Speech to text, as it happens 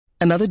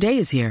Another day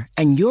is here,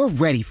 and you're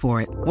ready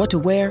for it. What to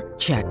wear?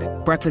 Check.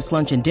 Breakfast,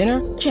 lunch, and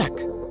dinner? Check.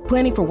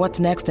 Planning for what's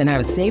next and how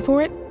to save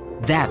for it?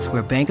 That's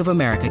where Bank of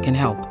America can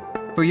help.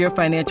 For your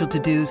financial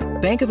to-dos,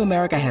 Bank of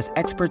America has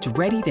experts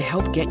ready to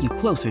help get you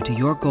closer to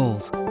your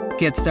goals.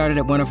 Get started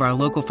at one of our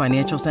local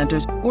financial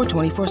centers or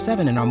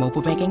 24/7 in our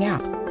mobile banking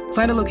app.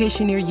 Find a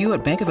location near you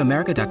at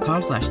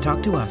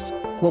bankofamerica.com/talktous.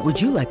 What would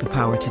you like the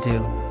power to do?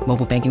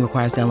 Mobile banking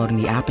requires downloading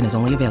the app and is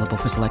only available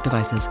for select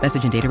devices.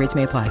 Message and data rates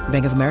may apply.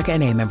 Bank of America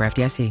N.A., member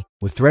FDIC.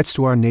 With threats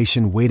to our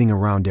nation waiting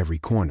around every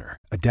corner,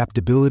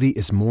 adaptability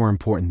is more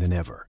important than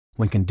ever.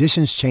 When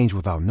conditions change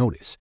without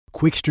notice,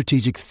 quick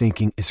strategic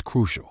thinking is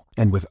crucial.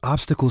 And with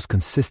obstacles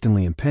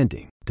consistently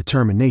impending,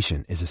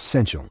 determination is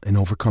essential in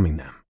overcoming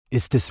them.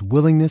 It's this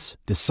willingness,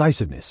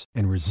 decisiveness,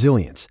 and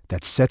resilience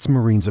that sets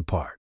Marines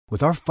apart.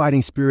 With our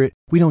fighting spirit,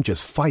 we don't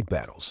just fight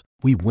battles,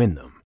 we win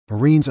them.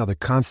 Marines are the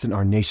constant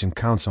our nation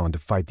counts on to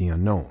fight the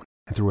unknown.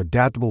 And through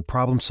adaptable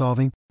problem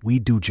solving, we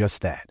do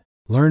just that.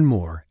 Learn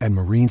more at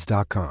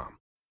marines.com.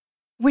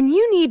 When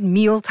you need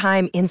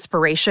mealtime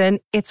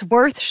inspiration, it's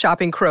worth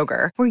shopping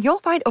Kroger, where you'll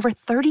find over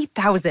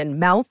 30,000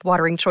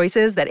 mouth-watering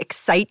choices that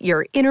excite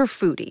your inner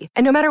foodie.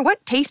 And no matter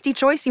what tasty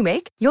choice you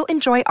make, you'll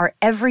enjoy our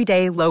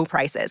everyday low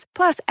prices,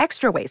 plus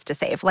extra ways to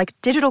save, like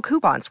digital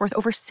coupons worth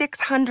over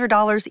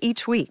 $600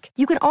 each week.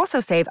 You can also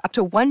save up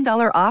to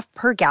 $1 off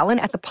per gallon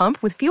at the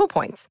pump with fuel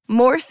points.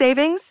 More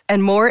savings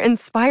and more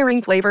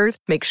inspiring flavors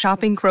make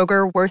shopping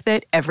Kroger worth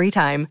it every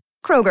time.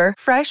 Kroger,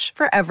 fresh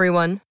for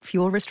everyone.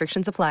 Fuel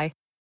restrictions apply.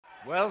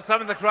 Well, some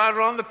of the crowd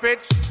are on the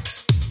pitch.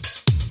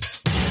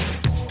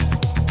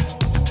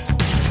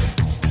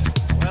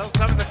 Well,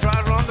 some of the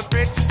crowd are on the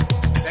pitch.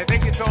 They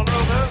think it's all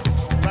over,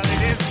 but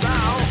it is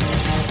now.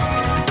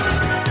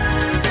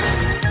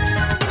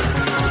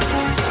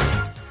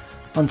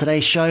 On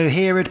today's show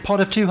here at Pod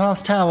of Two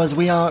Halves Towers,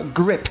 we are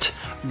gripped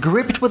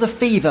with a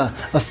fever,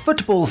 a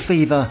football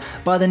fever,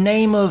 by the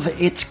name of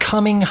It's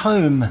Coming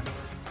Home.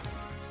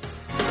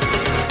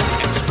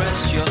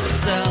 Express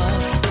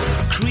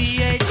yourself,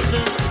 create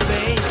the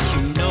space,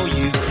 you know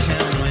you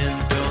can win,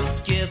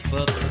 don't give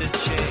up the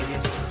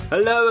chase.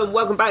 Hello and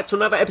welcome back to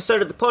another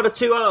episode of the Pod of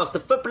Two Halves, the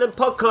footballing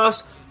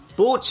podcast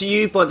brought to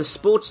you by the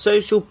Sports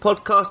Social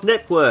Podcast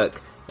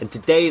Network. And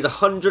today is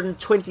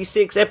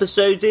 126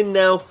 episodes in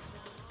now.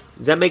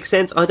 Does that make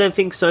sense? I don't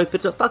think so,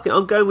 but fuck it,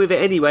 I'm going with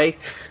it anyway.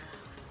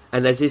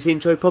 And as this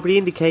intro probably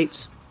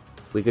indicates,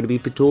 we're going to be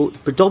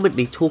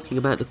predominantly talking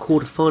about the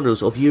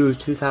quarterfinals of Euro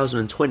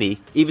 2020,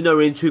 even though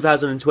we're in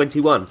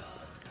 2021.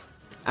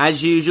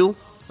 As usual,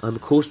 I'm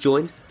of course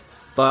joined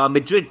by our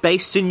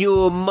Madrid-based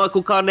Senor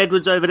Michael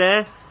Carden-Edwards over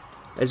there,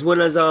 as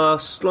well as our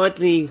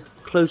slightly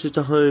closer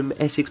to home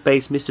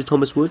Essex-based Mr.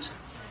 Thomas Woods.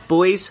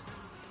 Boys,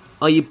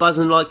 are you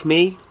buzzing like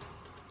me?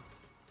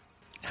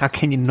 How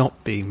can you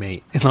not be,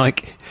 mate?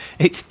 Like,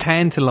 it's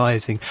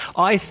tantalising.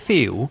 I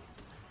feel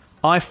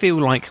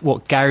like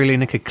what Gary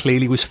Lineker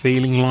clearly was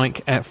feeling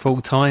like at full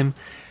time.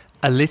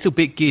 A little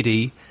bit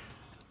giddy,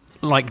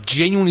 like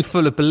genuinely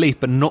full of belief,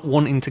 but not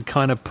wanting to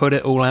kind of put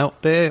it all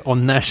out there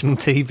on national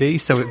TV,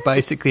 so it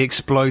basically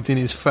explodes in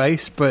his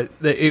face. But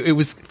it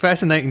was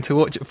fascinating to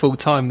watch at full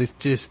time, this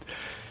just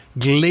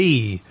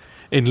glee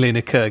in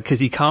Lineker, because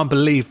he can't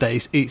believe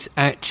that it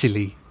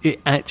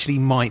actually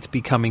might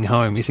be coming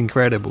home. It's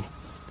incredible.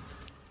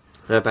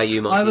 How about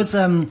you, Mark? I was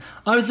a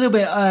little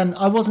bit.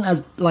 I wasn't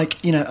as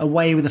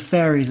away with the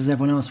fairies as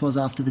everyone else was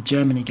after the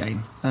Germany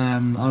game.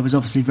 I was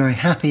obviously very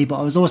happy, but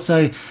I was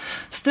also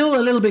still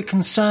a little bit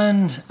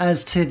concerned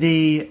as to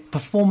the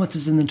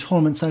performances in the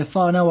tournament so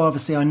far. Now,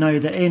 obviously, I know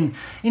that in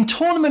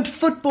tournament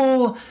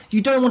football, you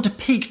don't want to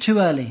peak too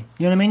early.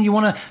 You know what I mean? You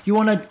want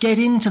to get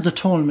into the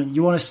tournament.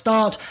 You want to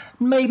start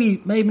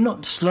maybe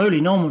not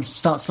slowly. No one wants to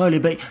start slowly,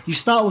 but you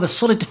start with a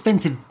solid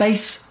defensive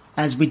base,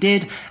 as we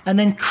did, and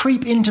then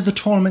creep into the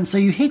tournament so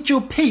you hit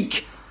your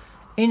peak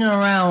in and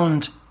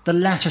around the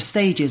latter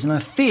stages. And I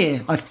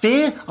feel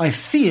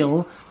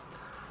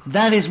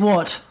that is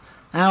what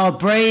our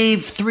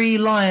brave three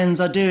Lions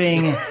are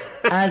doing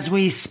as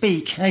we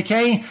speak,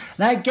 okay?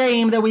 That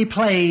game that we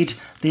played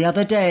the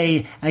other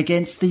day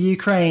against the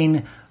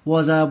Ukraine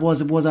was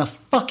a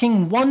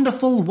fucking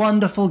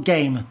wonderful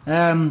game.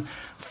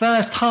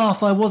 First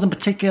half, I wasn't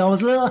particularly. I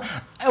was a little.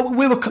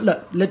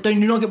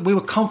 We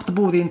were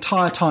comfortable the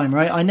entire time,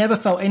 right? I never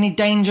felt any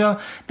danger.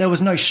 There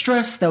was no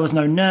stress. There was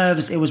no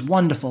nerves. It was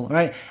wonderful,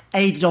 right?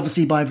 Aided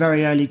obviously by a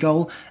very early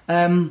goal,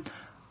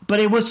 but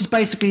it was just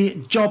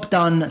basically job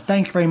done.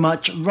 Thank you very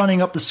much.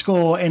 Running up the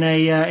score in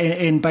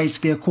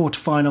basically a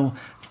quarterfinal.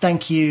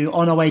 Thank you.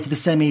 On our way to the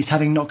semis,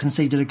 having not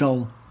conceded a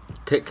goal.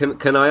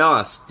 Can I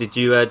ask? Did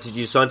you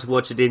decide to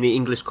watch it in the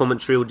English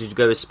commentary, or did you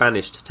go with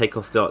Spanish to take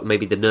off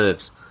maybe the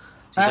nerves?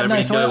 You don't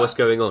really know what's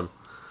going on.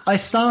 I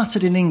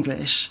started in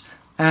English,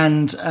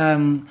 and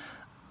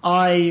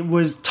I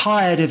was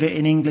tired of it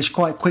in English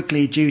quite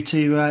quickly due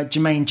to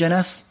Jermaine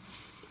Jenas.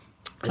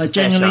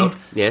 Genuinely,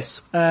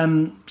 yes.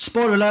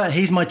 Spoiler alert: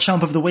 he's my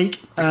chump of the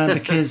week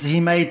because he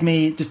made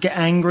me just get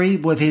angry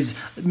with his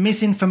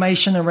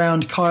misinformation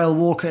around Kyle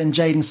Walker and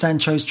Jadon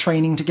Sancho's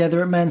training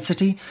together at Man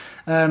City.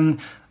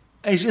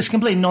 It's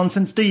complete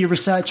nonsense. Do your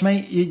research,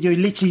 mate. You're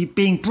literally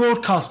being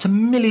broadcast to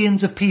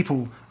millions of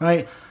people,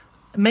 right?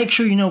 Make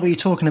sure you know what you're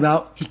talking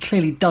about. He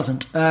clearly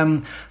doesn't.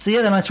 So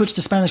yeah, then I switched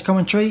to Spanish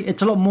commentary.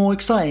 It's a lot more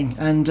exciting,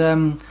 and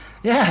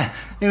yeah,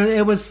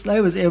 it was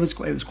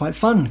quite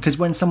fun because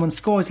when someone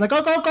scores, it's like,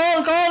 oh, goal,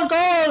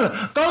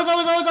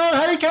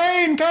 Harry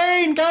Kane.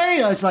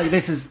 I was like,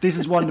 this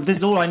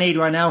is all I need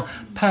right now.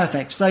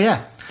 Perfect. So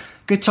yeah,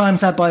 good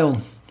times had by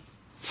all.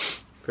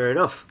 Fair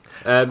enough.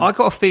 I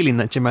got a feeling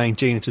that Jermaine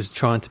Genius was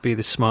trying to be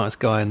the smartest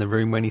guy in the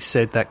room when he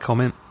said that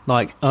comment.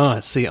 Like,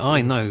 see,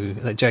 I know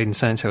that Jadon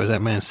Sancho was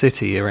at Man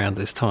City around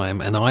this time,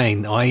 and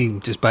I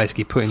just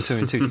basically putting two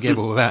and two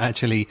together without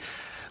actually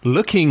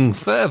looking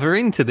further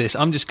into this.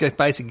 I'm just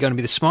basically going to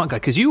be the smart guy,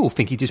 because you all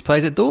think he just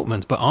plays at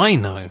Dortmund, but I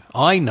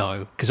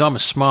know, because I'm a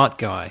smart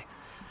guy.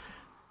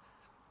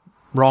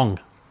 Wrong.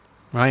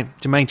 Right,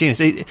 Jermaine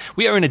Genius.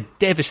 We are in a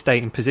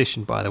devastating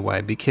position, by the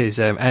way, because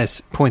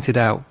as pointed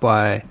out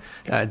by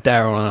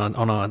Daryl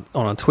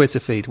on our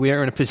Twitter feed, we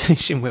are in a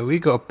position where we've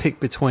got to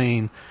pick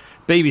between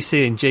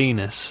BBC and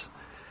Genius,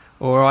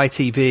 or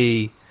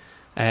ITV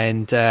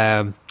and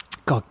God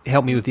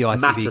help me with the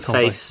ITV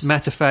combo.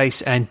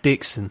 Matterface and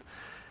Dixon.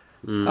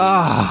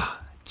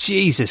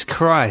 Jesus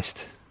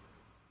Christ.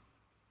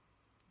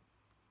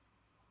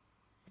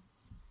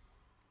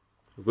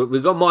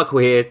 We've got Michael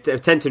here.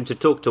 Attempt him to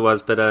talk to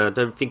us, but I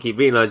don't think he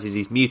realises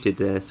he's muted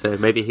there, so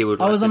maybe he would...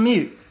 I was on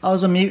mute. I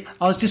was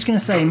just going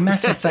to say,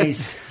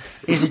 Matterface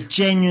is a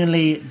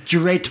genuinely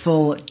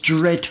dreadful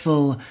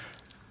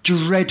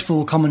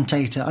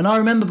commentator. And I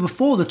remember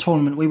before the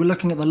tournament, we were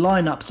looking at the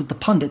lineups of the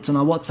pundits on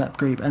our WhatsApp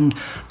group, and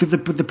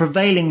the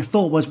prevailing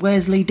thought was,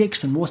 where's Lee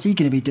Dixon? What's he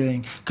going to be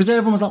doing? Because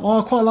everyone was like, oh,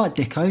 I quite like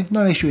Dicko.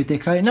 No issue with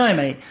Dicko. No,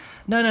 mate.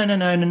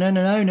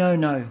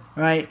 No.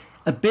 Right?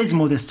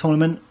 Abysmal this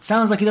tournament.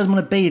 Sounds like he doesn't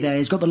want to be there.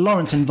 He's got the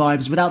Lawrenson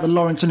vibes without the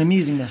Lawrenson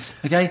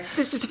amusingness. Okay,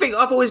 this is the thing.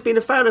 I've always been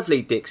a fan of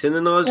Lee Dixon,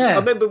 and I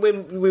remember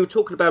when we were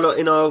talking about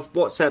in our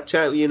WhatsApp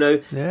chat,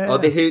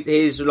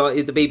 here's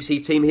like the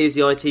BBC team, here's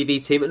the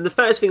ITV team, and the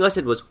first thing I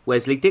said was,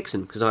 "Where's Lee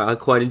Dixon?" Because I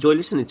quite enjoy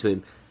listening to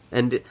him.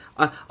 And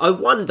I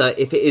wonder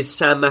if it is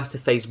Sam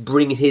Matterface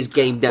bringing his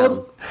game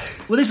down.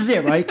 Well, this is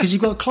it, right? Because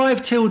you've got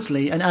Clive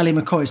Tildesley and Ali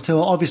McCoist, who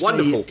are obviously,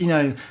 wonderful.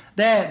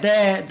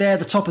 They're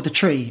the top of the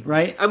tree,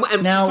 right?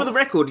 And now, for the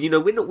record,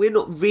 we're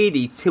not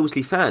really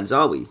Tildesley fans,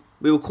 are we?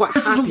 We were quite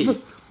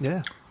happy.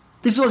 Yeah.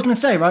 This is what I was going to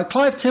say, right?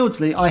 Clive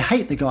Tildesley, I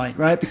hate the guy,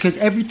 right? Because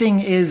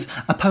everything is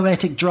a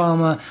poetic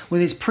drama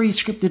with his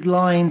pre-scripted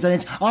lines, and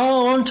it's,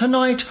 on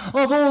tonight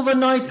of all the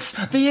nights,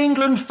 the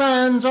England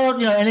fans are,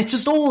 and it's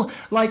just all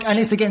like, and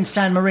it's against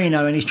San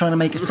Marino, and he's trying to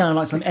make it sound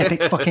like some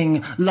epic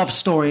fucking love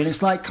story, and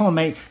it's like, come on,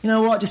 mate, you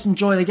know what? Just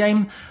enjoy the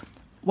game.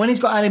 When he's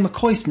got Ali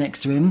McCoist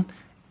next to him,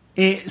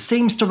 it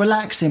seems to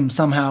relax him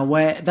somehow,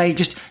 where they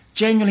just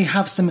genuinely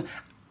have some,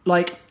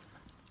 like,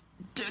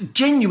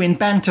 genuine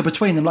banter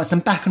between them, like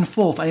some back and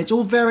forth, and it's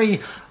all very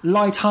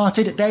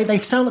light-hearted. They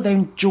sound like they're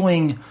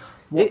enjoying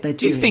what they're doing.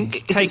 Do you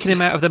think taking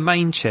him out of the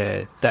main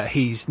chair that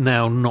he's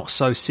now not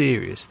so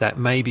serious, that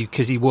maybe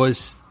because he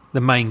was the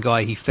main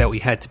guy he felt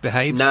he had to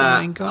behave as the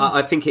main guy?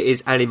 I think it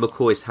is Ali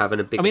McCoist having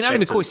a big Ali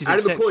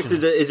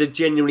McCoist is a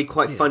genuinely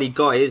quite funny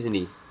guy, isn't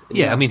he?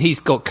 Yeah, I mean, he's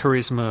got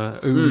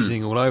charisma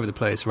oozing all over the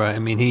place, right? I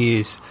mean, he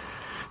is...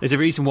 There's a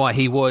reason why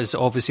he was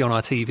obviously on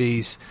our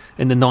TVs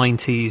in the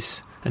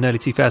 90s and early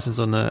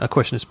 2000s on A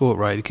Question of Sport,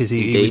 right? Because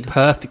he was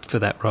perfect for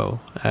that role.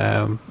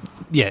 That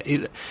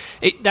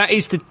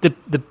is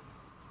the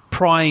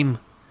prime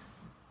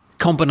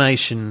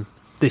combination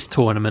this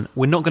tournament.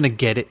 We're not going to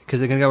get it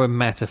because they're going to go with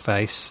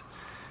Matterface,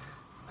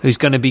 who's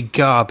going to be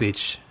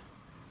garbage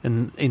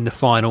in the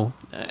final.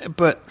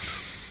 But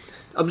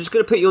I'm just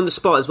going to put you on the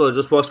spot as well,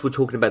 just whilst we're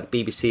talking about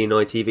the BBC and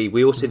ITV.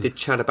 We also did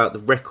chat about the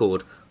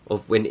record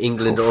of when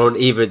England are on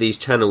either of these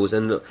channels,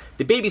 and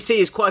the BBC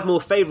is quite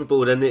more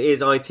favourable than it is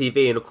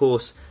ITV, and of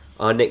course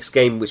our next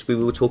game, which we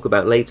will talk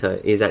about later,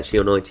 is actually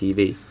on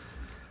ITV.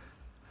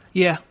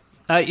 Yeah.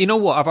 You know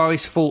what, I've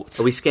always thought...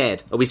 Are we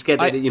scared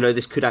that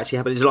this could actually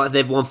happen? It's like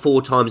they've won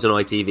 4 times on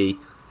ITV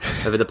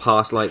over the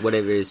past, whatever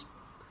it is,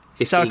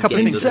 15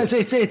 games.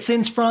 It's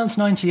since France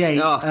 98.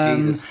 Oh,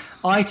 Jesus.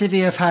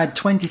 ITV have had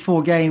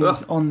 24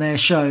 games on their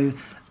show,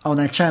 on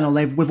their channel.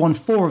 We've won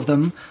 4 of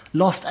them,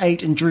 lost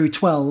 8 and drew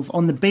 12.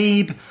 On the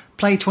Beeb,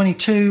 played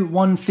 22,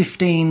 won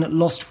 15,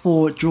 lost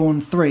 4, drawn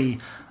 3.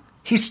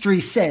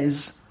 History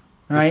says,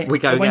 right,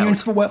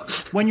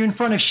 when you're in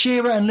front of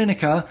Shearer and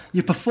Lineker,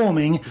 you're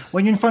performing.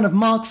 When you're in front of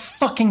Mark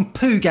fucking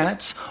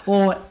Pougat,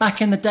 or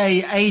back in the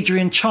day,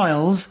 Adrian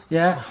Chiles,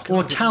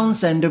 or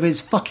Townsend of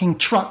his fucking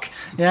truck,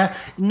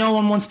 no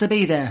one wants to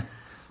be there.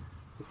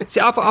 See,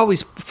 I've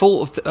always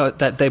thought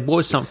that there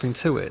was something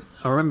to it.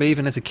 I remember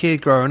even as a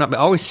kid growing up, it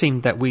always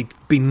seemed that we'd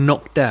be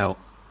knocked out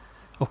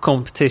of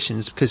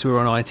competitions because we were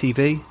on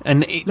ITV,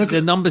 and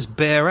the numbers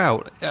bear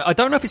out. I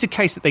don't know if it's a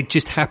case that they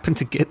just happened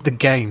to get the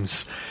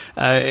games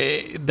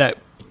that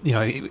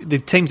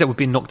the teams that were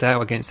being knocked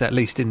out against, at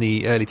least in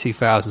the early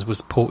 2000s, was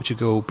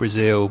Portugal,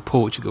 Brazil,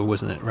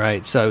 wasn't it?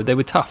 Right, so they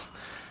were tough.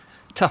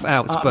 tough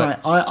outs,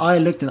 but right, I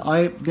looked at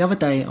the other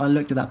day. I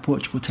looked at that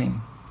Portugal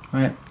team,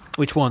 right?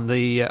 which one?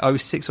 The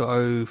 06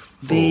 or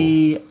 04?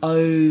 The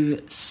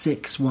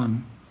 06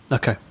 one.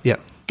 Okay, yeah.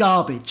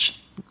 Garbage.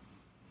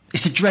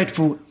 It's a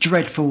dreadful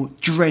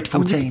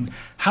team.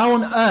 How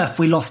on earth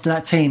we lost to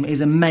that team is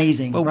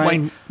amazing. Well,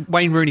 right?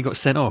 Wayne Rooney got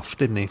sent off,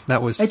 didn't he?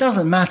 That was. It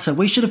doesn't matter.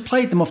 We should have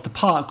played them off the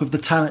park with the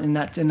talent in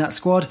that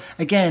squad.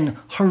 Again,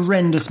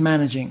 horrendous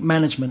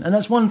management, and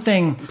that's one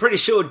thing. I'm pretty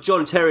sure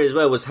John Terry as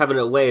well was having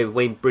a way of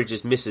Wayne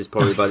Bridges' misses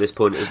probably by this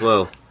point as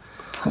well.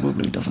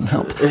 Probably doesn't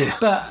help.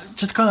 But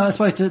just kind of, I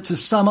suppose, to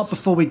sum up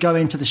before we go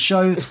into the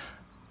show,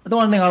 the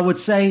one thing I would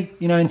say,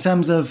 in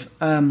terms of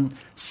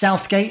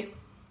Southgate,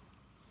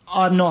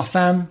 I'm not a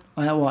fan.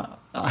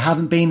 I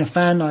haven't been a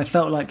fan. I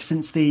felt like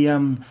since the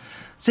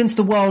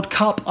World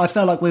Cup, I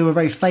felt like we were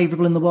very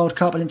favourable in the World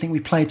Cup. I didn't think we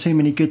played too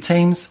many good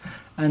teams,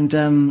 and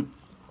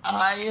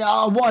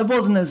I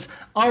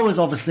was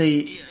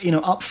obviously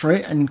up for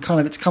it, and kind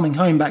of it's coming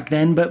home back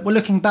then. But we're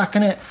looking back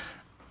on it.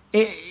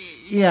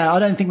 I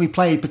don't think we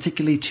played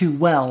particularly too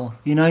well.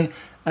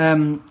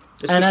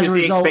 It's and because as a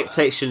result, the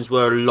expectations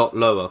were a lot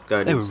lower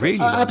going They were into really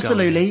low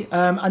absolutely.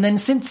 And then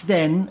since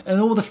then,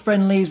 and all the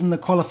friendlies and the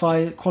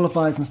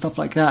qualifiers and stuff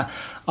like that,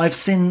 I've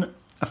seen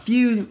a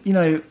few,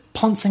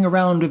 poncing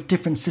around with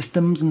different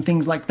systems and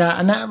things like that,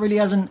 and that really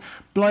hasn't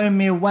blown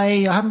me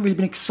away. I haven't really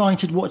been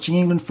excited watching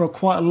England for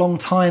quite a long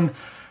time.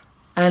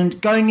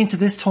 And going into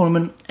this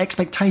tournament,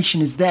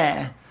 expectation is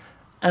there.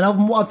 And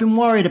I've been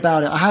worried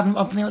about it.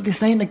 I've been like,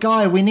 this ain't the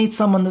guy. We need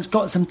someone that's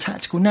got some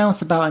tactical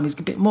nous about him. He's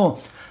a bit more.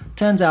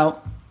 Turns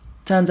out,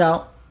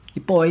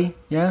 your boy,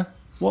 yeah?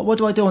 What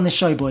do I do on this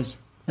show,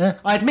 boys? Yeah?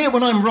 I admit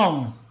when I'm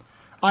wrong.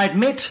 I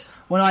admit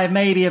when I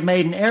maybe have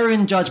made an error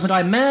in judgment.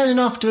 I'm man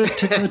enough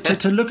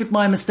to look at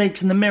my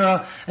mistakes in the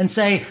mirror and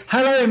say,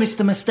 hello,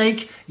 Mr.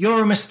 Mistake,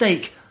 you're a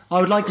mistake.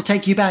 I would like to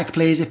take you back,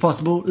 please, if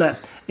possible. Look,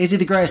 is he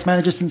the greatest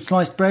manager since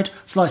sliced bread?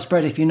 Sliced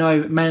bread, if you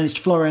know, managed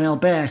Florian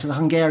Albert to the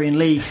Hungarian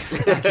league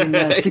back in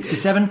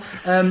 67.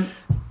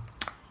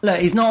 Look,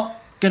 he's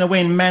not going to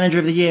win Manager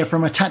of the Year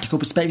from a tactical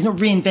perspective. He's not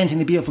reinventing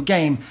the beautiful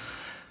game.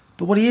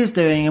 But what he is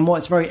doing, and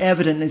what's very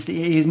evident, is that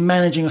he is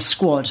managing a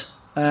squad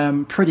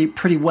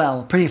pretty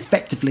well, pretty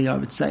effectively, I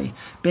would say.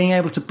 Being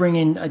able to bring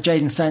in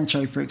Jadon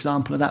Sancho, for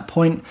example, at that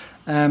point,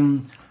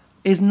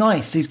 is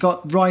nice. He's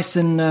got Rice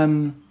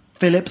and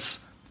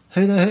Phillips.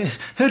 Who'd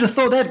have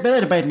thought they'd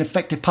have made an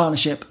effective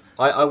partnership?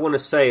 I want to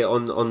say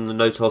on the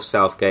note of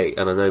Southgate,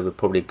 and I know we're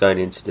probably going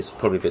into this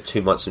probably a bit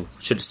too much and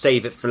should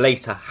save it for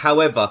later.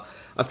 However,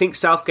 I think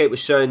Southgate was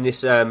showing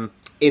this in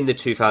the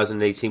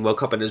 2018 World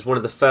Cup, and it was one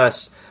of the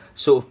first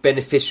sort of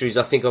beneficiaries,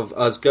 I think, of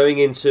us going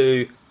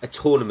into a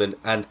tournament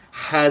and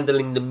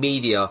handling the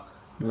media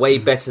way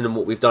better than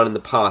what we've done in the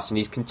past, and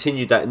he's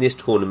continued that in this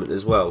tournament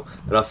as well.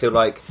 And I feel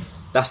like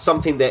that's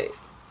something that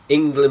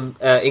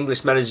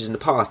English managers in the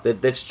past,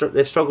 they've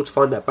struggled to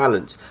find that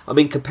balance. I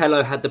mean,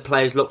 Capello had the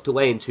players locked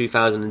away in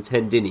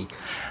 2010, didn't he?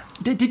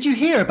 Did you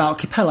hear about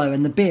Capello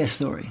and the beer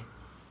story?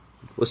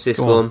 What's this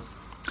one?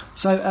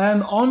 So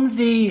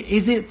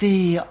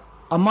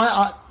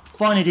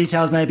finer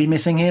details may be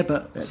missing here,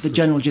 but the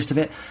general gist of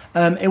it.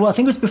 I think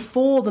it was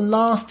before the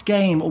last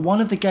game, or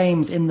one of the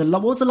games in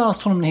what was the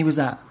last tournament he was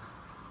at?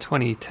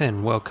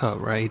 2010 World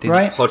Cup, right?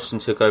 Right. Hodgson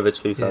took over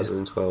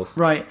 2012.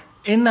 Yeah. Right.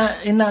 In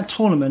that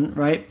tournament,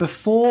 right,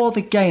 before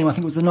the game, I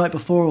think it was the night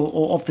before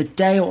or of the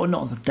day, or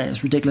not of the day,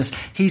 it's ridiculous.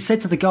 He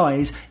said to the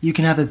guys, you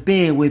can have a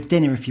beer with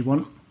dinner if you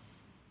want.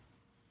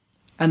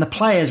 And the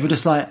players were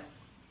just like,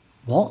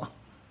 what?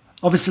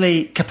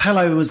 Obviously,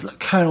 Capello was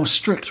Colonel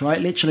Strict,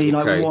 right? Literally,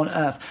 like, what on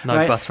earth? No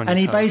right? butter on and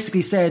he toast.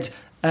 basically said,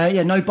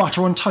 no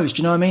butter on toast,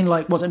 you know what I mean?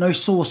 Like, was it no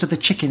sauce of the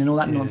chicken and all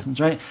that nonsense,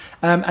 right?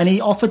 And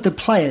he offered the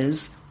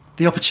players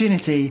the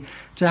opportunity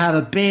to have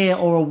a beer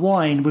or a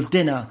wine with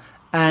dinner.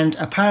 And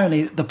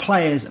apparently the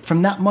players,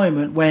 from that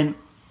moment, went,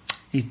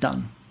 he's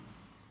done.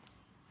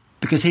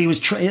 Because he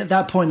was, at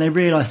that point, they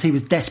realised he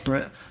was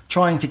desperate,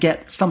 trying to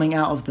get something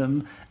out of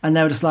them. And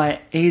they were just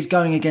like, he's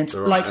going against,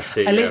 you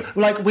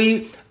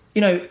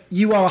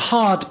are a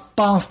hard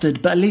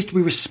bastard, but at least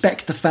we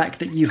respect the fact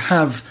that you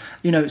have,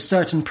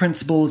 certain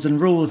principles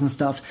and rules and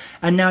stuff.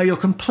 And now you're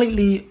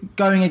completely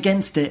going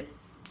against it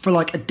for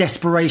like a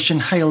desperation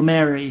Hail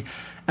Mary.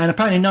 And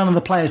apparently none of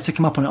the players took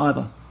him up on it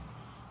either.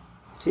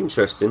 It's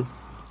interesting.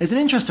 It's an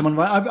interesting one,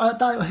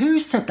 right? Who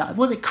said that?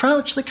 Was it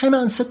Crouch that came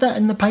out and said that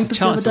in the papers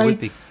the other day? It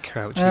would be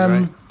Crouch,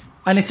 right?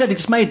 And he said it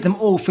just made them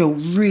all feel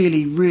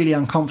really, really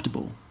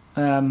uncomfortable,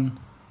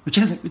 which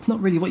it's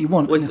not really what you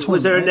want.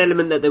 Was there an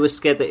element that they were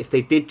scared that if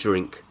they did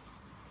drink,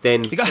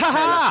 then You go, ha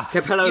ha!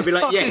 Capello would be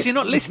like, yes. You're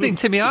not listening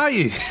to me, are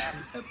you?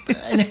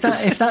 And if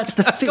that's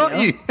the fear, Got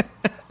you.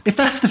 if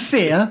that's the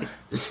fear,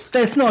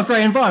 then it's not a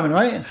great environment,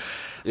 right?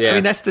 Yeah. I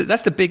mean, that's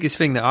the biggest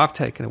thing that I've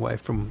taken away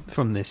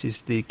from this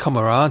is the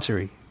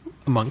camaraderie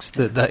amongst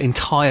the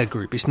entire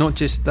group. It's not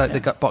just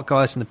the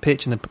guys on the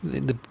pitch and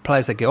the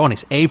players that get on.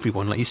 It's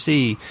everyone. Like you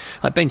see,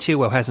 like Ben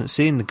Chilwell hasn't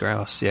seen the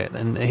grass yet,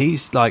 and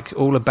he's like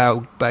all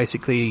about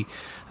basically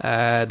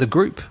the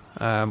group.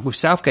 With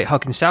Southgate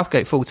hugging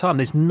Southgate full time,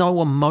 there's no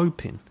one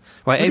moping.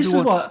 Right,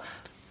 Well,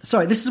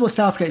 this is what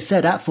Southgate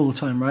said at full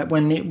time, right?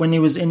 When he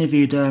was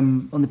interviewed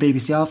on the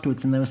BBC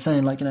afterwards, and they were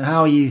saying like,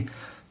 how are you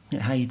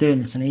doing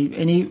this? And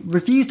he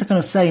refused to kind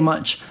of say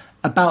much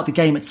about the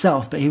game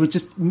itself, but he was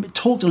just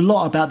talked a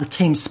lot about the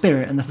team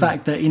spirit and the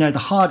fact that the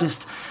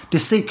hardest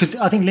decision, because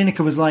I think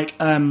Lineker was like,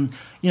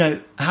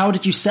 how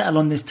did you settle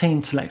on this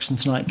team selection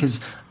tonight?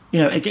 Because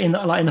in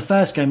the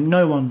first game,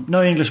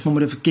 no Englishman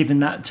would have given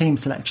that team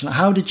selection. Like,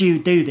 how did you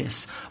do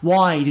this?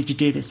 Why did you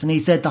do this? And he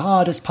said the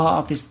hardest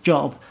part of this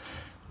job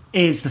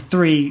is the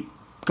three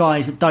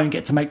guys that don't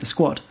get to make the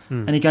squad.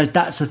 And he goes,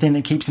 that's the thing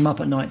that keeps him up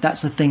at night.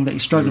 That's the thing that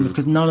he's struggling with,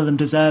 because none of them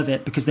deserve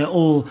it, because they're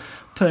all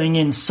putting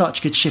in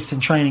such good shifts in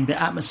training.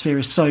 The atmosphere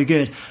is so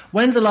good.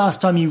 When's the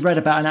last time you read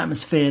about an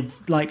atmosphere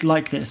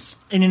like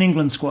this in an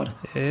England squad?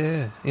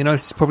 Yeah,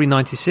 it's probably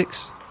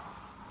 96.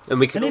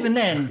 And even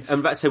then,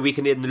 so we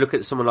can even look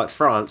at someone like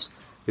France,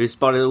 who,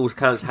 by all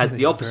accounts, has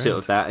the opposite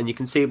of that, and you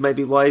can see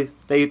maybe why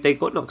they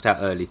got knocked out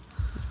early.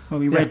 Well,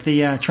 we read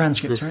the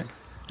transcripts, right?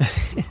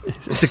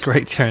 It's a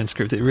great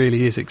transcript. It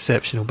really is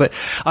exceptional. But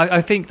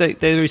I think that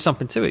there is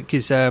something to it,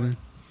 because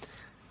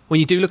when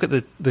you do look at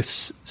the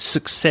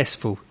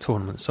successful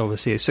tournaments,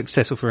 obviously it's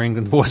successful for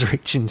England was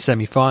reaching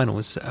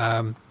semi-finals.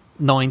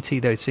 90,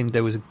 there seemed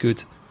there was a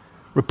good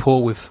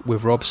rapport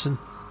with Robson.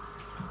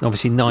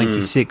 Obviously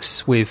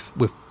 96 with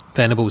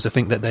Venables. I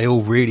think that they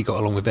all really got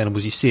along with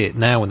Venables. You see it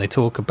now when they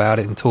talk about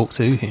it and talk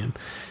to him.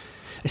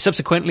 And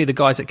subsequently, the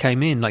guys that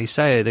came in, like you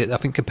say, I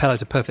think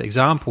Capella's a perfect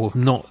example of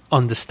not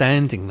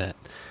understanding that.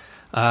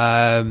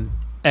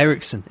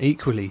 Ericsson,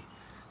 equally,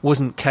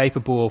 wasn't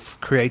capable of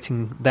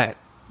creating that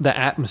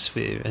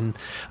atmosphere. And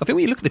I think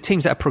when you look at the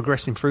teams that are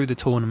progressing through the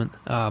tournament,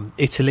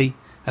 Italy,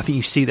 I think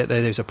you see that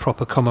there's a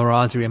proper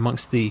camaraderie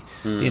amongst the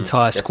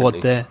entire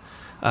squad there.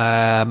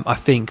 I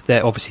think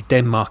that obviously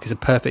Denmark is a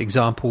perfect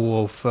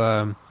example of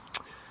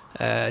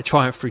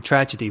triumph through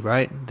tragedy,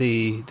 right?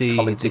 The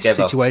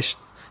situation.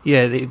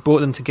 Yeah, it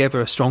brought them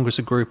together stronger as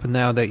a group, and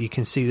now that you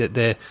can see that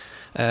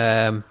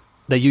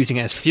they're using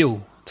it as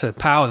fuel to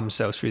power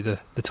themselves through the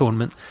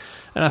tournament.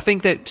 And I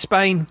think that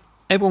Spain,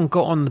 everyone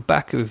got on the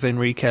back of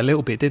Enrique a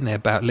little bit, didn't they,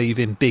 about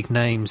leaving big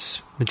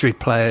names, Madrid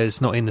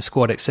players not in the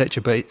squad,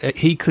 etc. But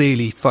he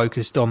clearly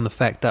focused on the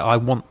fact that I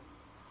want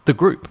the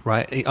group,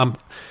 right?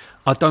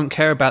 I don't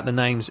care about the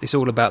names, it's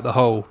all about the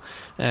whole.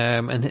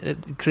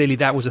 And clearly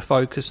that was a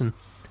focus, and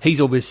he's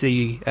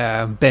obviously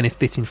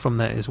benefiting from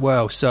that as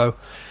well. So,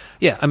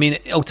 yeah, I mean,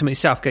 ultimately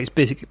Southgate's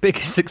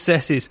biggest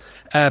success is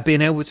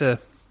being able to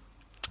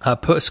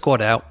put a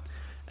squad out,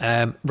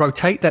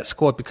 rotate that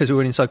squad because we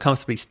were in so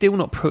comfortably, still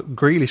not put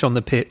Grealish on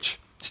the pitch,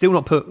 still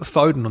not put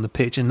Foden on the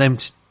pitch, and then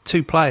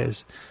two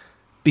players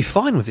be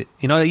fine with it.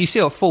 You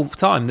see at full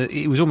time that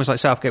it was almost like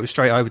Southgate was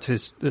straight over to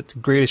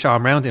Grealish,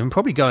 arm around him, and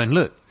probably going,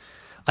 look,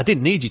 I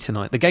didn't need you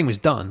tonight. The game was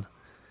done.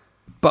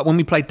 But when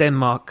we played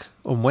Denmark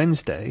on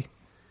Wednesday,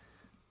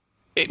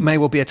 it may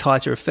well be a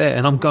tighter affair,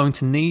 and I'm going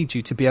to need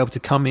you to be able to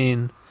come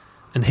in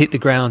and hit the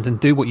ground and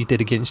do what you did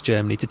against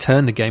Germany to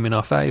turn the game in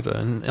our favour.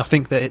 And I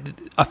think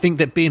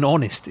that being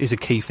honest is a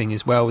key thing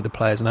as well with the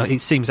players. And it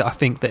seems that I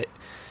think that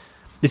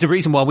there's a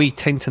reason why we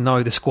tend to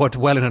know the squad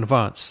well in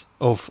advance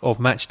of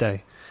match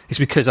day. It's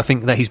because I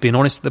think that he's been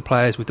honest with the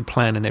players with the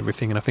plan and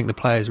everything, and I think the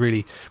players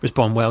really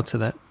respond well to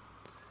that.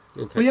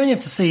 Okay. Well, you only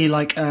have to see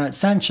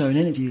Sancho in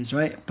interviews,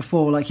 right?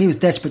 Before, he was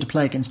desperate to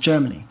play against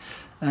Germany.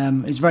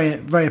 It was very,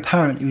 very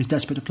apparent he was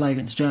desperate to play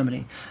against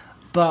Germany.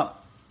 But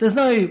there's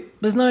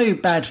no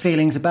bad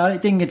feelings about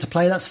it. Didn't get to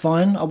play, that's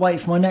fine. I'll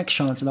wait for my next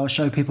chance and I'll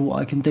show people what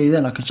I can do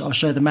then. I'll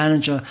show the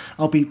manager.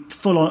 I'll be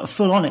full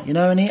on it,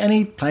 and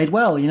he played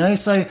well,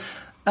 So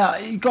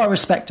you got to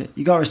respect it.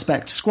 You got to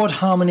respect squad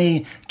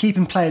harmony,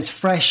 keeping players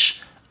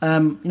fresh.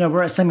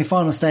 We're at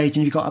semi-final stage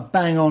and you've got a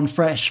bang-on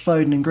fresh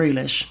Foden and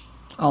Grealish.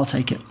 I'll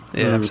take it.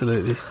 Yeah,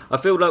 absolutely. I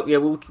feel like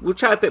we'll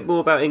chat a bit more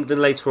about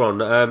England later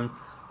on.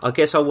 I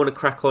guess I want to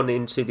crack on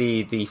into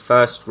the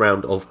first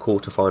round of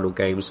quarter-final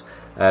games,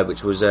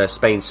 which was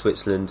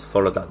Spain-Switzerland,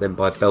 followed that then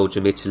by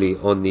Belgium-Italy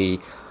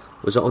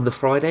was it on the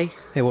Friday?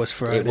 It was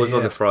Friday. It was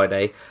on the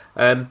Friday.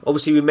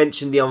 Obviously, we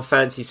mentioned the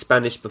unfancy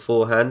Spanish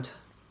beforehand.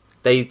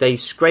 They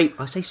scraped.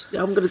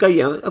 I'm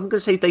going to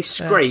say they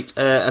scraped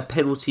a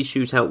penalty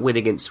shootout win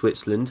against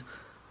Switzerland.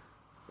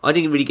 I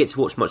didn't really get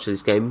to watch much of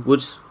this game.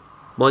 Would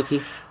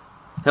Mikey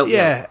help me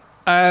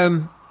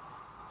out?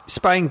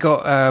 Spain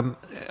got.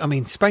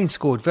 Spain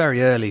scored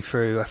very early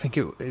through. I think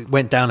it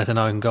went down as an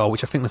own goal,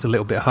 which I think was a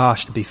little bit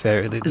harsh, to be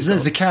fair.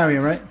 There's a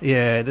carrier, right?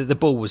 Yeah, the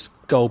ball was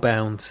goal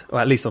bound, or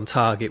at least on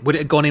target. Would it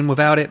have gone in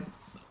without it?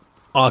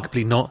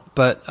 Arguably not.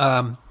 But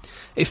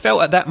it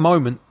felt at that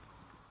moment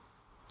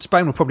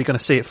Spain were probably going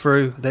to see it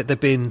through. They've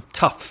been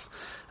tough.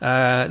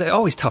 They're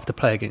always tough to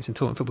play against in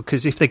tournament football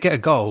because if they get a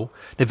goal,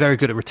 they're very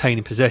good at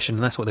retaining possession,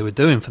 and that's what they were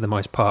doing for the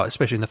most part,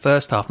 especially in the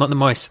first half. Not the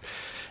most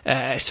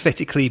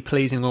aesthetically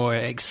pleasing or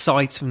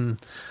exciting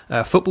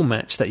football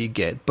match that you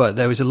get, but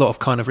there was a lot of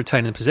kind of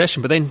retaining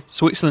possession. But then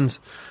Switzerland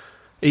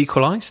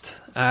equalised,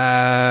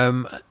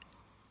 and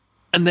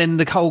then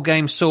the whole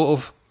game sort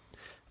of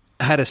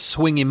had a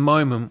swinging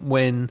moment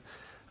when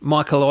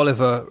Michael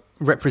Oliver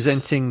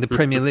representing the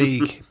Premier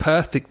League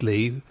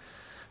perfectly,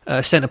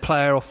 sent a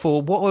player off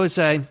for what was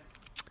a...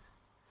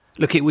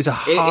 Look, it was a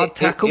hard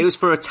tackle. It was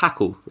for a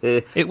tackle.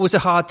 It was a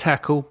hard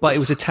tackle, but it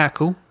was a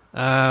tackle.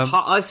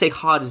 I'd say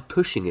hard as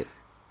pushing it.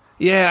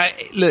 Yeah,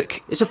 look...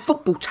 It's a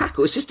football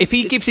tackle. It's just... If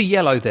he gives a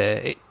yellow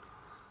there,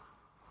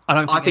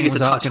 I think it's a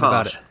touch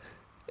about it.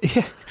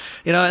 Yeah,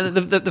 you know, and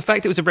the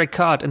fact it was a red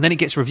card and then it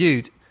gets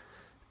reviewed,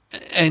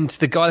 and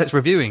the guy that's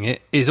reviewing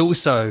it is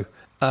also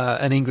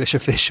an English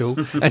official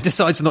and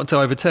decides not to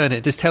overturn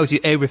it, just tells you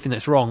everything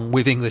that's wrong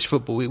with English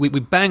football. We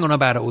bang on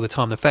about it all the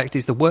time. The fact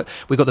is, we've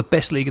got the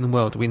best league in the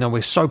world. We know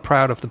we're so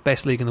proud of the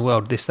best league in the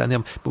world, this, that, and the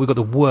other, but we've got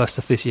the worst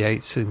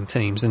officiating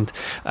teams, and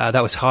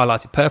that was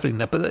highlighted perfectly in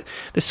that. But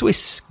the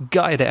Swiss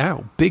gutted it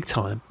out big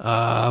time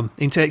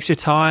into extra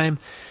time.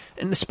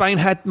 And Spain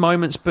had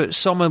moments, but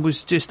Sommer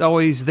was just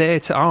always there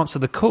to answer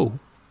the call.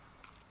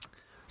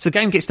 So the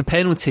game gets the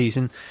penalties,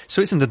 and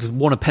Switzerland had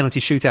won a penalty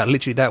shootout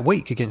literally that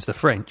week against the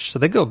French. So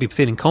they've got to be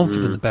feeling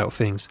confident about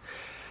things.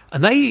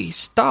 And they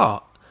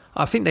start,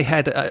 I think they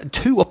had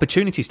 2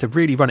 opportunities to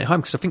really run it home,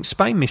 because I think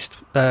Spain missed,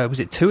 was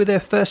it 2 of their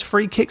first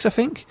free kicks, I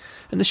think,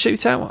 in the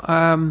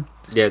shootout?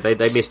 Yeah, they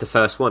missed the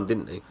first one,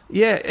 didn't they?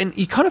 Yeah, and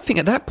you kind of think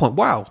at that point,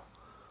 wow.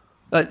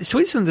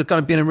 Switzerland are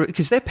going to be in a...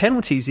 Because their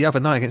penalties the other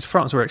night against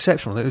France were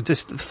exceptional. They were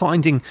just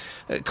finding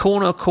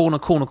corner.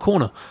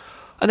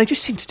 And they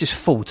just seemed to just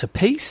fall to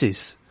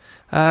pieces.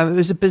 It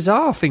was a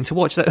bizarre thing to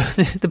watch.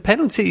 The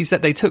penalties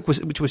that they took,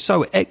 which were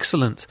so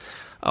excellent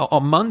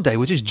on Monday,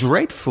 were just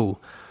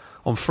dreadful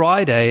on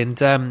Friday.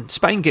 And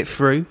Spain get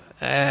through.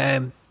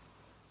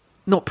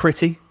 Not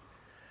pretty.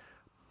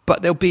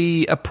 But there'll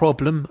be a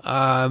problem.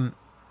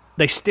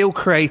 They're still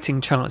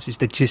creating chances.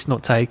 They're just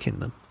not taking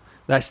them.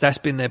 That's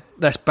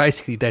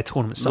basically their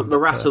tournament.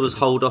 Morata was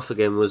hauled off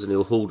again, wasn't he?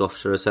 Or hauled off,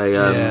 should I say?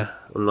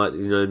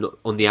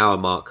 On the hour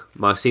mark.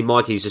 I see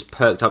Mikey's just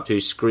perked up to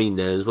his screen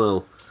there as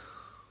well.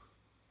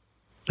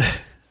 I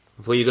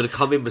thought you were going to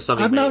come in with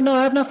something.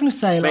 I have nothing to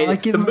say.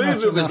 Like, the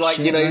movement was like,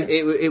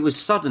 it was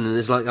sudden, and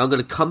it's like, I'm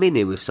going to come in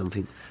here with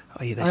something.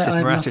 Oh yeah, they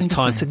said Morata, it's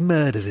time to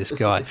murder this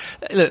guy.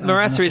 Look,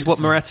 Morata is what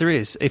Morata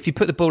is. If you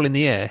put the ball in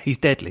the air, he's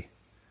deadly.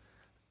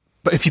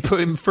 But if you put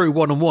him through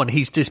one-on-one,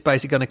 he's just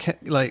basically going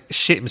to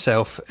shit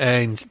himself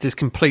and just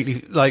completely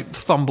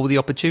fumble the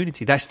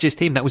opportunity. That's just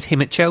him. That was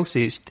him at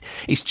Chelsea.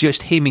 It's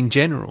just him in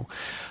general.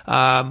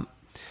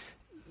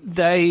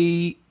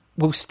 They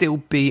will still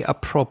be a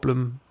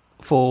problem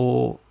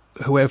for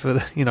whoever,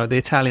 the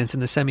Italians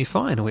in the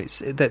semi-final. It's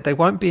that they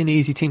won't be an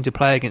easy team to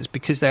play against,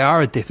 because they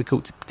are a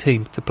difficult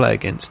team to play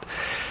against.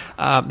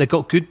 They've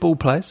got good ball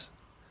players,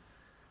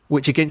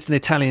 which against an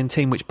Italian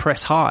team which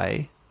press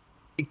high,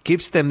 it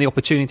gives them the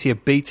opportunity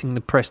of beating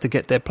the press to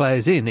get their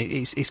players in.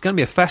 It's going to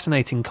be a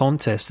fascinating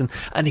contest.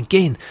 And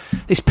again,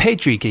 this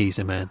Pedri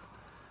geezer, man.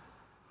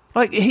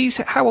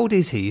 How old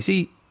is he? Is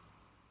he...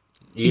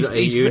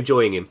 You're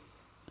enjoying him?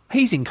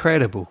 He's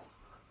incredible.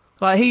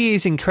 He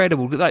is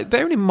incredible.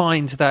 Bearing in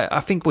mind that, I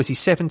think, he's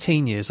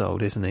 17 years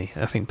old, isn't he?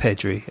 I think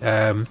Pedri.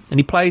 And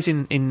he plays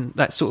in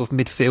that sort of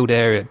midfield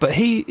area. But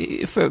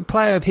for a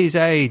player of his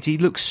age, he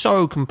looks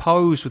so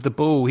composed with the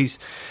ball. He's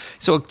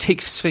sort of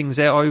ticks things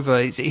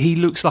over. He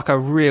looks like a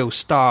real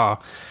star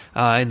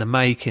in the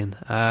making.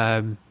 Do you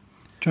want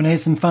to hear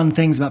some fun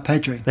things about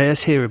Pedri?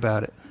 Let's hear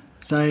about it.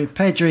 So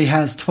Pedri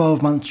has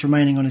 12 months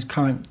remaining on his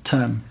current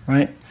term,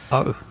 right?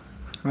 Oh.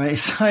 Right,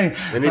 so...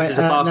 And this is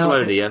a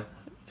Barcelona, yeah?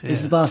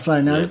 This is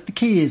Barcelona. Now, the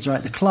key is,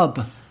 the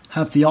club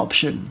have the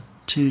option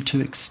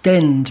to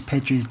extend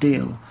Pedri's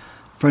deal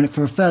for a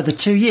further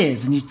 2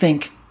 years, and you'd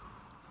think...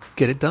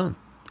 Get it done.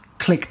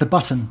 Click the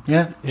button,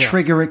 yeah?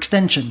 Trigger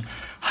extension.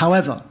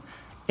 However,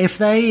 if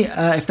they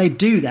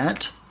do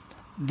that,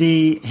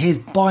 his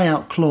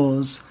buyout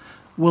clause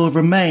will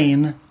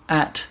remain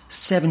at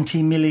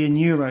 70 million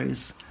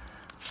euros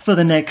for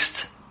the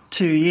next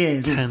 2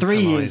 years, 3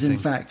 years, in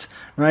fact,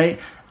 right?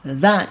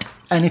 That,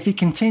 and if he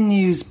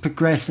continues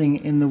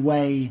progressing in the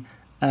way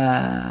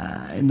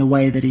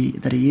that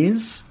he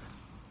is,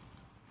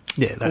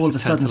 that's all of a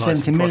sudden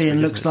 70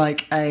 million looks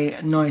like a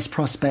nice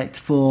prospect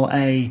for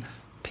a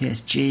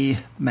PSG,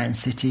 Man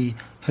City,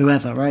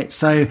 whoever, right?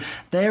 So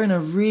they're in a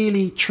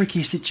really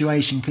tricky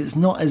situation, because it's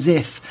not as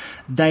if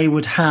they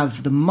would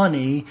have the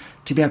money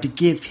to be able to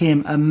give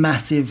him a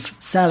massive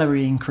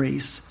salary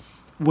increase,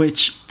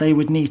 which they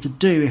would need to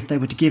do if they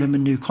were to give him a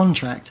new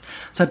contract.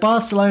 So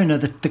Barcelona,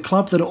 the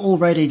club that are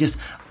already just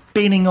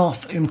binning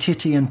off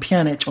Umtiti and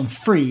Pjanic on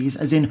frees,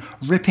 as in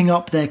ripping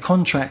up their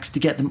contracts to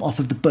get them off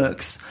of the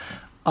books.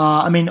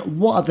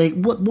 What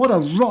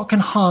a rock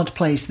and hard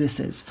place this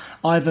is.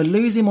 Either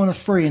lose him on a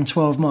free in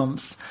 12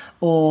 months,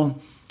 or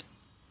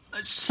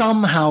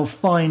somehow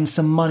find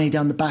some money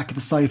down the back of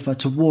the sofa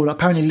to ward.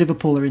 Apparently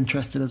Liverpool are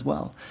interested as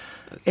well.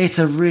 It's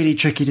a really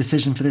tricky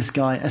decision for this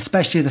guy,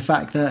 especially the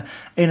fact that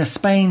in a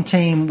Spain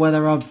team where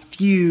there are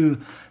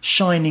few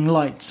shining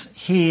lights,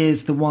 he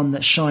is the one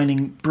that's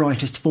shining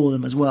brightest for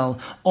them as well,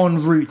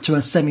 en route to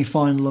a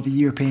semi-final of the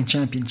European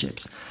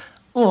Championships.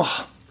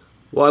 Oh.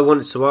 Well, I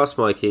wanted to ask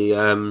Mikey,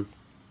 on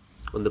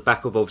the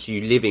back of obviously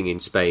you living in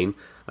Spain,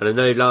 And I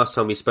know last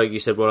time we spoke, you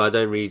said, "Well, I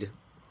don't read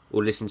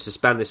or listen to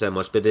Spanish so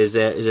much." But is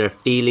there a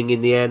feeling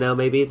in the air now?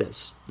 Maybe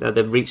now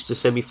they've reached the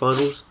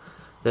semi-finals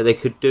that they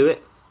could do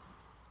it.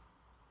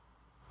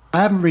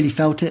 I haven't really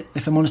felt it.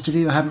 If I'm honest with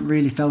you, I haven't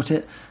really felt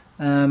it.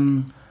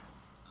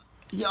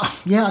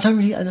 Yeah, I don't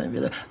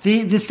really.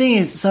 The thing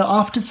is, so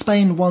after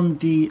Spain won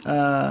the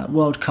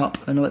World Cup,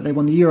 and they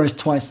won the Euros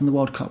twice and the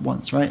World Cup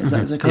once, right? Is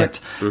that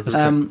correct?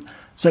 Yeah.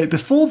 So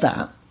before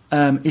that,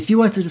 if you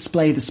were to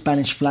display the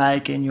Spanish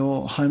flag in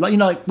your home,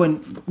 like when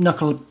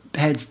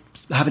knuckleheads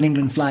have an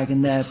England flag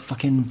in their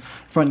fucking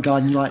front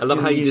garden, I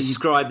love how you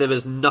describe them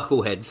as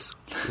knuckleheads.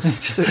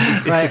 It's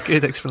a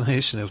good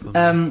explanation of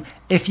them.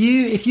 If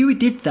you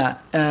did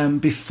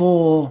that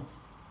before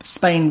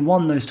Spain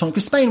won those tournaments,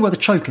 because Spain were the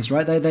chokers,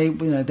 right? They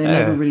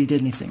never really did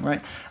anything, right?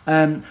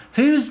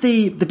 Who's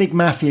the big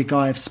mafia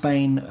guy of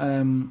Spain?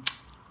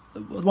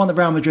 The one that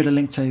Real Madrid are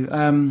linked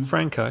to?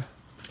 Franco.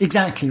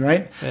 Exactly,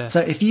 right? Yeah. So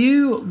if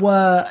you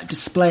were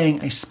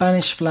displaying a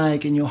Spanish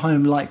flag in your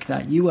home like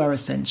that, you are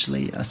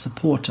essentially a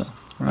supporter,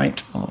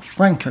 right, of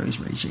Franco's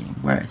regime,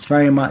 where it's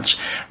very much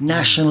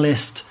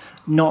nationalist,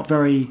 not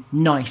very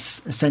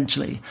nice,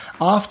 essentially.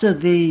 After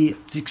the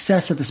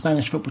success of the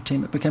Spanish football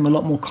team, it became a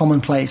lot more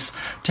commonplace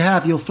to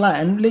have your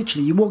flag. And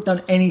literally, you walk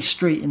down any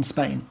street in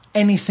Spain,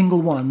 any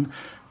single one,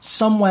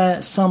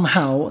 somewhere,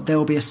 somehow, there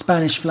will be a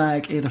Spanish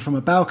flag, either from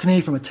a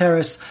balcony, from a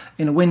terrace,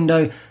 in a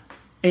window.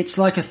 It's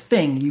like a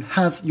thing. You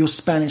have your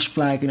Spanish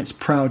flag and it's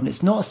proud. And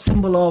it's not a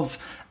symbol of...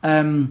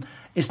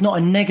 it's not a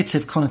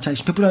negative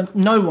connotation.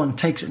 No one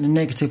takes it in a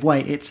negative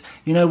way. It's,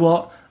 you know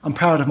what? I'm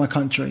proud of my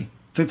country.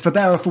 For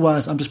better or for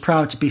worse, I'm just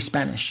proud to be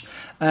Spanish.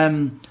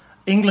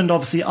 England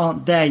obviously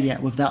aren't there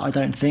yet with that, I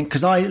don't think.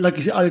 Because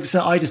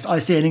I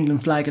see an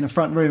England flag in the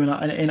front room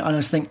and I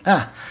just think,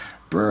 Brexit.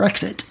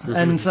 Mm-hmm.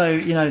 And so,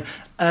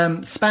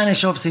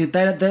 Spanish, obviously,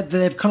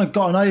 they've kind of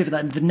gotten over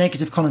that, the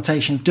negative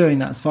connotation of doing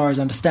that, as far as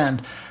I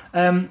understand.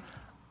 Have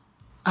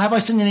I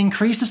seen an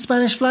increase of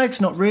Spanish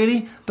flags? Not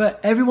really, but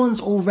everyone's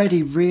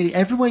already really,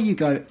 everywhere you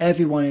go,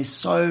 everyone is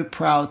so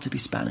proud to be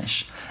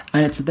Spanish.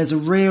 And there's a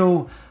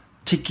real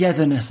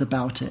togetherness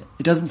about it.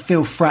 It doesn't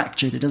feel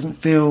fractured. It doesn't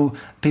feel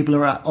people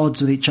are at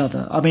odds with each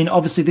other. I mean,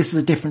 obviously, this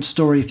is a different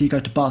story if you go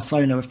to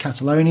Barcelona with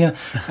Catalonia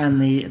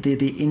and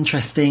the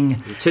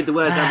interesting... You took the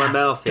words out of my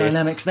mouth here.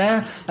 Dynamics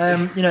there.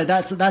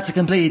 That's a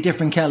completely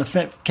different kettle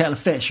of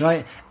fish,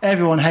 right?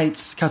 Everyone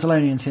hates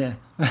Catalonians here.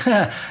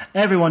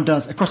 Everyone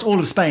does. Across all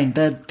of Spain,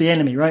 they're the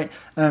enemy, right?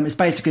 It's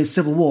basically a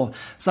civil war.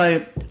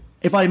 So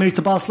if I moved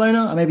to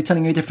Barcelona, I may be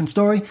telling you a different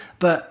story.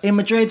 But in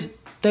Madrid,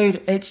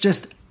 dude, it's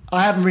just...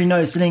 I haven't really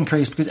noticed an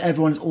increase because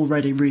everyone is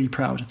already really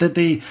proud.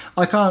 I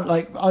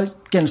was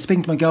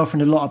speaking to my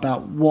girlfriend a lot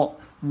about what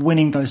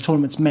winning those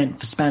tournaments meant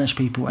for Spanish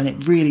people, and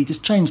it really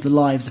just changed the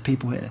lives of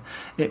people here.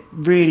 It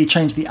really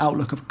changed the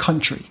outlook of a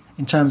country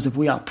in terms of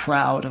we are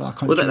proud of our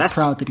country, we're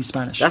proud to be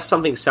Spanish. That's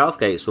something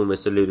Southgate's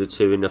almost alluded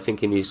to, I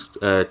think in his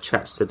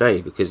chats today,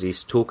 because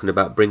he's talking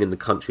about bringing the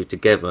country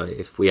together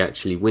if we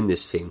actually win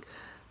this thing.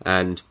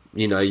 And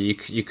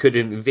you could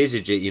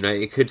envisage it.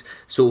 It could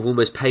sort of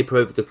almost paper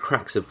over the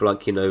cracks of,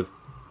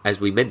 as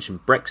we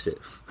mentioned, Brexit.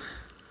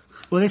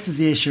 Well, this is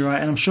the issue,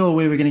 right? And I'm sure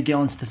we were going to get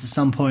onto this at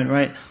some point,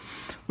 right?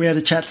 We had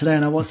a chat today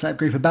in our WhatsApp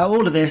group about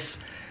all of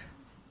this.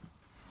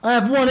 I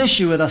have one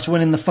issue with us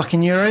winning the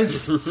fucking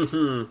Euros.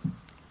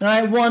 All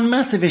right, one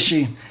massive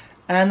issue.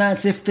 And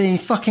that's if the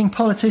fucking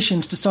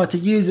politicians decide to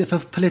use it for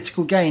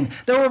political gain.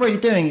 They're already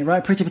doing it,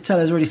 right? Priti Patel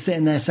is already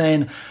sitting there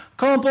saying,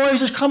 "Come on, boys,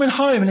 just coming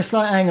home." And it's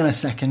like, hang on a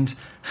second.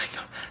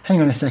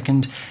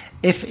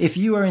 If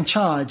you were in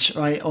charge,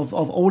 right, of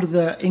all of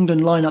the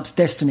England lineup's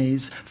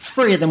destinies,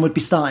 3 of them would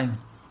be starting.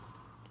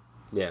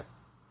 Yeah.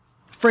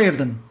 3 of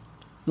them.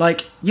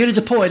 You'd have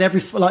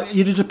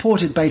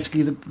deported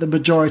basically the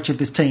majority of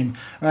this team,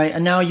 right?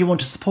 And now you want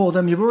to support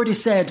them. You've already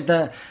said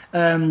that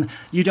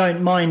you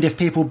don't mind if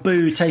people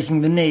boo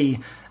taking the knee.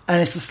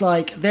 And it's just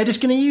they're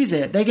just going to use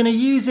it. They're going to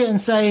use it and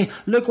say,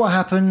 look what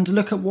happened,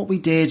 look at what we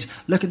did,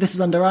 look at this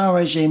is under our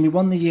regime, we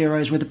won the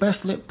Euros, we're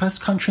the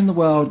best country in the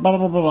world, blah,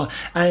 blah, blah, blah.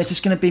 And it's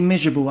just going to be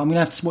miserable. I'm going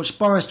to have to watch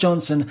Boris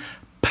Johnson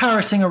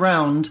parroting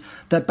around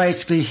that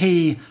basically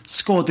he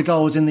scored the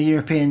goals in the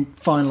European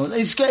final.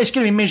 It's going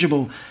to be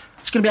miserable.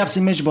 It's going to be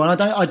absolutely miserable. And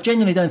I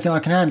genuinely don't think I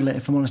can handle it,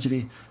 if I'm honest with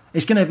you.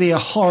 It's going to be a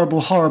horrible,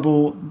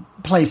 horrible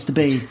place to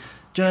be. Do you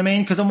know what I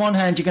mean? Because on one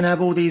hand, you're going to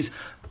have all these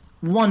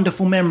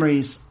wonderful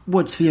memories,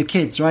 Woods, for your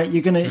kids, right?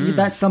 You're gonna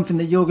that's something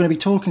that you're going to be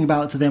talking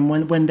about to them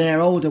when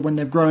they're older, when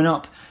they've grown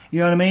up. You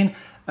know what I mean?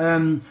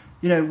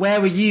 Where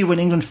were you when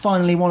England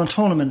finally won a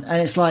tournament?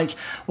 And it's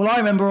well, I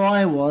remember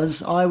I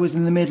was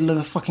in the middle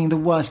of the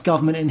worst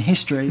government in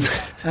history,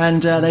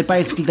 and they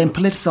basically then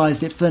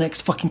politicised it for the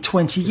next fucking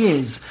 20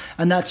 years,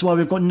 and that's why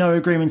we've got no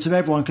agreements with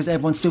everyone, because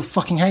everyone still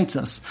fucking hates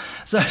us.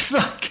 So it's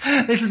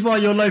this is why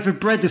your loaf of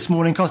bread this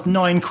morning cost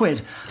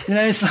 £9.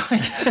 It's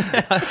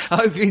I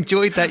hope you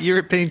enjoyed that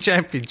European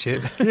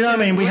Championship. You know what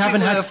I mean? We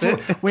haven't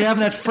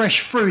had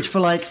fresh fruit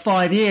for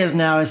 5 years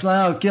now. It's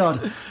oh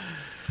god.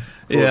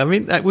 Yeah, I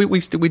mean,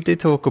 we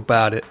did talk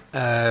about it,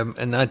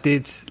 and I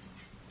did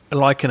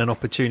liking an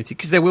opportunity,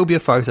 because there will be a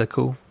photo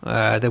call.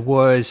 There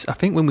was, I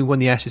think, when we won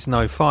the Ashes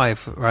in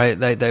 05, right?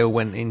 They all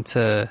went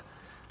into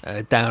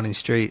Downing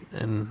Street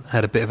and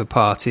had a bit of a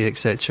party,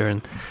 etc.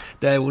 And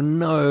there will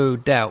no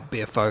doubt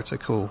be a photo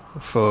call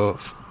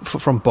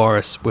from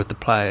Boris with the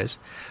players,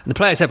 and the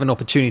players have an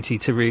opportunity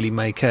to really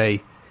make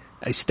a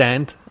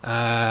stand.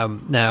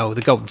 Now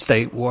the Golden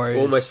State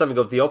Warriors, almost something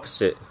of the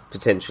opposite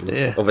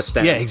potentially of a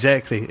stand. Yeah,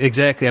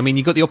 exactly. I mean,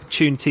 you got the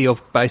opportunity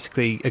of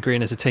basically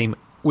agreeing as a team,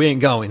 we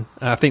ain't going.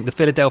 I think the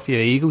Philadelphia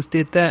Eagles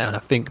did that, and I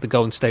think the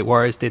Golden State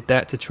Warriors did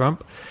that to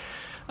Trump.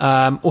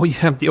 Or you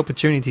have the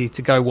opportunity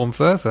to go one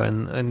further,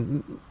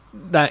 and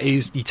that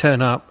is you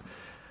turn up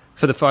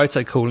for the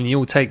photo call and you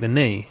all take the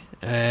knee.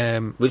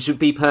 Which would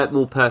be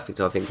more perfect,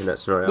 I think, in that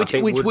scenario. Which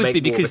would be,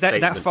 because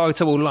that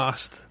photo will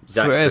last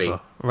forever,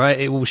 right?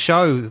 It will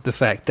show the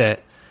fact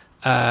that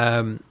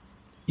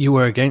you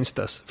were against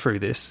us through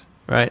this,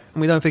 right?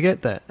 And we don't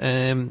forget that.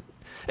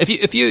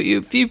 If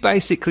you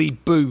basically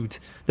booed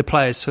the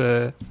players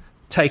for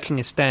taking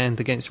a stand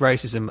against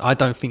racism, I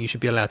don't think you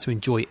should be allowed to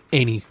enjoy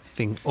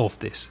anything of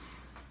this,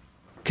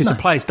 because the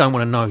players don't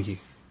want to know you.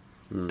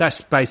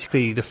 That's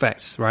basically the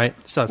facts, right?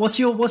 So, what's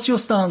your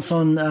stance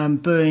on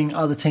booing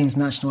other teams'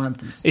 national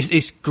anthems?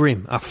 It's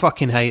grim. I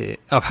fucking hate it.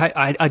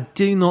 I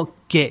do not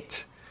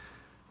get,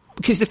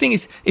 because the thing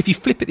is, if you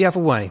flip it the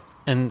other way,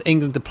 and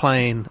England are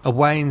playing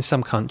away in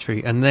some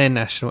country, and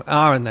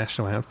our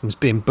national anthem's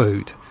being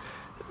booed,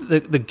 the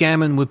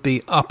gammon would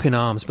be up in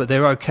arms, but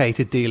they're okay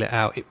to deal it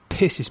out. It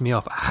pisses me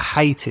off. I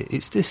hate it.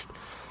 It's just,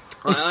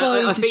 it's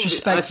so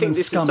disrespectful. I think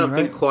this scummy, is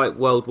something right? quite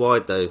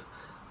worldwide, though.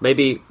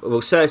 Maybe,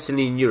 well,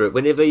 certainly in Europe,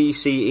 whenever you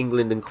see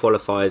England in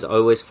qualifiers, I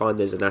always find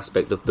there's an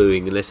aspect of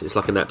booing, unless it's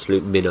like an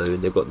absolute minnow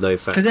and they've got no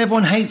fans. Because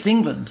everyone hates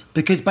England,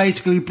 because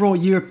basically we brought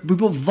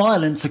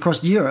violence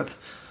across Europe.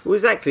 Well,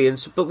 exactly,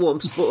 but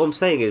what I'm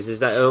saying is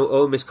that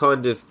almost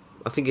kind of,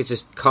 I think it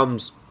just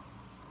comes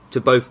to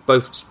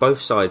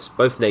both sides,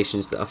 both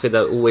nations. I feel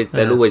there'll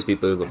always be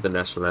booing of the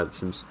national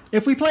anthems.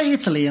 If we play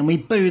Italy and we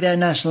boo their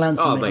national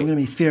anthem, I'm going to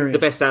be furious. The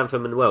best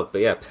anthem in the world,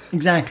 but yeah.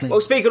 Exactly. Well,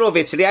 speaking of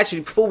Italy,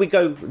 actually, before we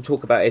go and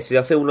talk about Italy,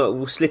 I feel like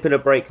we'll slip in a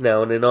break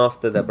now, and then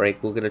after that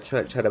break, we're going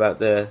to chat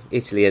about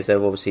Italy, as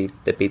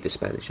they beat the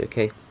Spanish,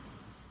 okay?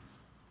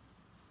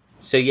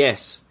 So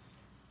yes,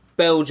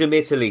 Belgium,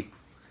 Italy.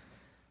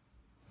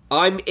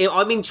 I'm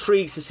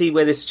intrigued to see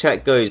where this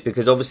chat goes,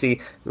 because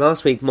obviously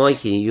last week,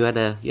 Mikey, you had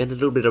a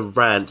little bit of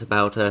rant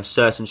about a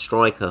certain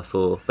striker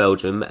for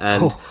Belgium,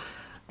 and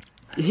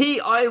you'll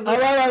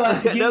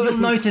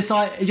notice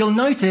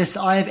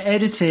I have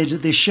edited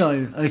this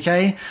show.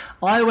 Okay,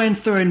 I went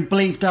through and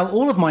bleeped out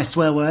all of my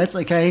swear words.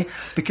 Okay,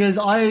 because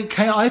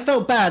I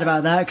felt bad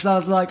about that, because I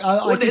was like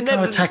I did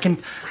kind of attack him.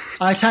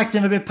 I attacked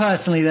him a bit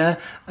personally there.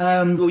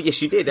 Well,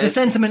 yes, you did. The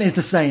sentiment is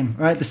the same,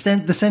 right? The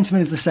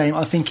sentiment is the same.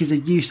 I think he's a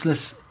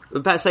useless. I'm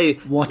about to say,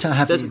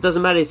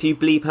 doesn't matter if you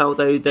bleep out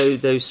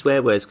those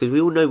swear words, because we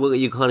all know what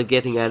you're kind of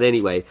getting at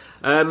anyway.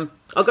 I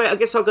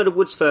guess I'll go to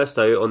Woods first,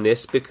 though, on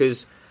this,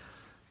 because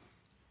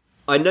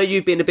I know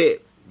you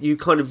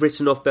kind of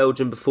written off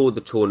Belgium before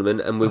the tournament,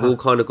 and we've all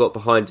kind of got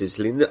behind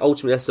Italy. And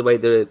ultimately, that's the way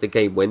the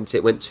game went.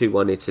 It went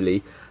 2-1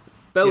 Italy.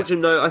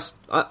 Belgium, though,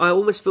 I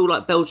almost feel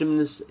like Belgium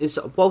is,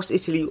 whilst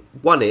Italy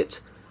won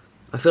it,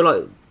 I feel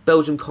like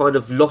Belgium kind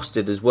of lost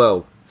it as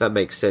well, if that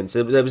makes sense.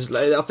 I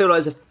feel like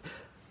it's a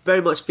very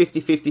much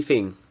 50-50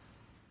 thing.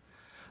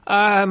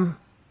 I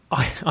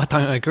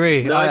don't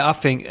agree. No? I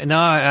think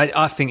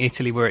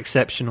Italy were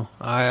exceptional.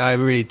 I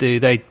really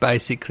do. They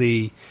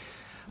basically,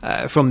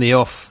 from the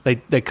off,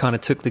 they kind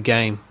of took the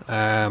game.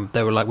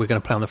 They were like, we're going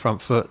to play on the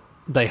front foot.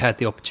 They had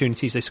the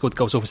opportunities. They scored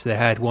goals. Obviously, they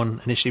had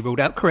one initially ruled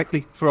out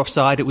correctly for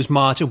offside. It was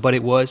marginal, but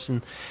it was.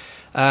 And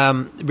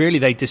really,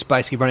 they just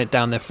basically run it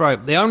down their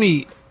throat. The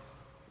only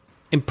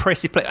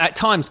impressive play at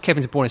times,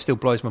 Kevin De Bruyne still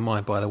blows my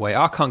mind, by the way.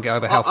 I can't get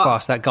over how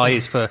fast that guy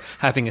is for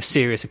having a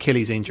serious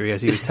Achilles injury,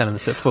 as he was telling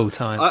us at full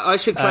time. I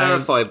should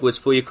clarify, Woods,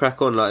 before you crack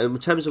on. Like, in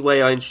terms of the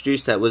way I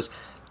introduced that was,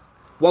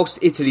 whilst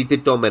Italy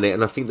did dominate,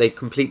 and I think they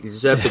completely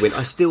deserved the win,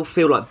 I still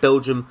feel like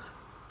Belgium,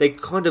 they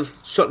kind of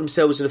shot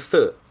themselves in the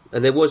foot.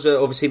 And there was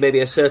obviously maybe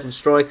a certain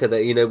striker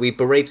that we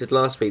berated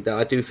last week that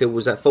I do feel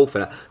was at fault for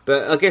that.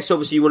 But I guess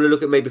obviously you want to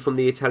look at maybe from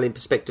the Italian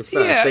perspective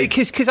first. Yeah,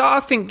 because I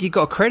think you've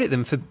got to credit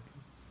them for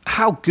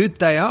how good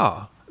they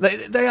are.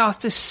 They are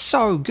just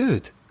so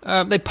good.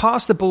 They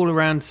pass the ball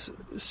around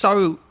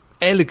so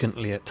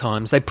elegantly at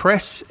times. They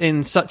press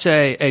in such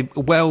a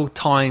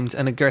well-timed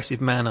and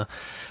aggressive manner.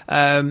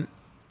 And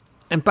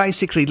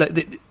basically,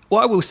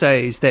 what I will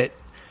say is that,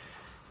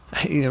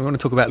 I want to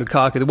talk about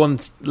Lukaku. The one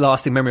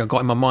lasting memory I've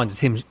got in my mind is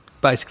him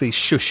basically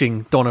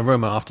shushing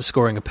Donnarumma after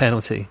scoring a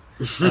penalty.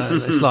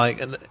 It's like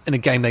in a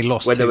game they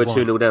lost when they were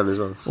 2-1. 2-0 down as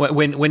well.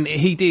 When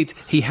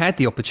he had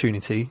the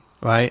opportunity,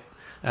 right?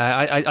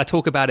 I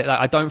talk about it.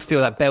 I don't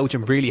feel that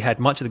Belgium really had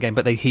much of the game,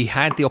 but he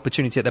had the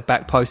opportunity at the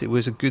back post. It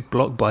was a good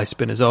block by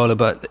Spinazzola,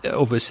 but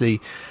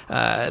obviously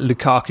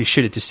Lukaku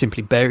should have just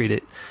simply buried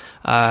it.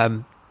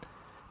 But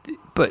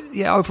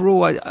yeah,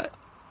 overall,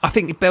 I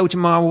think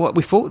Belgium are what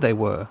we thought they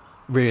were.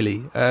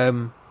 Really,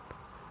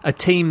 a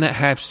team that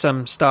have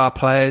some star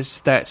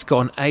players, that's got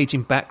an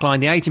ageing backline.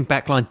 The ageing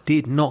backline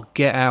did not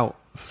get out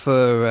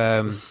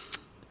for...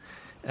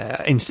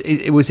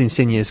 it was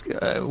Insigne's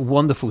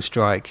wonderful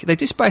strike. They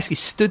just basically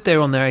stood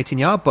there on their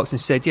 18-yard box and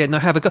said, "Yeah, no,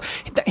 have a go."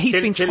 He's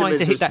been trying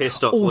to hit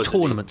that all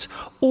tournament.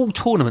 All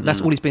tournament. That's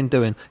all he's been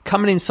doing.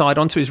 Coming inside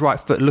onto his right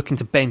foot, looking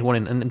to bend one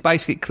in, and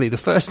basically the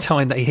first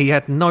time that he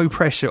had no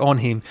pressure on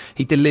him,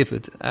 he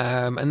delivered,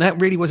 and that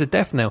really was a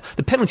death knell.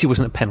 The penalty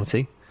wasn't a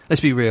penalty.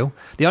 Let's be real.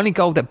 The only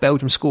goal that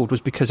Belgium scored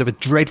was because of a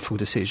dreadful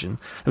decision.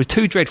 There was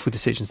 2 dreadful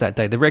decisions that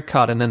day: the red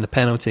card and then the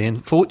penalty.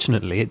 And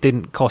fortunately, it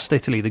didn't cost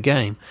Italy the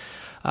game.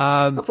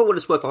 I thought what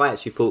it's worth. I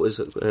actually thought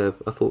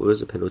it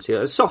was a penalty,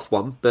 a soft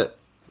one, but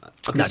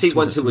I can see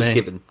once it was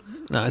given.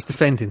 No, it's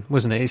defending,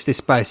 wasn't it? It's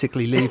just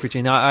basically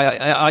leveraging.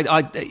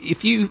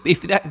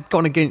 If that had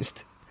gone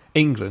against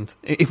England,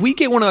 if we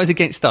get one of those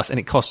against us and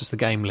it costs us the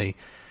game, Lee,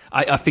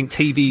 I think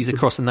TVs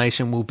across the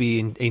nation will be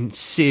in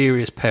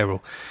serious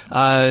peril.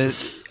 I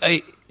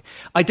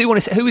do want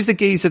to say, who was the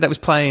geezer that was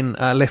playing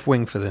left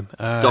wing for them?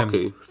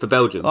 Doku for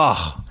Belgium.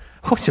 Oh,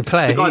 what's a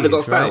player? The guy that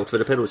got fouled right? for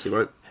the penalty,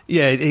 right?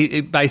 Yeah,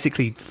 it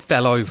basically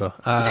fell over.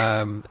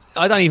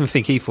 I don't even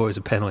think he thought it was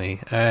a penalty.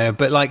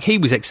 But like, he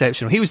was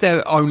exceptional. He was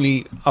there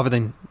only, other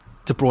than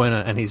De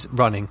Bruyne and his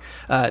running,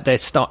 their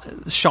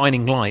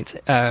shining light.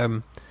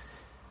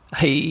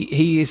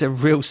 He is a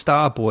real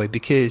star boy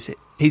because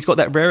he's got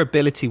that rare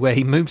ability where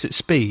he moves at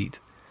speed,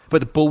 but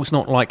the ball's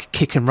not like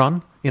kick and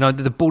run. You know,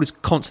 the ball is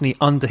constantly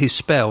under his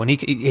spell, and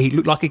he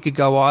looked like he could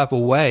go either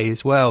way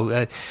as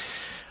well.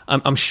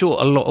 I'm sure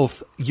a lot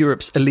of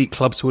Europe's elite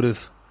clubs would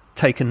have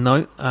taken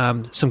note.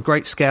 Some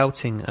great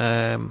scouting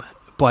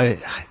by,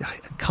 I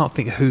can't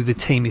think of who the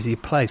team is he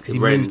plays, because he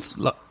moved.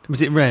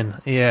 Was it Rennes?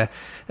 Yeah,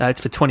 it's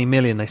for 20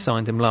 million they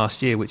signed him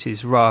last year, which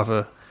is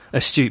rather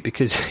astute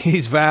because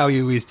his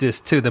value is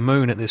just to the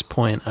moon at this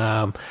point.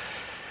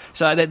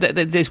 So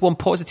there's one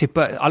positive,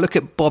 but I look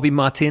at Bobby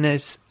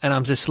Martinez and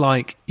I'm just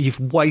like, you've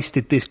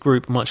wasted this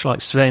group much like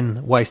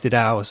Sven wasted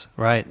ours,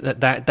 right?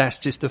 That's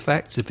just the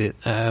facts of it.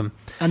 And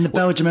the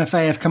Belgium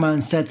FA have come out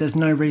and said there's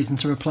no reason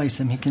to replace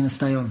him. He can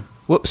stay on.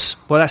 Whoops.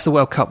 Well, that's the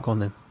World Cup gone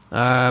then.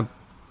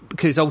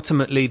 Because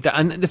ultimately,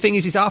 and the thing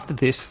is after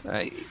this,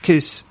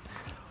 because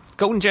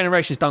golden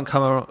generations don't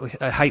come around,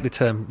 I hate the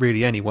term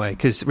really anyway,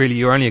 because really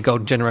you're only a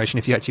golden generation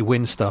if you actually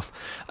win stuff.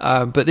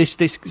 But this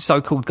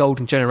so-called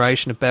golden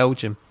generation of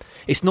Belgium,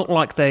 it's not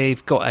like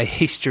they've got a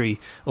history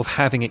of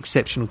having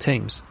exceptional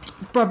teams.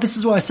 Bruv, this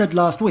is what I said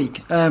last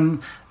week.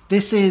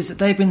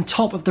 They've been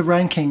top of the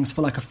rankings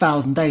for like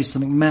 1,000 days,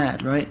 something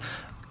mad, right?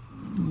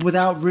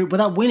 Without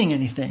winning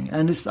anything.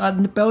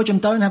 And Belgium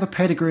don't have a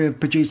pedigree of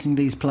producing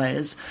these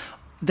players.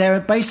 They're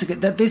basically,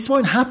 this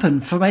won't happen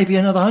for maybe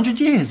another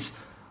 100 years.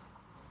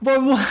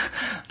 Well,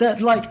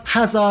 that like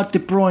Hazard, De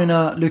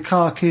Bruyne,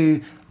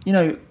 Lukaku, you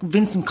know,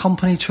 Vincent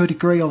Kompany to a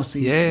degree,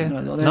 obviously. Yeah, you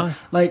know,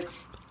 like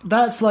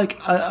that's like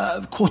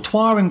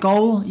Courtois in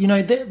goal. You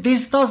know,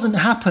 this doesn't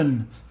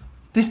happen.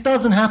 This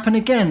doesn't happen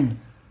again.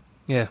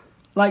 Yeah,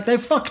 like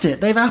they've fucked it.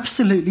 They've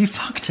absolutely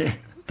fucked it.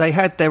 They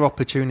had their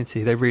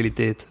opportunity. They really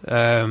did.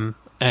 And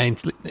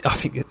I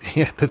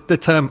think the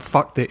term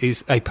 "fucked it"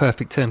 is a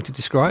perfect term to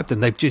describe them.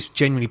 They've just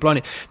genuinely blown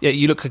it. Yeah,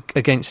 you look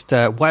against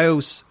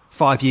Wales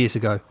 5 years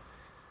ago.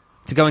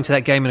 To go into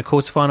that game in a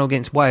quarter-final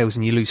against Wales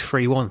and you lose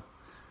 3-1.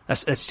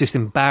 That's just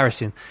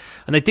embarrassing.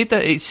 And they did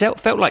that. It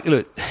felt like,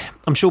 look,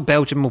 I'm sure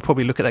Belgium will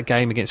probably look at that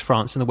game against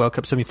France in the World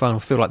Cup semi-final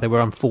and feel like they were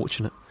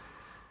unfortunate.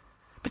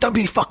 But don't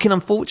be fucking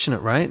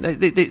unfortunate, right?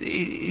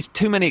 It's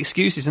too many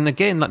excuses. And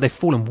again, like they've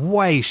fallen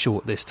way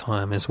short this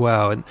time as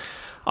well. And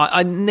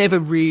I never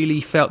really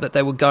felt that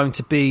they were going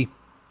to be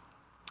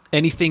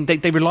anything.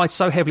 They relied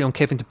so heavily on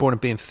Kevin De Bruyne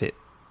being fit.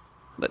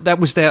 That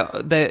was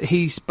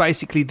he's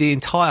basically the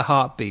entire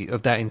heartbeat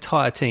of that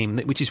entire team,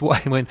 which is why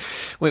when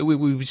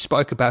we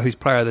spoke about who's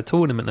player of the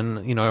tournament,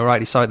 and you know,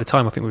 rightly so at the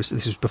time, I think this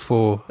was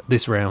before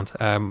this round,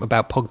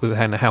 about Pogba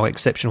and how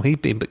exceptional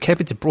he'd been. But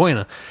Kevin De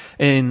Bruyne,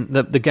 in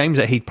the games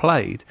that he'd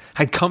played,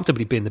 had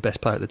comfortably been the best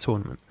player at the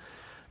tournament.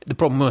 The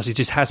problem was he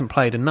just hasn't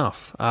played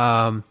enough.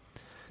 Now,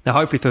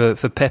 hopefully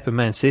for Pep and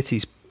Man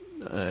City's,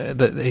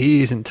 that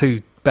he isn't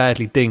too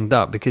badly dinged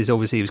up, because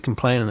obviously he was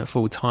complaining at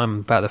full time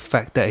about the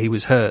fact that he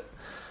was hurt.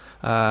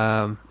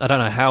 I don't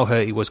know how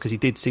hurt he was, because he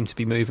did seem to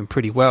be moving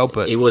pretty well,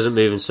 but he wasn't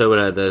moving so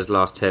well in those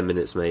last 10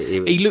 minutes,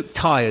 mate. He looked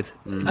tired.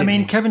 I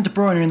mean, Kevin De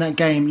Bruyne in that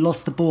game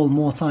lost the ball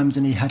more times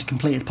than he had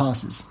completed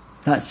passes.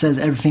 That says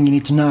everything you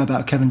need to know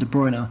about Kevin De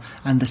Bruyne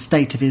and the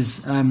state of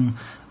his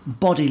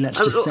body, let's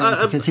just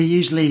say, because he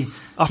usually...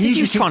 I think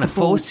he was trying to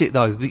force it,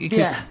 though,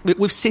 because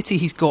with City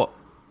he's got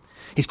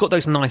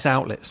those nice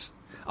outlets.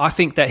 I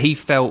think that he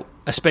felt,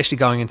 especially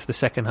going into the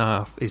second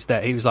half, is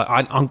that he was like,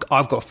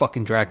 I've got to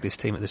fucking drag this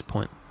team at this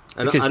point.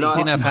 Because he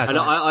didn't have Hazard.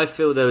 And I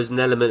feel there was an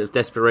element of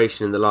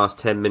desperation in the last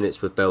 10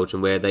 minutes with Belgium,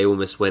 where they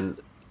almost went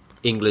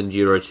England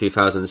Euro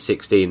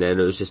 2016, and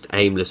it was just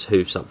aimless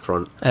hoofs up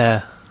front.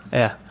 Yeah.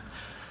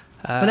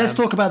 But let's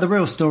talk about the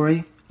real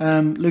story.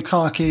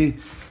 Lukaku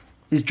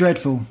is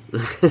dreadful.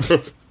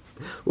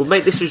 Well,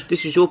 mate, this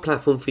is your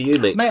platform for you,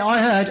 mate. Mate, I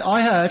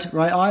heard,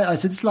 right, I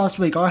said this last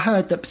week, I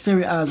heard that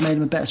Serie A has made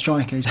him a better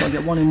striker. He's got to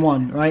get 1 in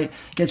 1, right?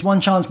 Gets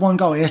 1 chance, 1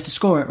 goal, he has to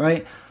score it,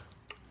 right?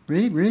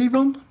 Really,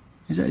 Rom?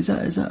 Is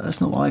that that's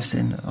not what I've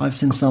seen. I've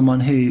seen someone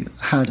who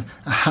had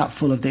a hat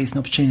full of decent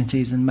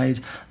opportunities and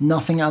made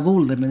nothing out of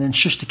all of them, and then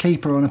shushed the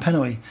keeper on a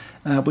penalty,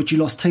 which you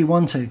lost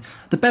 2-1 to.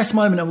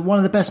 One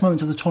of the best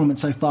moments of the tournament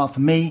so far for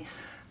me,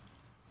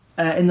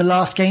 in the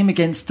last game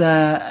against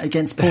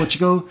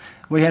Portugal,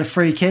 where he had a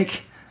free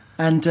kick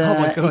and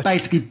he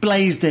basically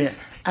blazed it,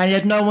 and he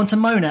had no one to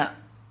moan at.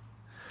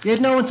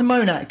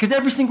 Because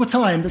every single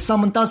time that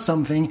someone does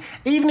something,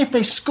 even if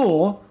they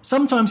score,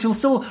 sometimes he'll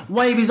still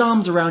wave his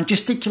arms around,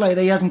 gesticulate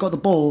that he hasn't got the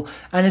ball,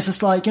 and it's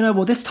just like,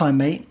 well, this time,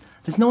 mate,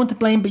 there's no one to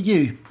blame but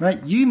you,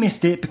 right? You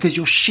missed it because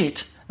you're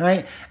shit,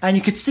 right? And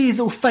you could see his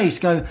little face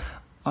go,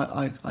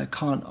 I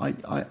can't,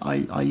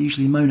 I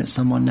usually moan at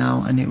someone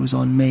now, and it was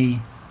on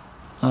me.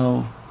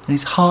 Oh, and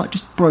his heart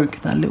just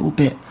broke that little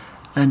bit,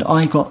 and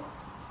I got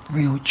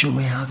real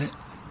joy out of it.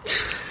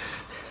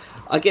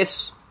 I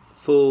guess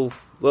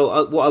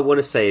what I want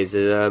to say is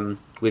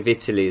with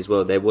Italy as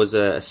well, there was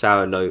a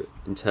sour note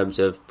in terms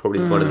of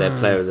probably one of their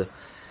player of the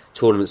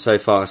tournament so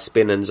far,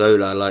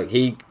 Spinazzola. Like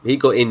he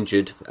got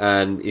injured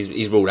and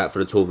he's ruled out for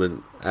the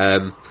tournament,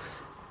 and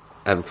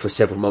for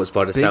several months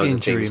by the sounds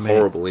of things,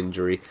 horrible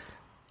injury.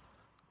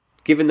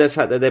 Given the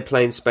fact that they're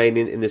playing Spain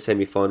in the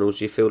semi-finals,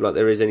 do you feel like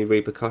there is any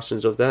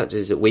repercussions of that?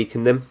 Does it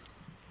weaken them?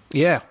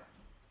 Yeah,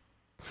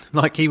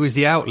 like he was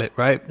the outlet,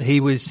 right? He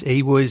was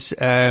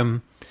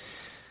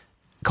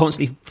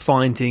constantly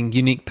finding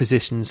unique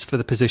positions for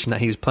the position that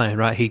he was playing,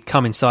 right? He'd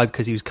come inside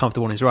because he was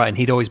comfortable on his right, and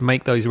he'd always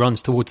make those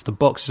runs towards the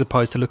box as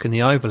opposed to looking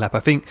the overlap. I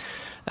think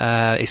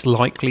it's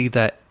likely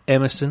that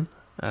Emerson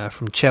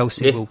from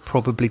Chelsea will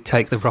probably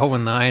take the role,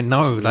 and I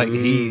know, like,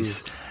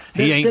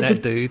 he ain't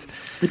that dude.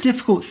 The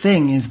difficult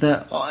thing is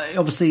that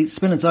obviously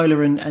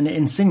Spinazzola and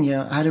Insigne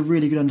had a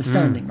really good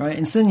understanding, right?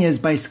 Insigne is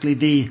basically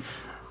the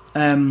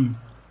kind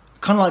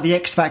of like the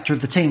X factor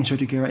of the team to a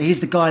degree, right? He's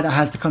the guy that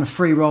has the kind of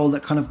free role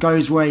that kind of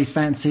goes where he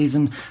fancies,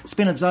 and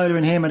Spinazzola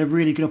and him had a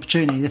really good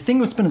opportunity. The thing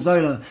with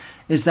Spinazzola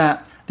is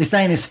that this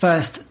ain't his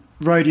first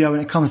rodeo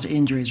when it comes to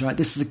injuries, right?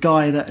 This is a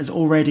guy that has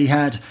already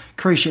had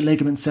cruciate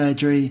ligament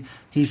surgery.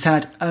 He's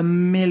had a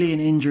million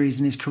injuries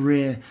in his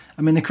career.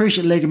 I mean, the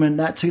cruciate ligament,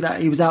 that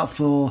he was out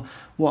for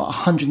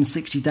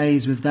 160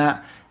 days with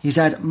that. He's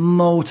had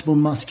multiple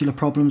muscular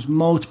problems,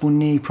 multiple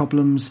knee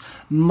problems.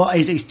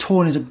 He's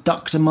torn his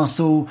abductor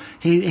muscle.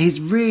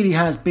 He's really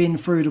has been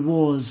through the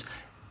wars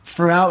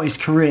throughout his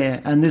career.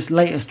 And this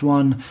latest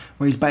one,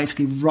 where he's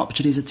basically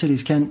ruptured his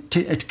Achilles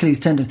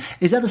tendon,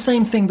 is that the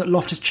same thing that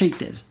Loftus-Cheek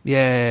did?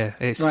 Yeah,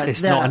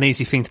 it's not an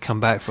easy thing to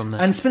come back from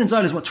that. And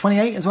Spinazzola's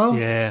 28 as well?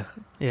 Yeah.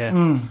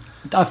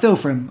 I feel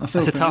for him.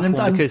 It's a tough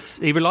one because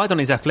he relied on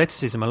his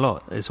athleticism a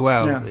lot as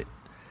well. Yeah.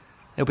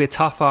 It'll be a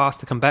tough ask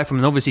to come back from,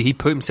 and obviously he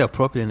put himself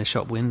properly in the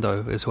shop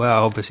window as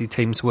well. Obviously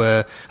teams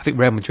I think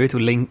Real Madrid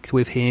were linked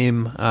with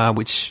him,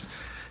 which,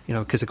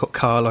 because they've got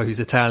Carlo who's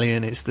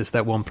Italian, it's just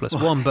that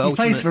 1+1. But he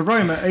plays for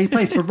Roma. He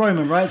plays for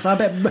Roma, right? So I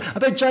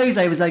bet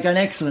Jose was there going,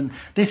 excellent.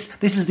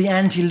 This is the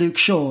anti-Luke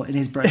Shaw in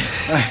his brain,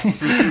 right?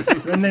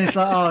 And then it's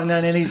like, oh no,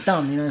 and then he's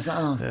done. It's like,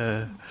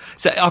 oh.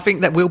 So I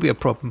think that will be a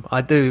problem.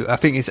 I do. I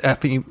think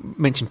you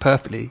mentioned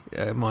perfectly,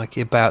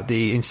 Mikey, about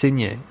the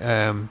Insigne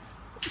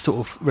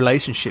sort of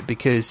relationship,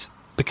 because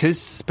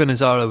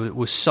Spinazzola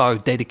was so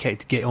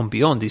dedicated to get on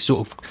beyond, he's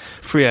sort of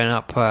freeing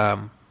up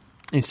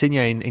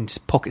Insigne in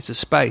pockets of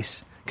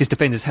space, because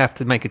defenders have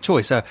to make a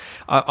choice. So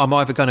I'm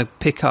either going to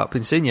pick up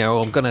Insigne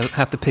or I'm going to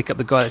have to pick up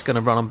the guy that's going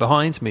to run on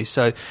behind me.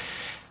 So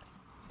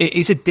it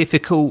is a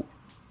difficult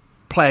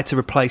player to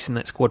replace in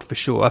that squad for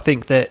sure. I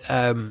think that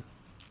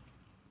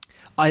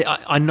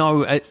I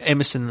know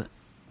Emerson,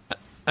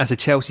 as a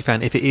Chelsea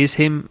fan, if it is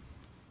him,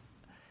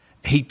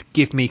 he'd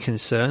give me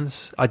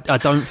concerns. I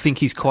don't think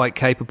he's quite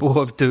capable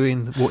of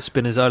doing what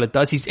Spinazzola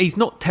does. He's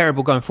not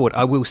terrible going forward,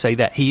 I will say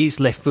that. He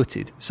is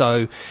left-footed,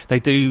 so they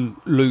do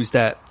lose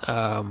that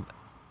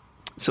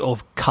sort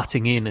of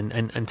cutting in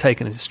and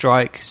taking a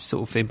strike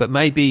sort of thing. But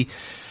maybe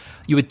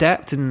you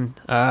adapt and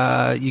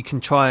you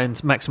can try and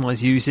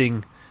maximise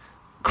using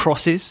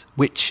crosses,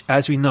 which,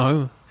 as we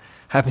know,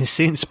 having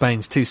seen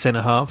Spain's two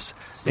centre-halves,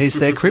 is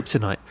their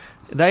kryptonite.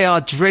 They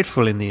are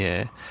dreadful in the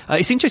air.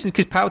 It's interesting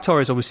because Pau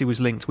Torres obviously was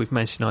linked with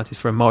Manchester United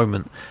for a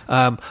moment.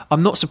 I'm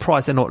not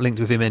surprised they're not linked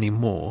with him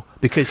anymore,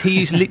 because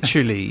he is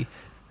literally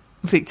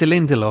Victor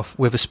Lindelof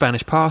with a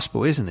Spanish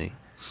passport, isn't he?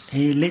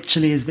 He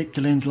literally is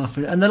Victor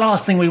Lindelof. And the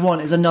last thing we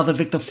want is another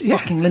Victor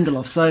fucking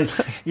Lindelof. So,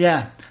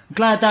 yeah,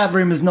 glad that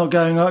rumour's not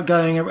going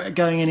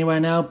anywhere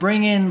now.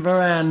 Bring in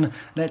Varane.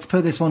 Let's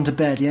put this one to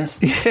bed, yes?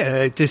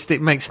 Yeah,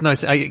 it makes no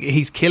sense.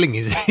 He's killing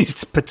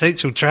his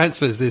potential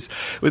transfers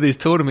with his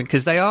tournament,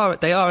 because they are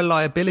a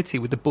liability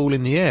with the ball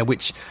in the air,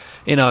 which,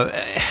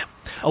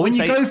 when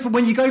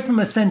you go from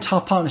a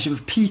centre-half partnership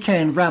of Piqué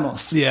and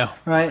Ramos,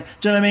 right?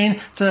 Do you know what I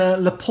mean? To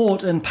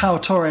Laporte and Pau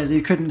Torres,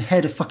 who couldn't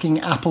head a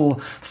fucking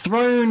apple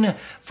thrown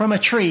from a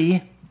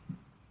tree.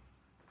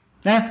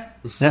 Yeah,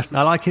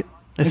 I like it.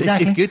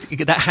 It's good.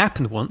 That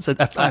happened once. An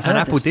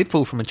apple did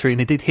fall from a tree and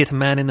it did hit a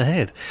man in the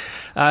head.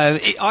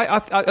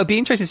 I'd be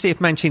interested to see if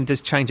Mancini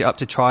does change it up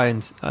to try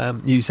and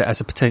use that as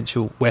a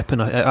potential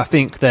weapon. I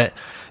think that,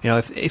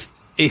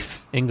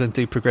 if England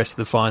do progress to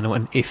the final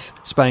and if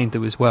Spain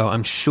do as well,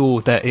 I'm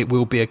sure that it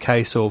will be a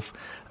case of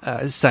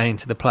saying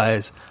to the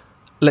players,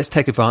 let's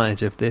take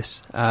advantage of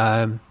this.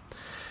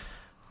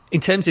 In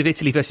terms of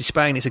Italy versus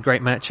Spain, it's a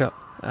great matchup.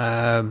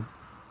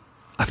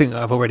 I think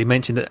I've already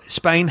mentioned that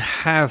Spain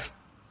have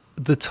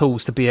the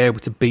tools to be able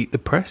to beat the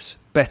press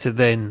better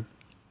than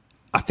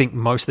I think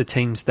most of the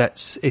teams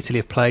that Italy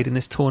have played in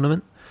this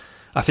tournament.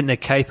 I think they're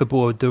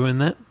capable of doing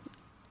that.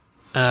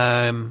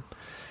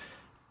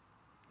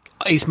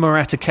 Is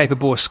Morata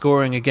capable of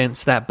scoring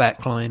against that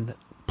backline?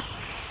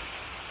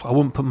 I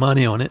wouldn't put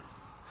money on it.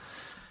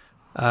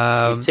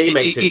 His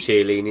teammates with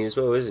Chiellini as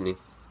well, isn't he?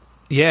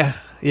 Yeah.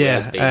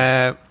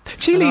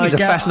 Chiellini's a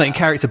fascinating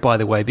character, by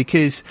the way,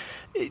 because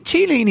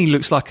Chiellini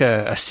looks like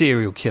a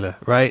serial killer,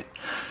 right?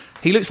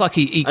 He looks like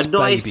he eats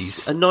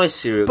babies. A nice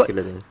serial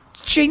killer, then.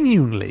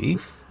 Genuinely,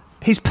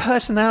 his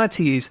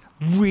personality is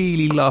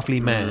really lovely,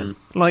 man.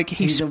 Like,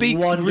 he's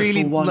speaks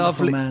really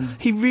lovely. Man.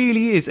 He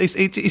really is.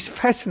 It's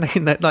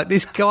fascinating that, like,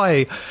 this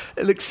guy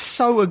looks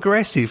so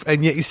aggressive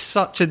and yet he's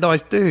such a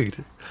nice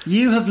dude.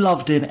 You have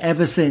loved him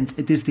ever since.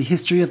 It is the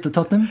history of the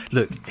Tottenham.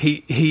 Look,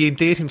 he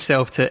endeared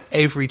himself to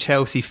every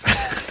Chelsea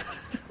fan.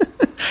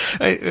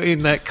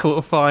 In that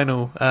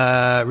quarter-final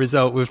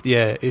result with,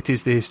 it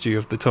is the history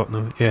of the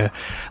Tottenham,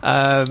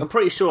 I'm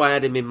pretty sure I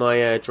had him in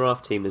my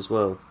draft team as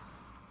well.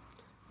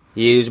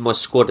 He was in my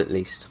squad at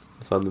least,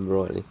 if I remember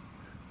rightly.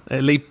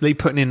 Lee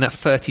putting in that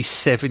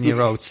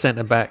 37-year-old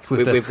centre-back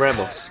with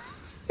Ramos.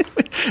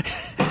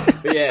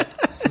 But yeah.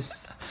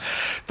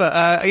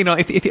 But,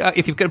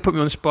 if you're going to put me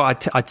on the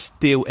spot, I'd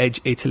still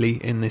edge Italy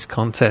in this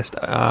contest.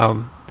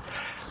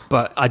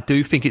 But I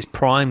do think it's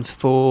primed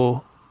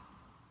for...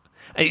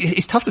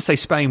 It's tough to say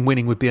Spain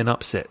winning would be an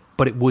upset,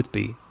 but it would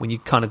be when you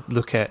kind of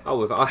look at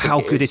how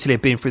good Italy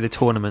have been through the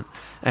tournament.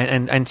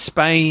 And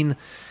Spain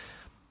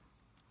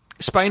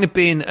have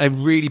been a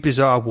really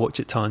bizarre watch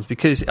at times,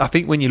 because I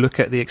think when you look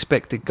at the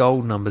expected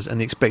goal numbers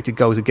and the expected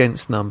goals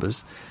against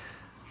numbers,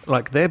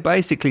 like, they're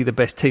basically the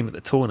best team at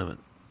the tournament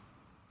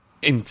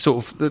in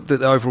sort of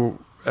the overall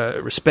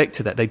respect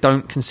to that. They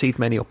don't concede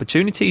many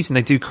opportunities and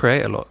they do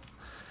create a lot.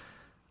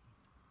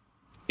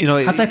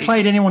 Have they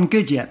played anyone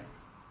good yet?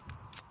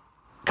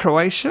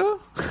 Croatia?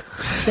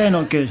 They're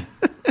not good.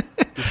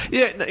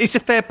 Yeah, it's a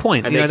fair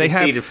point. And they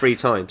conceded 3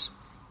 times.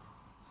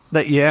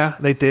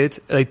 They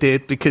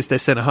did because their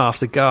centre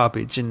halves are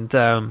garbage, and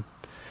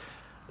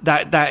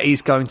that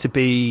is going to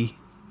be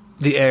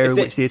the area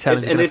which the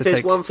Italians are going to take advantage of. And if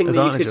there's one thing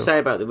that you could say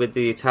about with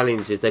the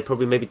Italians is they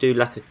probably maybe do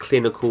lack a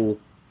clinical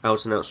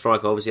out-and-out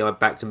striker. Obviously, I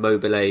backed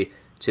Immobile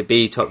to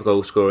be top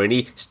goal scorer, and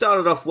he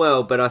started off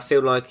well, but I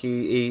feel like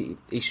he's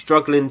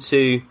struggling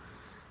to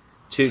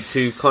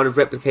kind of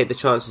replicate the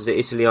chances that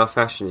Italy are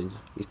fashioning.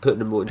 He's putting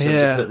them in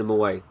terms of putting them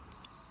away.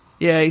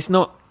 Yeah, he's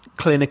not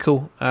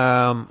clinical.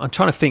 I'm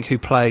trying to think who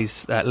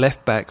plays that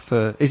left back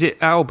for... Is it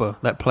Alba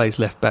that plays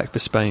left back for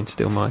Spain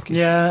still, Mikey?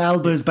 Yeah,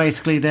 Alba is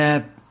basically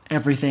their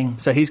everything.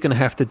 So he's going to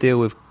have to deal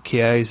with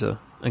Chiesa.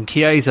 And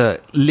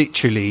Chiesa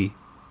literally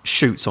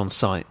shoots on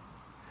sight,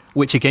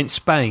 which against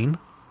Spain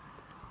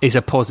is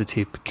a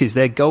positive because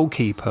their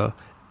goalkeeper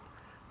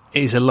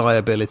is a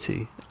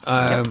liability.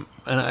 And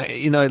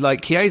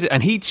like Chiesa,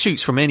 and he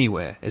shoots from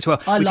anywhere as well.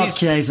 I love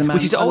Chiesa, man.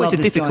 Which is always a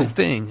difficult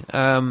thing.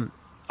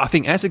 I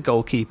think as a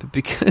goalkeeper,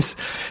 because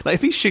like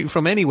if he's shooting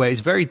from anywhere,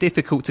 it's very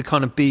difficult to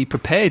kind of be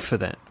prepared for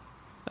that.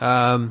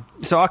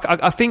 So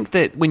I think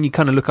that when you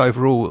kind of look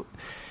overall,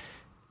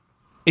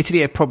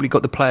 Italy have probably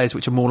got the players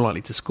which are more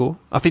likely to score.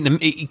 I think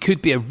it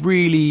could be a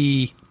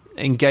really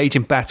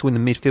engaging battle in the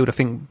midfield. I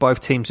think both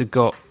teams have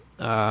got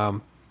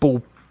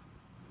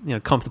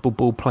comfortable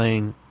ball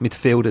playing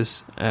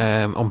midfielders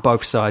on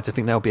both sides. I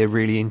think that'll be a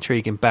really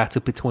intriguing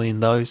battle between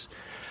those.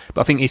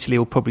 But I think Italy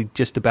will probably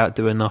just about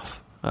do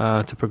enough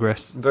to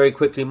progress. Very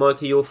quickly,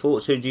 Mikey, your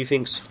thoughts? Who do you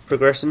think's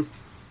progressing?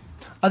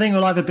 I think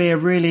it'll either be a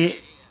really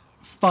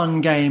fun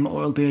game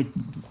or it'll be a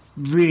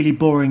really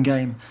boring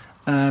game.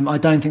 I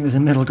don't think there's a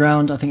middle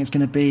ground. I think it's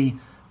going to be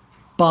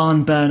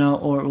barn burner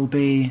or it will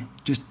be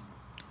just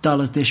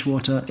dull as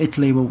dishwater.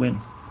 Italy will win.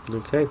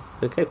 Okay.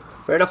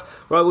 Fair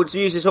enough. Right, we'll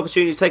use this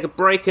opportunity to take a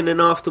break, and then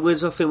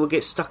afterwards I think we'll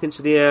get stuck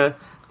into the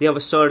other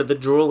side of the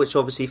draw, which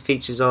obviously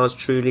features ours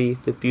truly,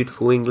 the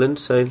beautiful England.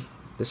 So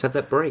let's have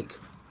that break.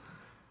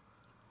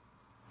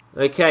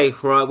 Okay,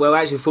 right, well,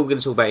 actually, before we're going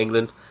to talk about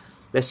England,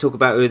 let's talk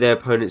about who their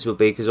opponents will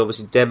be, because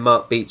obviously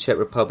Denmark beat Czech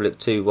Republic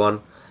 2-1.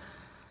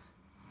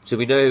 So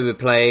we know who we're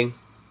playing.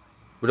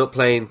 We're not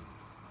playing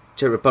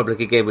Czech Republic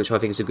again, which I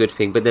think is a good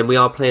thing, but then we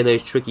are playing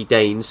those tricky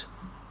Danes.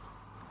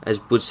 As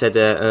Bud said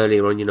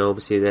earlier on,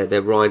 obviously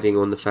they're riding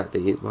on the fact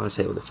that, I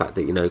say on the fact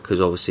that,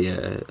 because obviously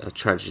a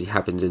tragedy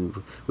happens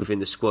within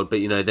the squad, but,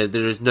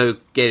 there is no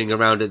getting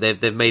around it.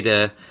 They've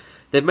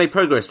made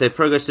progress. They've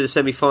progressed to the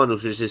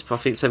semi-finals, which is, I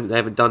think, something they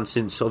haven't done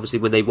since, obviously,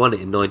 when they won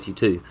it in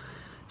 '92.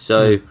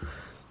 So,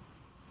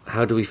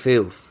 how do we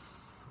feel?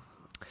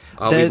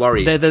 Are we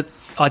worried?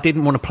 I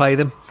didn't want to play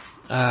them.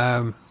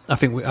 I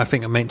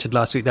think I mentioned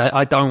last week that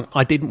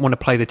I didn't want to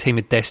play the team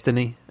of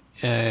destiny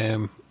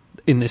in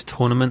this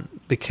tournament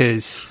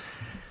because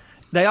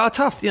they are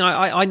tough.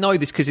 I know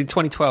this because in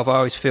 2012 I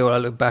always feel I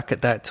look back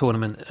at that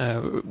tournament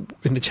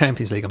in the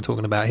Champions League I'm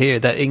talking about here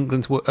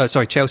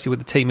that Chelsea were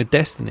the team of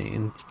destiny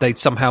and they'd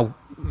somehow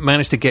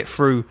managed to get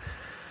through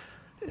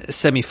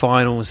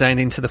semi-finals and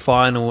into the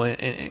final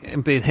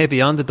and being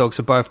heavy underdogs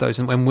for both those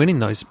and winning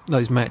those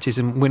matches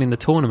and winning the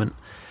tournament.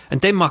 And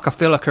Denmark, I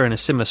feel like, are in a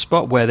similar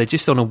spot where they're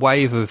just on a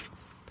wave of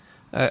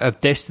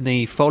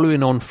destiny,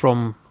 following on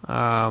from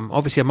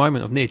obviously a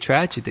moment of near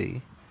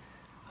tragedy,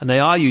 and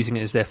they are using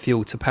it as their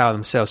fuel to power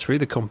themselves through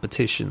the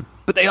competition.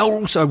 But they are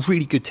also a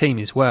really good team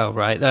as well,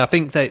 right? I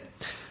think they've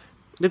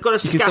got a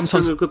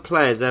scattering of good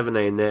players, haven't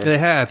they? In there, they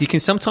have. You can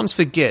sometimes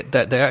forget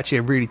that they're actually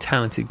a really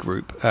talented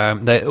group.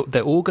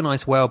 They're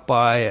organised well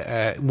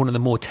by one of the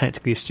more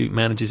tactically astute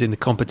managers in the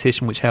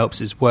competition, which helps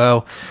as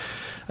well.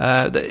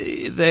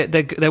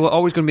 They were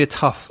always going to be a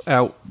tough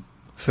out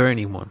for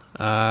anyone.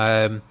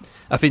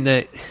 I think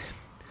that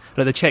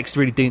the Czechs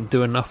really didn't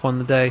do enough on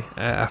the day.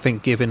 I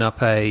think giving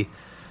up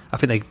I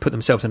think they put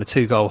themselves in a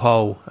 2-goal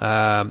hole.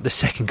 The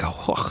second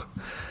goal,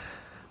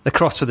 the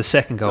cross for the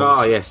second goal.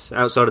 Oh yes,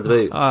 outside of the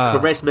boot.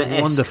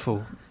 Quaresma-esque.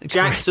 Wonderful.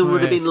 Jackson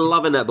would have been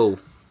loving that ball.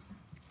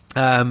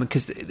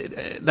 Because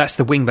that's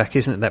the wing back,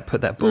 isn't it? That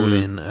put that ball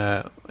in.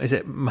 Is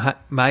it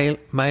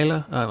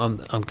Mailer?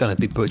 I'm going to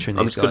be butchering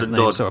these guys'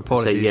 names, so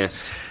apologies.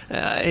 Yes.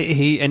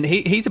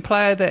 He's a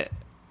player that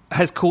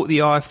has caught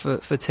the eye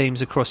for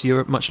teams across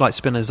Europe, much like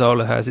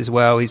Spinazzola has as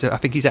well. I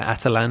think he's at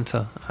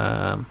Atalanta.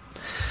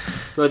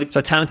 So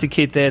a talented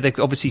kid there. They're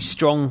obviously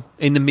strong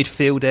in the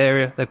midfield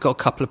area. They've got a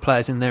couple of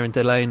players in there in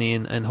Delaney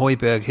and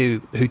Højbjerg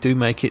who do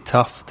make it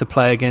tough to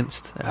play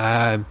against.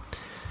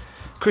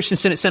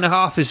 Christensen at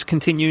centre-half is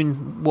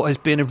continuing what has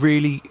been a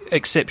really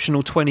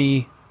exceptional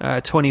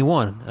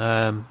 2021.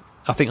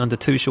 I think under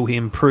Tuchel he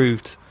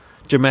improved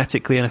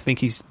dramatically, and I think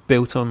he's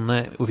built on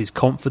that with his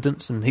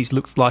confidence, and he's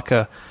looked like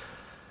a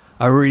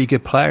really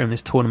good player in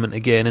this tournament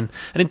again. And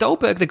in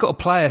Dolberg, they've got a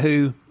player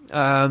who...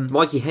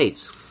 Mikey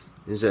hates,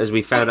 as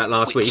we found out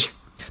last week.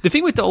 The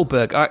thing with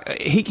Dolberg,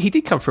 he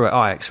did come through at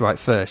Ajax right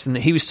first, and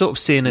he was sort of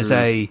seen as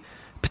a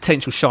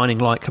potential shining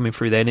light coming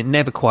through there, and it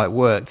never quite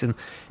worked. And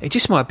it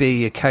just might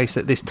be a case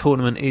that this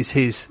tournament is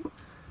his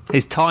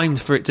time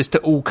for it just to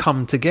all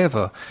come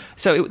together.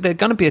 So they're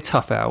going to be a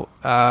tough out.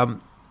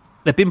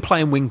 They've been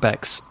playing wing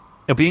backs.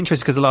 It'll be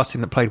interesting because the last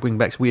team that played wing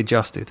backs, we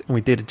adjusted, and we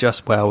did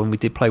adjust well, and we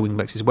did play wing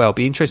backs as well. It'll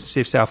be interesting to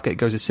see if Southgate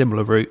goes a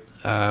similar route,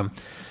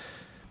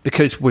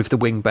 because with the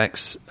wing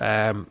backs,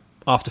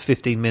 after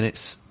 15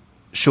 minutes,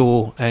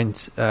 Shaw and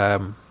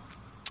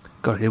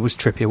it was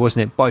Trippier,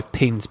 wasn't it? Both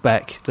pins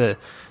back the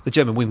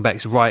German wing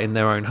backs right in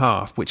their own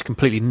half, which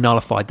completely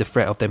nullified the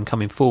threat of them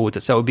coming forward.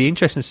 So it'll be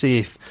interesting to see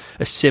if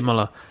a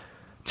similar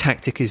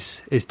tactic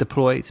is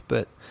deployed.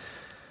 But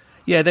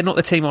yeah, they're not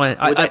the team Would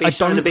they be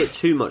showing a bit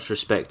too much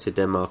respect to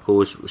Denmark,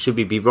 or should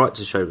we be right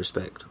to show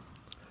respect?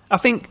 I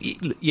think,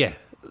 yeah.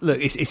 Look,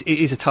 it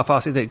is a tough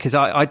ask, isn't it? Because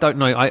I don't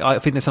know. I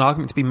think there's an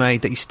argument to be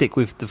made that you stick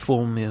with the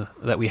formula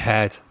that we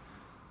had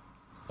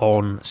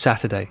on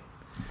Saturday.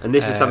 And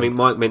this is something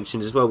Mike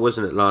mentioned as well,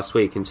 wasn't it, last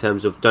week, in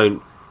terms of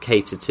don't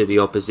cater to the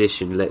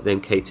opposition, let them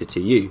cater to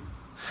you.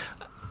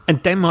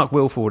 And Denmark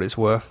will, for what it's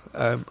worth.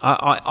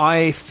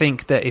 I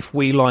think that if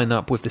we line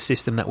up with the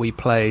system that we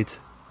played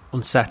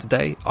on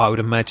Saturday, I would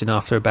imagine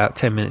after about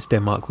 10 minutes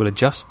Denmark will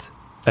adjust,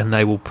 and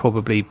they will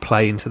probably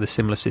play into the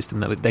similar system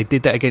that they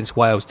did that against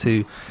Wales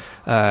too.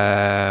 They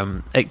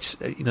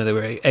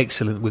were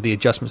excellent with the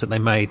adjustments that they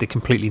made. They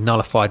completely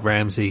nullified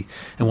Ramsey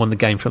and won the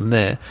game from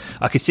there.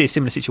 I could see a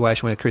similar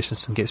situation where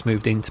Christensen gets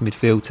moved into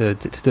midfield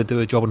to do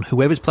a job, and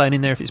whoever's playing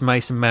in there, if it's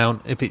Mason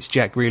Mount, if it's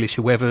Jack Grealish,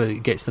 whoever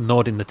gets the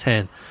nod in the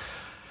 10.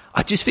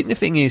 I just think the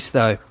thing is,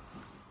 though,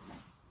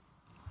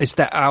 is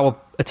that our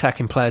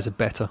attacking players are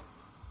better.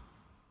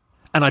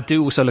 And I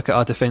do also look at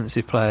our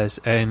defensive players,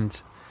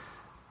 and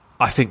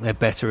I think they're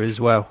better as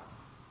well.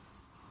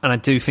 And I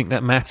do think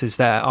that matters,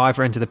 that at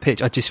either end of the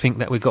pitch, I just think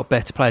that we've got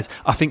better players.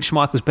 I think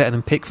Schmeichel's better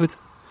than Pickford,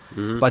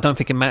 but I don't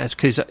think it matters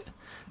because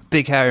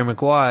Big Harry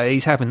Maguire,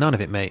 he's having none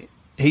of it, mate.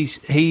 His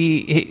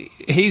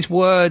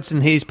words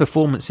and his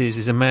performances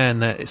is a man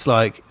that it's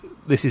like,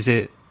 this is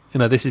it. You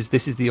know, this is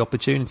the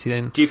opportunity.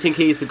 Then, do you think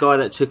he's the guy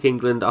that took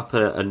England up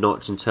a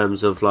notch in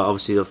terms of, like,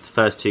 obviously of the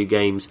first two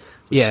games,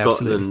 Scotland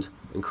absolutely.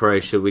 And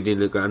Croatia? We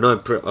didn't look great. I know,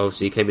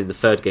 obviously, he came in the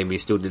third game, he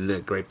still didn't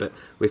look great, but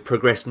we've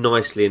progressed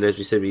nicely, and as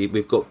we said,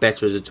 we've got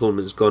better as the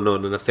tournament's gone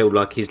on, and I feel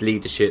like his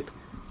leadership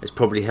has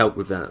probably helped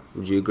with that.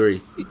 Would you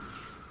agree?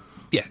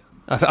 Yeah,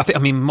 I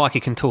mean,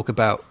 Mikey can talk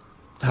about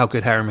how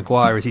good Harry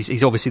Maguire is.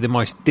 He's obviously the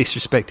most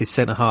disrespected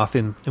centre-half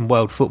in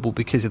world football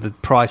because of the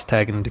price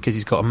tag and because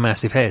he's got a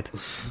massive head.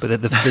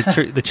 But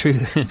the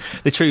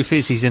truth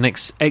is he's an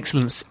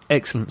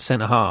excellent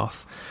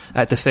centre-half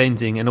at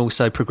defending and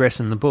also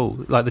progressing the ball.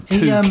 Like the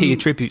two key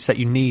attributes that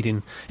you need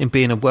in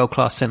being a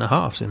world-class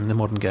centre-half in the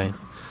modern game.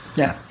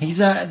 Yeah, he's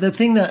the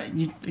thing that,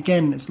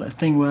 again, it's like a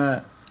thing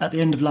where at the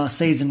end of last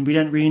season. We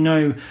don't really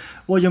know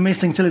what you're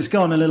missing till it's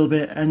gone a little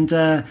bit. And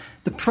the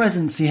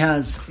presence he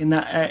has in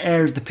that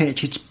area of the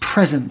pitch, his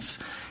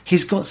presence,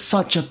 he's got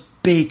such a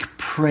big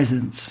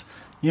presence.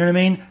 You know what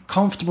I mean?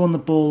 Comfortable on the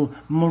ball,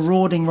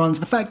 marauding runs.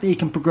 The fact that he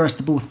can progress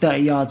the ball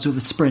 30 yards with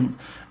a sprint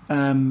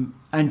and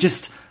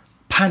just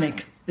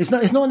panic. It's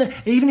not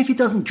even if he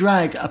doesn't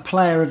drag a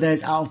player of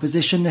theirs out of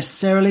position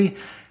necessarily.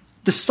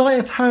 The sight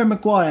of Harry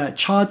Maguire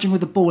charging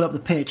with the ball up the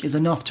pitch is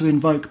enough to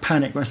invoke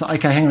panic. Where it's like,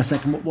 okay, hang on a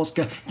second, what's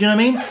going? Do you know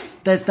what I mean?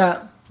 There's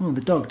that. Oh,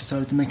 the dog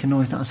decided to make a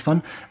noise. That was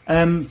fun.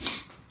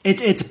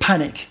 It's a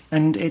panic,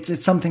 and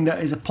it's something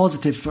that is a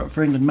positive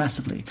for England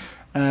massively.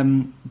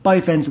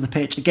 Both ends of the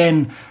pitch.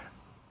 Again,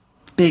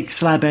 big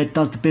slabhead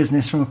does the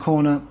business from a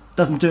corner.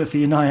 Doesn't do it for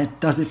United.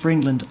 Does it for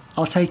England.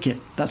 I'll take it.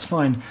 That's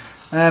fine.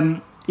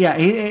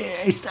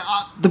 It's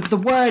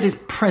the word is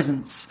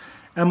presence.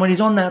 And when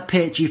he's on that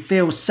pitch, you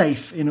feel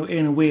safe in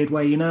a weird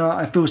way. You know,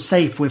 I feel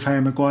safe with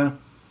Harry Maguire.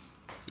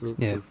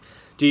 Yeah.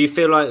 Do you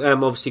feel like,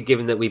 obviously,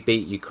 given that we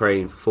beat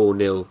Ukraine 4-0,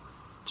 do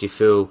you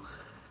feel,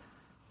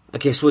 I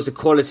guess, was the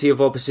quality of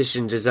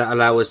opposition, does that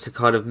allow us to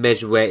kind of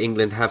measure where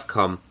England have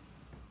come?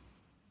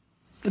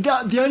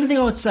 The only thing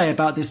I would say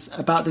about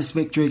this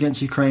victory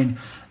against Ukraine,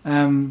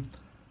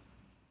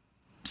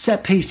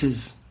 set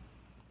pieces.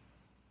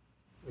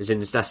 As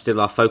in, is that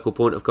still our focal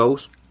point of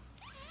goals?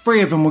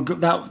 Three of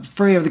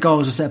the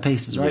goals were set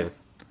pieces, right?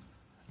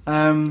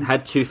 Yeah.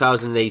 Had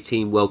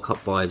 2018 World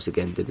Cup vibes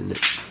again, didn't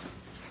it?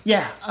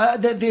 Yeah.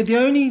 The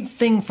only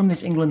thing from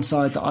this England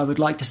side that I would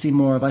like to see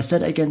more of, I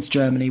said it against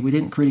Germany, we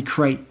didn't really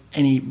create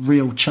any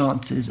real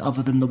chances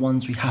other than the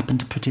ones we happened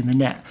to put in the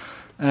net.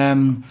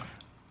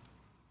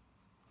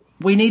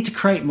 We need to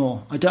create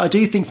more. I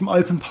do think from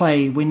open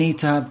play we need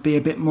to be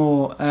a bit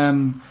more.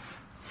 There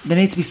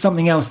needs to be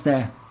something else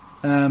there,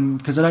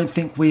 because I don't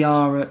think we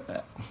are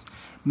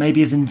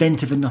maybe as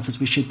inventive enough as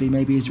we should be.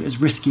 Maybe as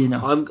risky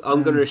enough. I'm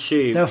going to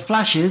assume there were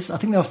flashes. I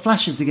think there were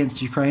flashes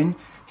against Ukraine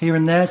here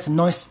and there. Some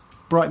nice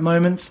bright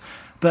moments,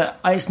 but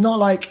it's not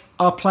like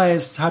our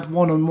players had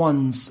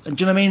one-on-ones. And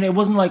do you know what I mean? It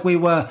wasn't like we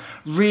were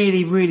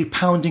really, really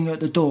pounding at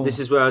the door. This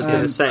is where I was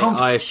going to say.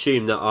 I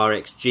assume that our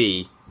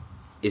XG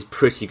is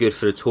pretty good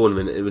for the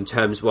tournament in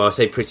terms. Well, I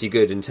say pretty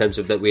good in terms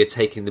of that we are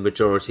taking the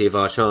majority of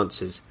our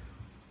chances.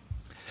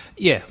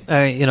 Yeah,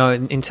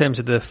 in terms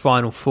of the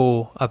final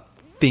four, I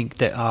think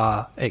that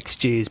our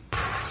XG is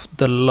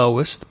the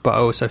lowest, but I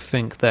also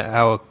think that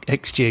our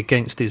XG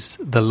against is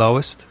the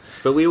lowest.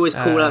 But we always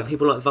call out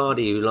people like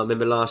Vardy, who, like,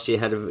 remember last year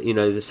had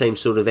the same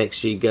sort of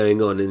XG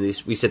going on, and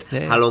we said,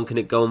 how long can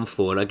it go on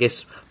for? And I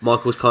guess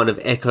Michael's kind of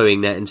echoing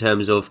that in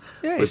terms of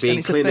we're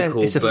being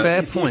clinical. It's a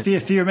fair point.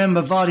 If you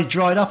remember, Vardy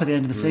dried up at the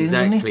end of the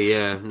season, exactly,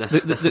 didn't he? Yeah.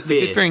 That's the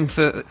fear.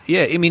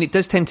 thing it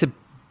does tend to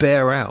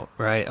bear out,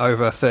 right,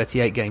 over a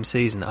 38-game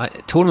season.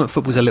 Tournament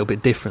football's a little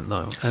bit different,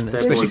 though, and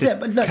especially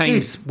because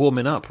Kane's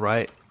warming up,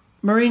 right?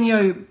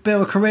 Mourinho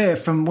built a career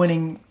from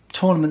winning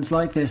tournaments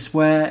like this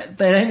where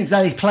they don't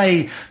exactly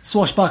play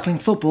swashbuckling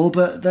football,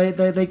 but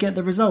they get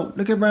the result.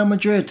 Look at Real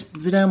Madrid.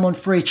 Zidane won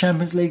 3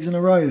 Champions Leagues in a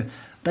row.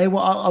 They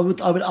were, I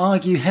would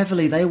argue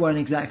heavily, they weren't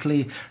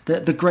exactly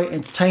the great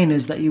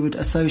entertainers that you would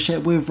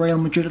associate with Real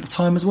Madrid at the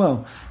time as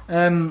well.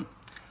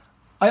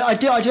 I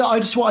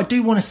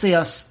do want to see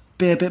us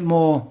be a bit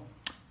more,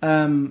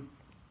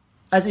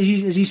 as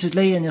you said,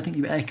 Lee, and I think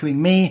you were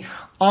echoing me.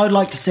 I would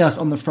like to see us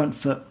on the front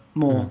foot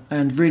more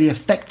and really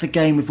affect the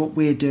game with what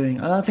we're doing.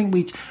 And I think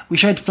we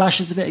showed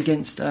flashes of it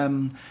against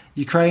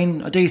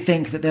Ukraine. I do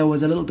think that there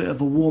was a little bit of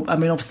a warm. I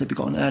mean, obviously we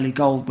got an early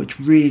goal, which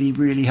really,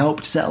 really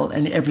helped settle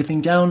everything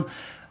down.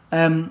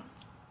 I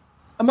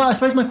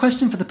suppose my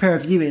question for the pair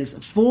of you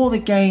is, for the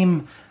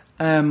game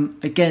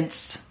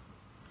against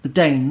the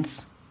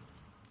Danes,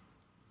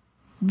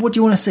 what do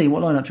you want to see?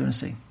 What lineup do you want to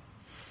see?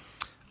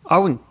 I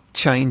wouldn't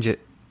change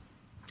it.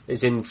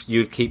 As in,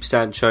 you'd keep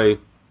Sancho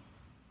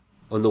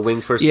on the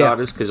wing for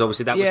starters, because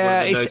obviously that was one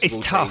of the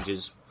notable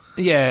changes.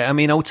 Yeah, I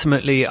mean,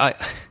 ultimately,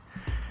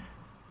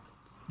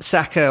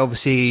 Saka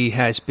obviously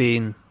has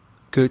been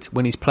good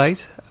when he's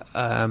played.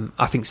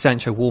 I think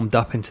Sancho warmed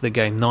up into the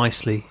game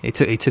nicely. It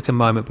took a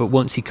moment, but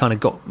once he kind of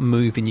got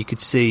moving, you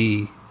could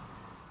see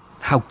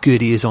how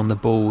good he is on the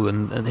ball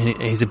and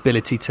his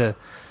ability to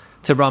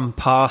run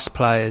past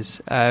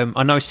players.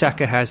 I know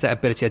Saka has that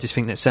ability. I just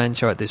think that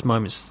Sancho at this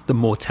moment is the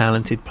more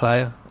talented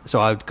player, so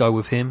I would go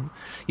with him.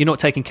 You're not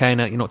taking Kane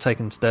out, you're not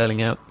taking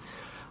Sterling out.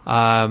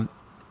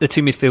 The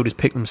two midfielders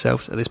pick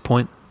themselves at this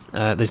point.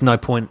 There's no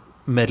point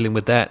meddling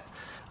with that.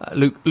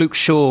 Luke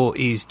Shaw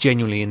is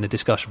genuinely in the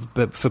discussion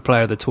for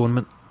player of the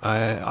tournament.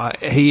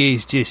 He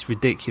is just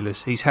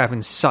ridiculous. He's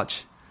having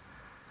such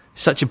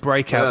a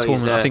breakout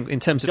tournament. I think in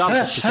terms of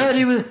heard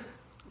he was.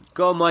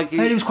 Go on, Mikey.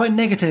 Heard he was quite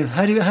negative.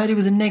 Heard he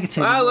was a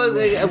negative. Oh,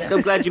 well,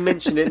 I'm glad you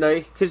mentioned it, though,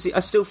 because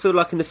I still feel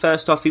like in the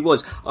first half he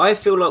was. I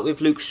feel like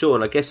with Luke Shaw,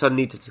 and I guess I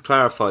needed to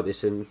clarify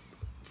this, and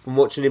from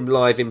watching him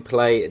live in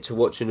play to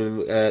watching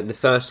him in the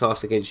first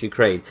half against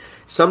Ukraine,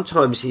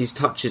 sometimes his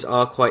touches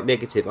are quite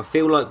negative. I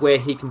feel like where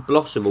he can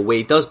blossom, or where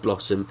he does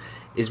blossom,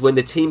 is when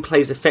the team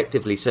plays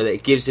effectively, so that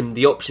it gives him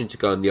the option to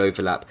go on the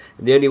overlap.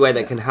 And the only way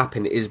that can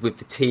happen is with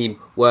the team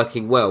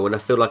working well. And I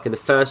feel like in the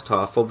first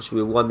half,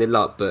 obviously we were 1-0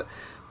 up, but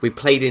we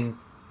played in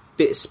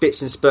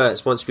spits and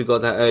spurts once we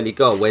got that early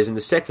goal. Whereas in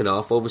the second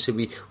half,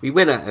 obviously we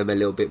went at him a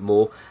little bit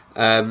more.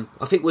 I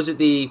think, was it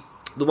the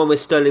one where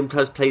Sterling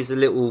plays the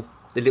little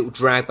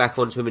drag back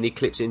onto him and he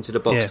clips it into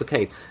the box for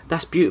Kane?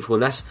 That's beautiful,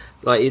 and that's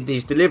like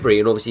his delivery.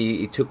 And obviously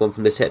he took one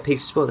from the set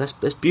piece as well.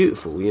 That's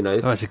beautiful, you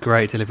know. Oh, it's a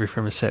great delivery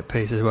from a set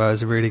piece as well.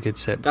 It's a really good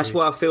set piece. That's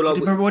why I feel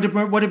like what did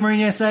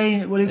Mourinho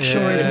say? Well, Luke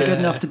Shaw isn't good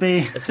enough to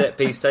be a set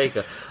piece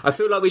taker. I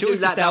feel like we do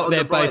that out on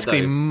there the right,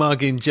 basically though.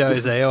 mugging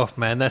Jose off,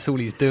 man. That's all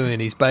he's doing.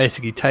 He's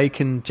basically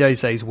taken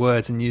Jose's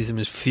words and used them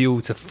as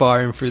fuel to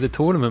fire him through the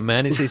tournament,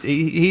 man.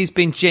 He's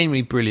been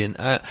genuinely brilliant.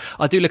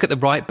 I do look at the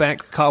right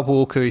back. Kyle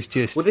Walker is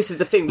just... Well, this is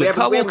the thing. We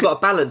haven't got a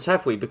balance,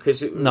 have we? Because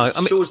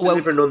Shaw's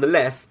delivering on the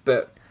left,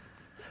 but...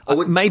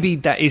 maybe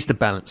that is the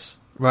balance,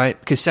 right?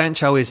 Because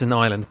Sancho is an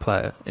island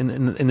player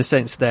in the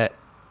sense that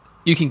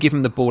you can give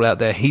him the ball out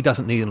there. He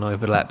doesn't need an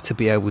overlap to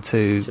be able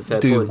to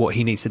do what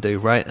he needs to do,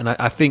 right? And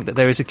I think that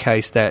there is a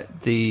case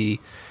that the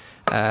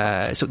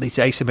sort of this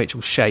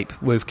asymmetrical shape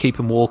with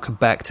keeping Walker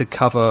back to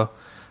cover,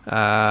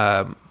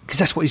 because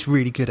that's what he's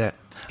really good at.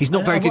 He's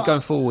not very good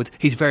going forward.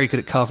 He's very good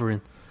at covering.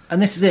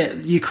 And this is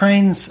it.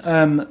 Ukraine's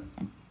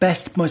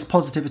best, most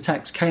positive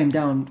attacks came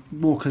down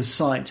Walker's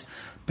side,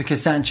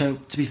 because Sancho,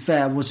 to be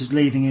fair, was just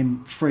leaving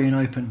him free and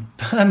open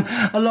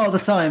a lot of the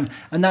time.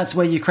 And that's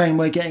where Ukraine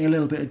were getting a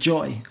little bit of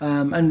joy.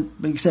 And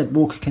like you said,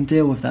 Walker can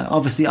deal with that.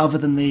 Obviously, other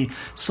than the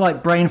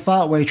slight brain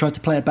fart where he tried to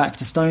play it back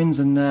to Stones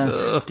and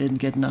didn't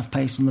get enough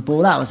pace on the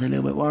ball. That was a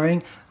little bit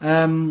worrying.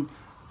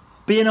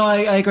 But, you know,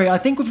 I agree. I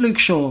think with Luke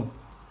Shaw,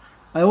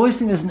 I always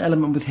think there's an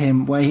element with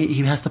him where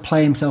he has to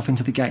play himself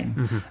into the game.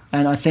 Mm-hmm.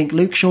 And I think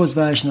Luke Shaw's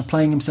version of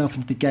playing himself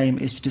into the game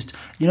is to just,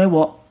 you know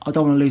what, I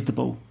don't want to lose the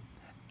ball.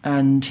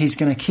 And he's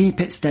going to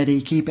keep it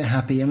steady, keep it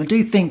happy. And I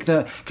do think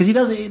that, because he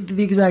does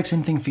the exact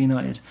same thing for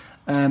United.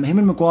 Him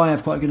and Maguire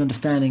have quite a good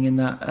understanding in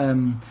that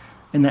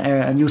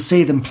area, and you'll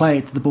see them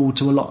play the ball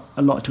to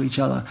a lot to each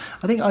other.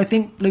 I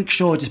think Luke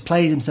Shaw just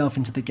plays himself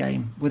into the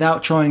game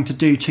without trying to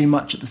do too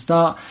much at the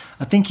start.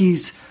 I think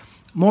he's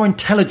more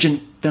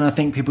intelligent than I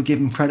think people give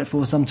him credit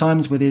for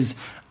sometimes with his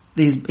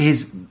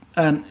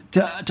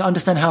to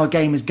understand how a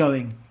game is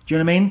going. Do you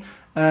know what I mean?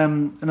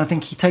 And I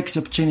think he takes the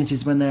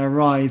opportunities when they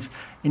arrive.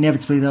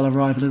 Inevitably, they'll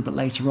arrive a little bit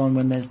later on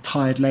when there's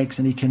tired legs,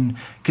 and he can,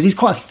 because he's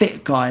quite a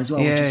fit guy as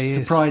well, which is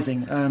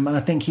surprising. And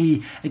I think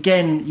he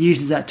again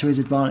uses that to his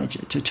advantage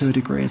to a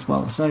degree as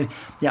well. So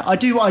yeah, I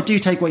do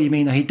take what you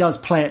mean. Though he does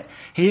play it,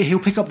 he'll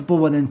pick up the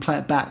ball and then play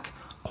it back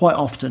quite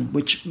often,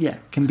 which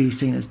can be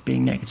seen as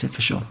being negative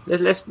for sure.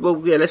 Let's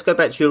go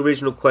back to your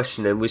original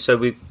question. Then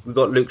we've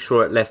got Luke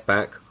Shaw at left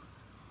back.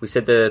 We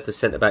said the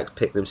centre backs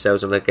pick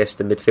themselves, and I guess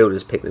the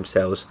midfielders pick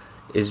themselves.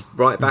 Is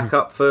right back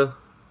up for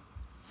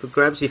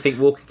grabs? Do you think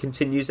Walker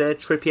continues there?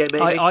 Trippier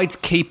maybe?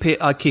 I'd keep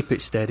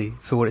it steady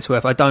for what it's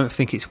worth. I don't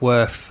think it's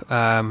worth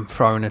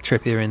throwing a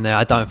Trippier in there.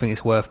 I don't think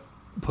it's worth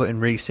putting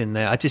Reece in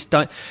there. I just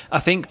don't. I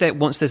think that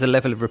once there's a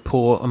level of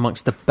rapport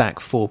amongst the back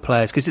four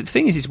players, because the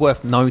thing is, it's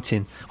worth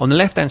noting, on the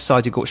left hand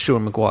side you've got Shaw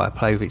and Maguire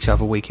play with each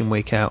other week in,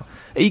 week out.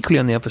 Equally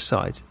on the other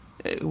side,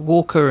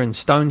 Walker and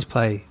Stones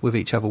play with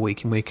each other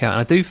week in, week out.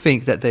 And I do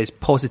think that there's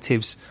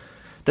positives,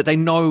 that they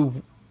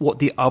know what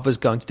the other's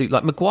going to do.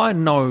 Like, Maguire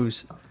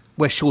knows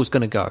where Shaw's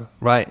going to go,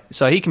 right?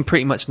 So he can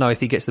pretty much know, if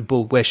he gets the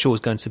ball, where Shaw's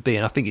going to be.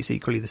 And I think it's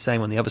equally the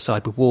same on the other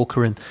side with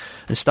Walker and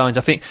Stones.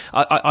 I think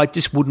I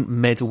just wouldn't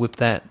meddle with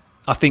that.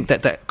 I think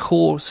that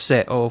core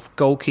set of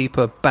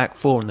goalkeeper, back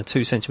four and the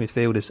two central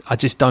midfielders, I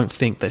just don't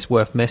think that's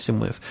worth messing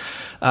with.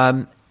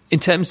 In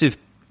terms of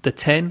the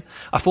 10,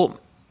 I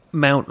thought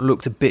Mount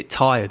looked a bit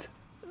tired.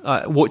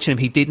 Watching him,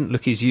 he didn't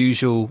look his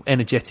usual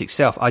energetic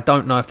self. I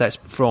don't know if that's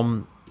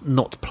from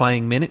not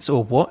playing minutes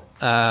or what.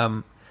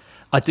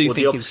 I do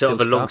think he was still of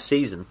a long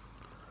season.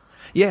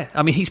 Yeah,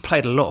 I mean, he's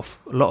played a lot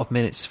of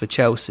minutes for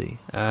Chelsea.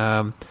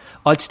 I'd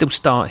still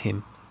start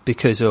him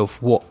because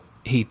of what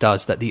he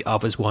does that the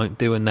others won't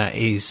do, and that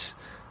is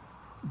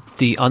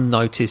the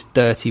unnoticed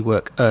dirty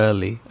work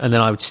early. And then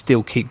I would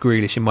still keep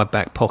Grealish in my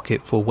back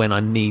pocket for when I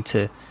need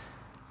to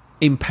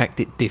impact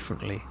it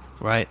differently.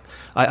 Right?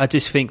 I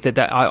just think that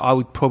I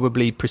would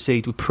probably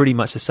proceed with pretty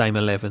much the same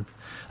 11.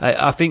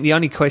 I think the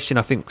only question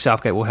I think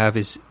Southgate will have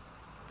is,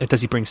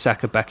 does he bring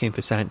Saka back in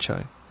for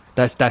Sancho?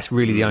 That's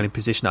really the only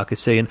position I could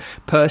see. And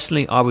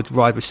personally, I would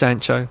ride with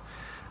Sancho.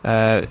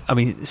 I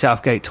mean,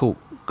 Southgate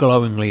talked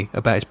glowingly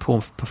about his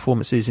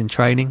performances in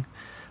training,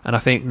 and I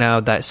think now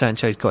that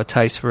Sancho's got a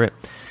taste for it,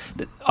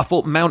 I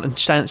thought Mount and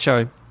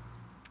Sancho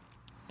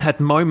had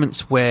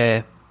moments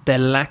where their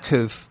lack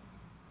of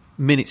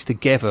minutes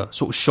together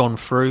sort of shone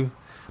through.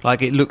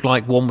 Like, it looked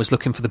like one was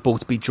looking for the ball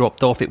to be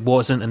dropped off, it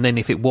wasn't, and then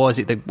if it was,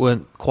 they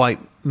weren't quite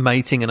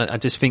mating. And I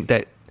just think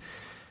that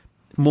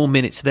more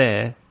minutes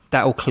there,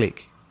 that'll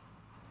click.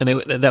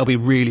 and that'll be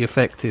really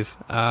effective.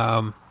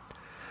 So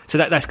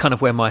that's kind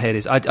of where my head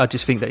is. I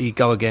just think that you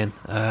go again.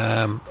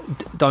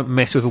 Don't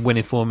mess with a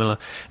winning formula.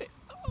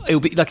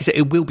 It'll be, like I said,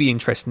 it will be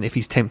interesting if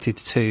he's tempted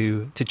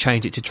to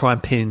change it to try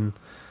and pin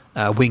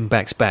wing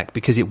backs back,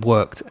 because it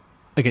worked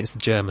against the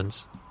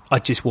Germans. I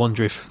just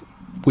wonder if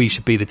we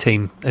should be the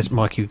team, as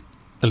Mikey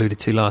alluded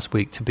to last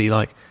week, to be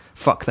like,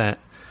 fuck that.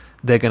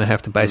 They're going to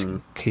have to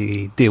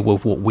basically deal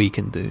with what we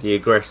can do. The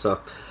aggressor.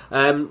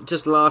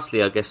 Just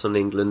lastly, I guess, on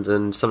England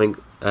and something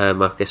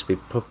I guess we...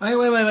 Wait.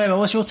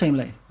 What's your team,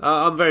 Lee?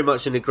 I'm very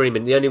much in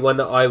agreement. The only one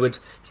that I would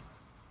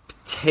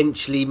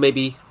potentially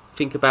maybe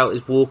think about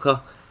is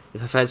Walker.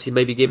 If I fancy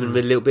maybe giving him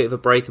a little bit of a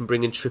break and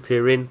bringing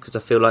Trippier in, because I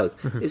feel like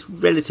it's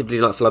relatively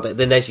like for like.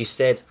 Then, as you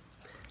said...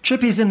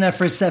 Trippier's in there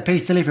for his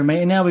set-piece delivery, mate,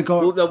 and now we've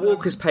got...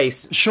 Walker's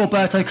pace...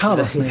 Shawberto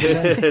Carlos, mate.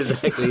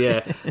 Exactly,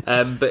 yeah.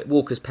 But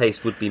Walker's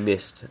pace would be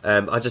missed.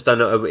 I just don't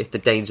know if the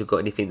Danes have got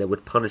anything that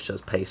would punish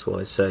us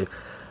pace-wise, so...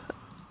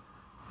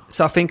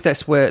 So I think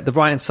that's where... The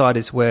right-hand side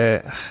is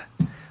where...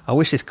 I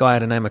wish this guy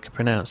had a name I could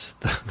pronounce.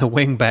 The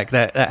wing-back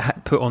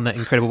that put on that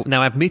incredible...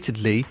 Now,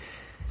 admittedly,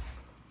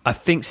 I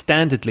think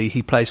standardly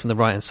he plays from the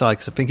right-hand side,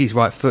 because I think he's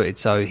right-footed,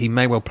 so he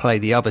may well play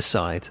the other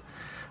side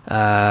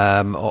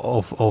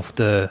of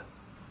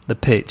the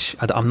pitch.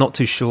 I'm not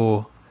too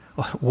sure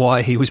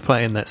why he was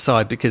playing that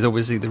side, because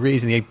obviously the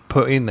reason he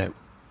put in that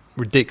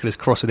ridiculous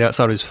cross with the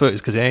outside of his foot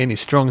is because it ain't his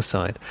strong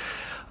side.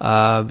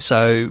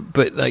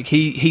 But like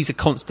he's a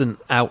constant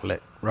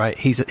outlet, right?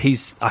 He's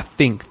I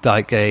think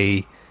like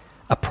a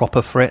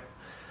proper threat.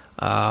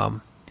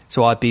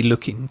 So I'd be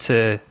looking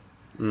to,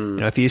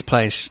 if he is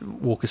playing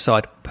Walker's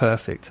side,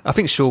 perfect. I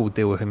think Shaw will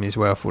deal with him as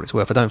well, for what it's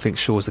worth. I don't think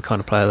Shaw's the kind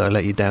of player that'll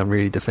let you down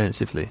really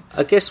defensively.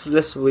 I guess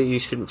that's what you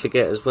shouldn't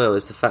forget as well,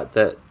 is the fact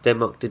that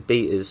Denmark did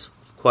beat us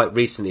quite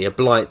recently. A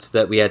blight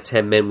that we had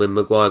 10 men when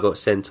Maguire got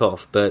sent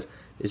off. But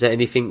is there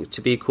anything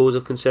to be a cause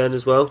of concern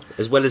as well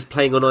as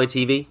playing on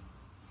ITV?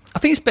 I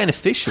think it's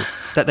beneficial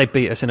that they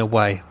beat us in a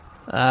way,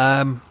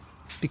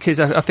 because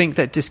I think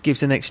that just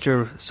gives an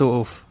extra sort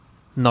of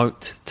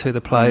note to the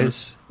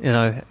players.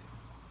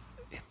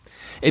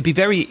 It'd be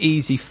very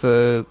easy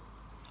for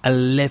a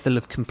level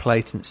of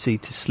complacency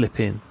to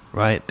slip in,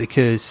 right?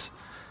 Because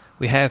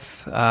we have,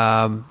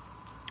 on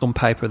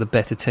paper, the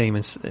better team,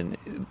 and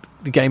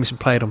the game is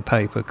played on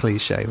paper,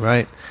 cliche,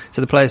 right?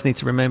 So the players need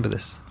to remember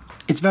this.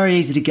 It's very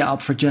easy to get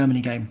up for a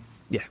Germany game.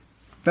 Yeah.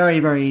 Very,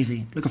 very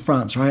easy. Look at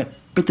France, right?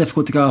 Bit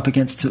difficult to go up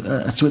against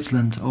a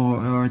Switzerland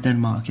or a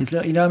Denmark. You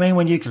know what I mean?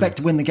 When you expect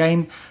to win the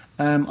game,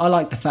 I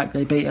like the fact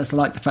they beat us. I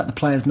like the fact the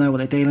players know what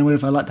they're dealing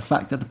with. I like the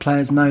fact that the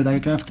players know they're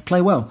going to have to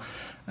play well.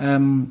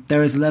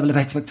 There is a level of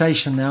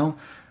expectation now.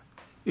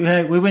 We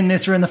win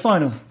this, we're in the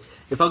final.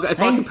 If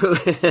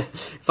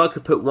I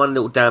could put one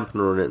little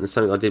dampener on it, and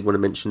something I did want to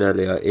mention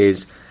earlier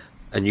is,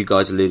 and you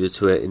guys alluded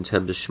to it, in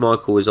terms of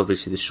Schmeichel is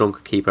obviously the stronger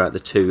keeper out of the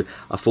two.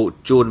 I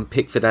thought Jordan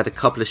Pickford had a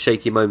couple of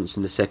shaky moments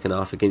in the second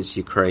half against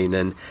Ukraine,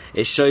 and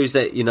it shows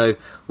that,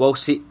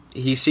 whilst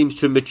he seems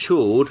to have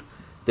matured,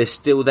 there's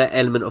still that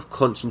element of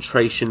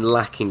concentration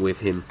lacking with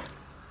him.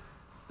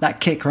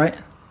 That kick, right?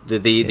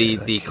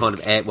 The kind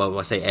of air,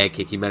 I say air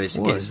kick, he managed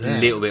to get a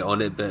little bit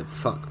on it, but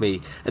fuck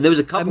me. And there was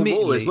a couple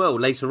more as well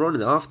later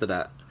on after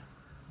that.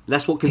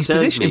 That's what concerns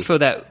me. His positioning for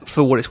that,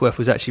 for what it's worth,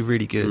 was actually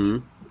really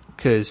good,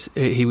 because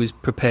he was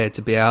prepared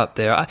to be out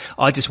there.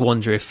 I just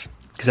wonder if,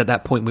 because at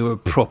that point we were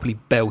properly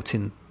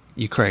belting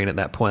Ukraine at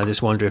that point, I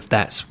just wonder if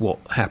that's what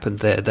happened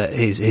there, that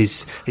his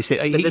but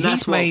then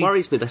that's what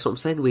worries me. That's what I'm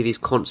saying with his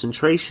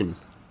concentration.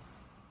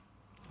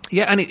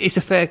 Yeah, and it's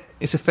a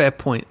fair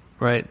point,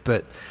 right?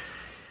 But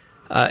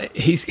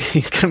he's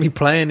going to be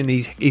playing, and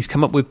he's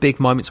come up with big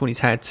moments when he's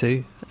had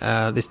to.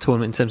 This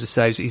tournament, in terms of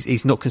saves,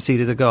 he's not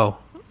conceded a goal.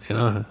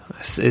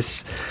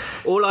 It's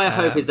all I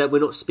hope is that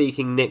we're not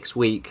speaking next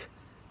week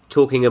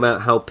talking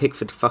about how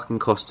Pickford fucking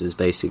cost us,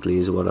 basically,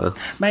 is what I...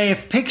 Mate,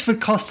 if Pickford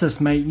cost us,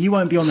 mate, you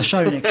won't be on the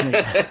show next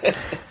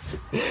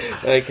week.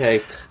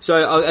 Okay,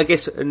 so I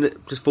guess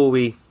before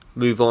we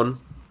move on,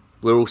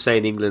 we're all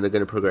saying England are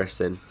going to progress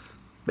then.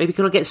 Maybe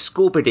can I get a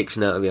score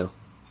prediction out of you?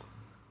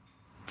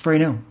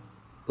 3-0.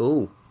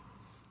 Ooh.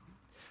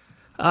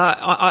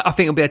 I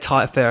think it'll be a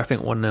tight affair. I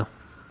think 1-0.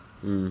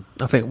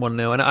 I think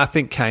 1-0, and I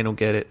think Kane will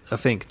get it. I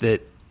think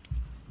that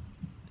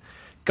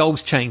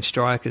goals change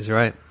strikers,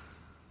 right?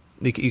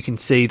 You can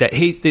see that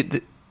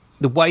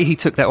the way he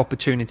took that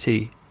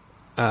opportunity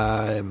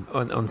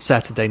on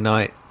Saturday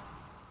night,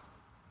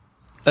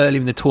 early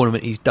in the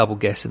tournament, he's double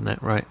guessing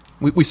that, right?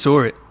 We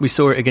saw it. We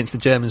saw it against the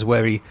Germans,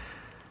 where he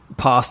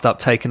passed up,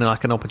 taking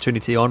like an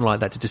opportunity on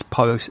like that to just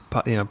toe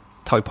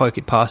poke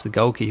it past the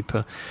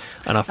goalkeeper.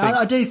 And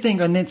I do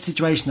think in that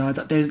situation, I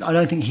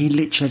don't think he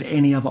literally had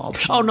any other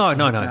option. Oh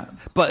no.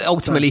 But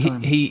ultimately,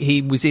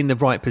 he was in the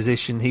right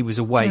position. He was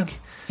awake.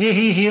 Yeah.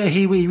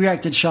 He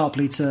reacted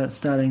sharply to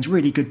Sterling's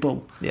really good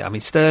ball. Yeah, I mean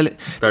Sterling,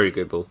 very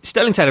good ball.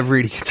 Sterling's had a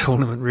really good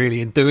tournament,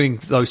 really, and doing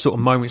those sort of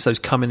moments, those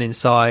coming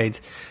inside.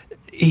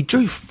 He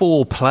drew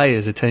 4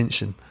 players'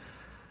 attention.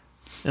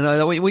 You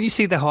know, when you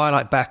see the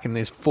highlight back and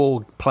there's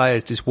 4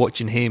 players just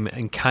watching him,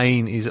 and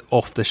Kane is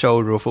off the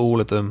shoulder of all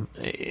of them,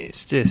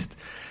 it's just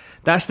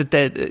that's the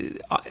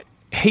dead.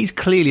 He's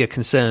clearly a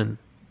concern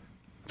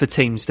for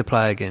teams to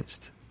play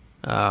against.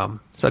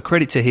 So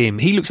credit to him.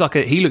 He looks like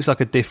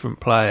a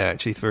different player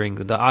actually for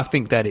England. I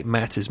think that it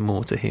matters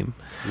more to him.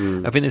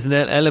 I think there's an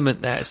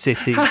element that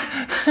City.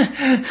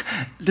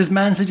 Does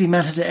Man City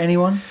matter to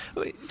anyone?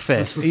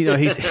 Fair,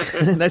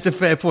 that's a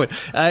fair point.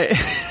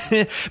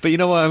 But you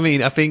know what I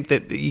mean. I think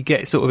that you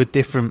get sort of a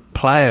different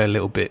player a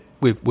little bit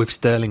with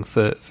Sterling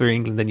for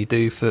England than you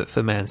do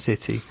for Man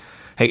City.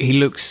 He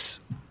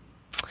looks.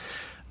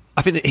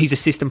 I think that he's a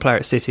system player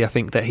at City. I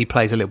think that he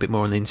plays a little bit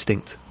more on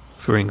instinct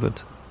for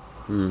England.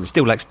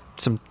 Still lacks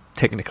some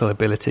technical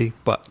ability,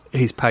 but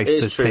his pace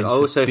does tend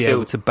to be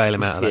able to bail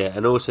him out of that. Yeah,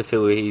 and I also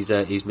feel he's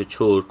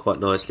matured quite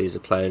nicely as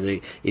a player.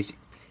 And it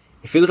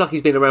feels like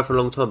he's been around for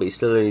a long time, but he's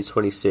still only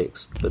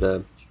 26.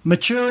 But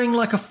maturing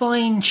like a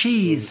fine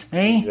cheese,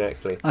 eh?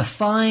 Exactly. A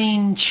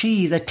fine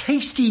cheese, a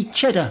tasty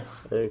cheddar,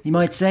 you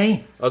might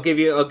say. I'll give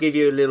you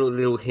a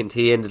little hint.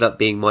 He ended up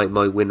being my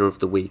winner of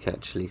the week,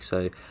 actually.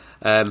 So.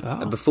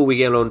 And before we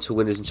get on to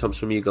winners and chumps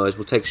from you guys,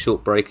 we'll take a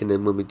short break, and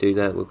then when we do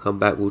that, we'll come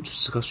back. We'll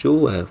discuss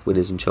your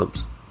winners and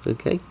chumps.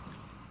 Okay.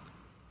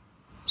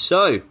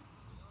 So,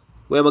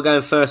 where am I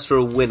going first for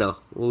a winner,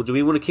 or do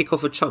we want to kick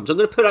off with chumps? I'm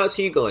going to put it out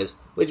to you guys.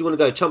 Where do you want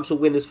to go, chumps or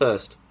winners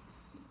first?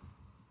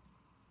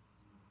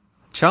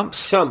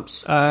 Chumps.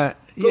 Yeah,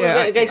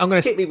 I'm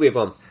going to hit me with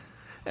one.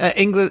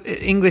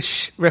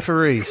 English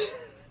referees.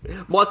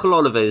 Michael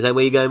Oliver, is that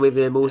where you're going with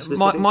more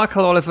specific?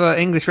 Michael Oliver,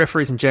 English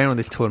referees in general in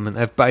this tournament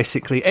have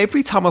basically,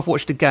 every time I've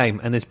watched a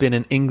game and there's been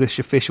an English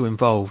official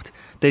involved,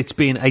 there's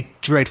been a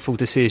dreadful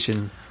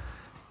decision.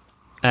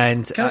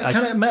 And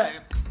can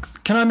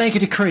I make a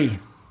decree?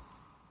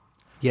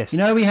 Yes. You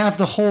know, we have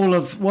the Hall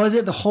of, what's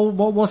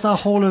our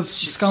Hall of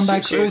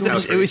scumbags?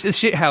 It was the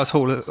Shithouse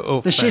Hall of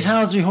Fame. The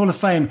Shithousery Hall of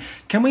Fame.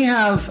 Can we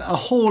have a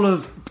Hall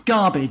of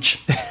Garbage?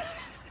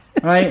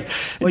 Right,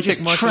 where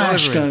just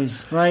trash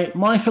goes. Right,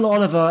 Michael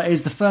Oliver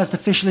is the first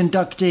official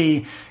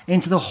inductee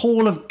into the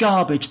Hall of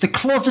Garbage, the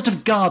closet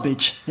of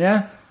garbage.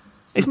 Yeah,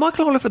 is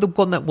Michael Oliver the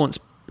one that once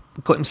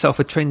got himself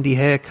a trendy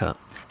haircut?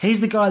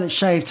 He's the guy that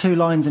shaved 2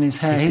 lines in his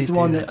hair. He's the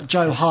one that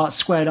Joe Hart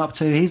squared up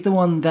to. He's the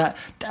one that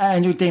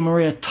Angel Di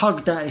Maria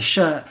tugged at his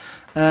shirt.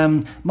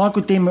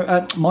 Michael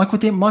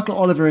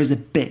Oliver is a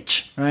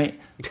bitch, right?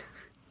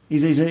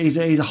 He's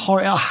a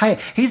horror.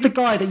 He's the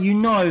guy that you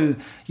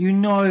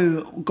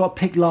know got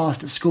picked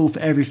last at school for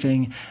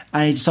everything,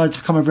 and he decided to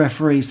become a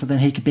referee so then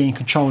he could be in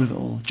control of it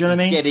all. Do you know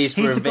what I mean? He's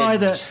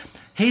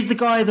the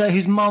guy that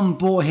whose mum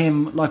bought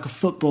him like a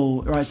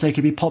football, right, so he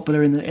could be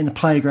popular in the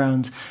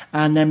playground,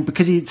 and then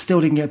because he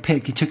still didn't get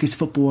picked, he took his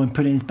football and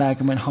put it in his bag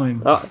and went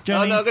home. I'm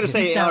going to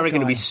say I reckon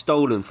it'd be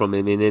stolen from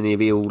him, and then he'd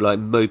be all like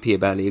mopey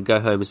about it. He'd go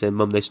home and say,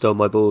 "Mum, they stole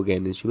my ball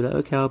again," and she'd be like,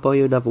 "Okay, I'll buy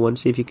you another one.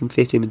 See if you can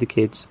fit in with the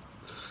kids."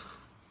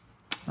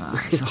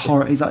 It's a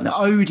horror. He's like an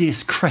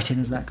odious cretin,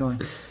 is that guy.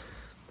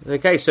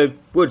 Okay, so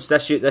Woods,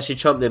 that's your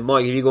chump then.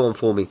 Mike, have you got one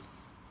for me?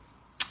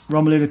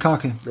 Romelu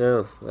Lukaku.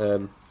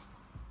 No,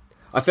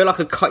 I feel like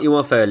I cut you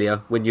off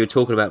earlier when you were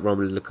talking about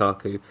Romelu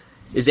Lukaku.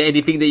 Is there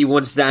anything that you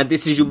wanted to add?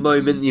 This is your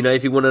moment, you know,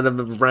 if you want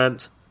another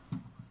rant.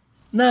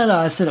 No,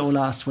 I said it all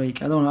last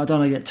week. I don't want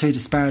to get too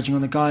disparaging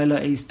on the guy.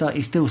 Look, he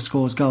still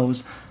scores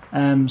goals.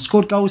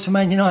 Scored goals for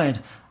Man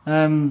United.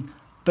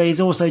 But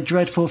he's also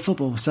dreadful at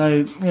football. So,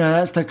 you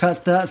know, that's the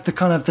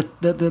kind of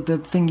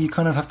the thing you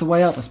kind of have to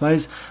weigh up, I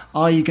suppose.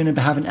 Are you going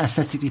to have an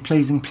aesthetically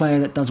pleasing player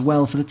that does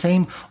well for the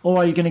team, or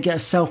are you going to get a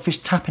selfish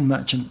tapping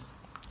merchant?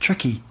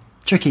 Tricky.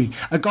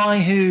 A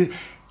guy who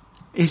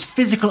his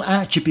physical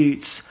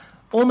attributes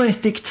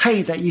almost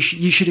dictate that you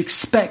should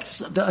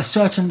expect a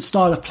certain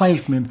style of play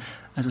from him.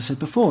 As I said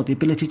before, the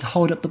ability to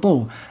hold up the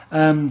ball.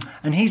 And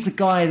he's the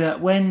guy that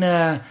when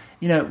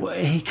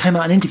he came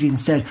out in interviews and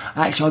said,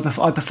 actually,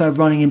 I prefer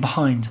running in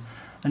behind.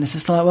 And it's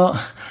just like,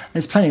 well,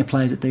 there's plenty of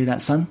players that do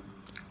that, son.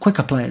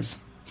 Quicker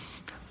players.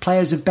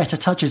 Players with better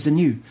touches than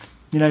you.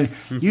 You know,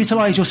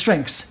 utilise your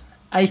strengths,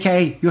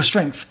 a.k.a. your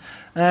strength.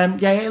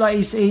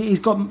 He's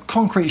got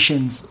concrete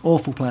shins.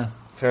 Awful player.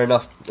 Fair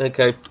enough.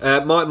 Okay.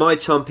 My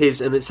chump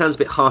is, and it sounds a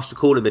bit harsh to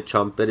call him a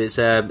chump, but it's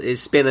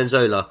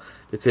Spinazzola,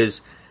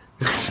 because...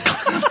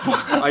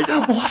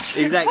 What?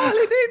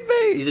 Exactly.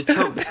 He's a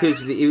chump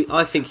because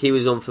I think he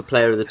was on for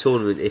player of the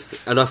tournament.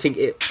 And I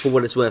think, for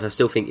what it's worth, I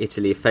still think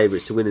Italy are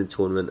favourites to win in the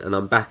tournament, and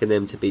I'm backing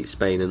them to beat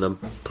Spain, and I'm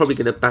probably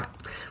going to back...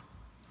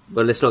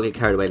 Well, let's not get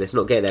carried away. Let's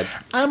not get there.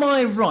 Am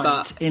I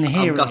right in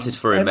hearing... I'm gutted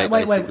for him,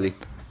 basically.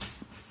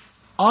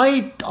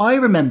 I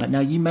remember... Now,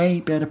 you may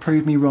be able to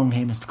prove me wrong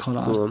here, Mr.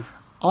 Collard. Go on.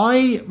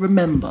 I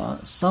remember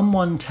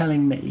someone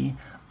telling me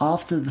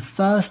after the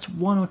first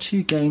 1 or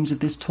 2 games of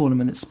this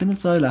tournament that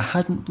Spinazzola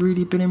hadn't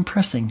really been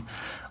impressing.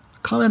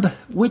 I can't remember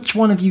which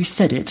one of you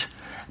said it,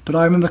 but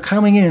I remember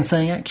coming in and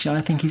saying, actually,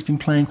 I think he's been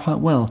playing quite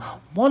well.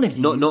 One of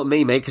you... Not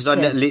me, mate, because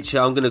I'm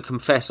going to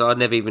confess, I'd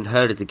never even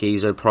heard of the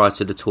Gizzo prior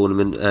to the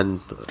tournament,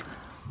 and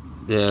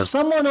Yeah.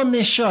 Someone on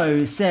this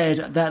show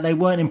said that they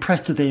weren't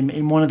impressed with him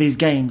in one of these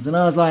games, and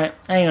I was like,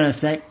 hang on a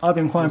sec, I've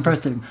been quite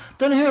impressed with him.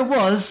 Don't know who it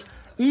was.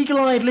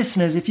 Eagle-eyed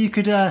listeners, if you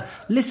could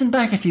listen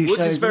back a few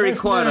Woods shows. is very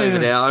quiet over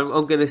there.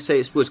 I'm going to say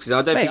it's Woods because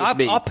I don't think it's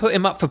me. I put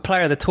him up for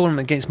player of the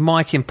tournament against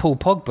Mike and Paul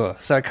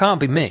Pogba, so it can't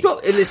be me.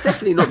 It's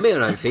definitely not me, I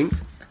don't think.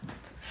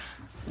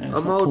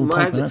 I'm holding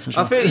my hands.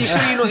 I feel. Are you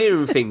sure you're not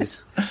hearing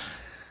things?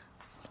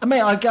 Mate,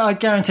 I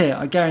guarantee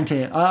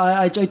it.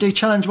 I do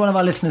challenge one of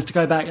our listeners to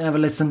go back and have a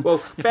listen.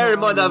 Well, bear in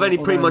mind that I've only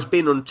pretty much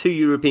been on 2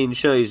 European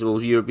shows,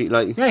 or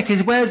European Yeah,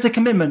 because where's the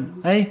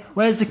commitment? Hey,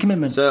 where's the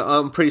commitment? So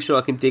I'm pretty sure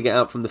I can dig it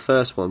out from the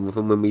first one,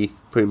 from when we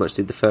pretty much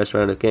did the first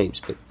round of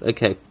games. But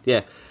okay,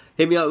 yeah,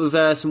 hit me up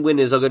with some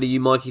winners. I'll go to you,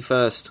 Mikey,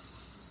 first.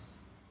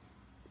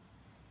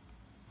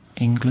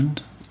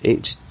 England.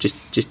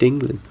 Just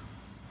England.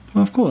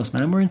 Well, of course,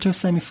 man. We're into a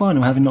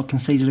semi-final, having not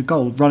conceded a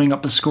goal, running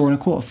up the score in a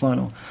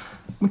quarter-final.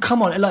 I mean,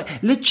 come on,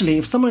 like literally,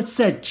 if someone had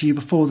said to you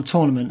before the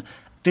tournament,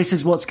 this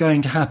is what's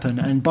going to happen,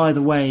 and by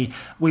the way,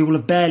 we will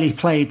have barely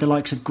played the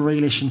likes of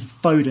Grealish and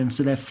Foden,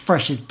 so they're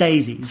fresh as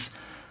daisies.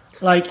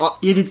 Like,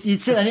 you'd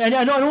sit there,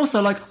 and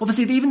also, like,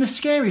 obviously, even the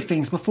scary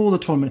things before the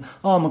tournament.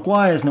 Oh,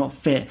 Maguire's not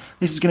fit.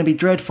 This is going to be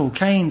dreadful.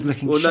 Kane's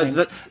looking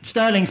shanked.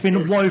 Sterling's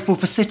been woeful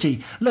for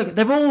City. Look,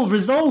 they've all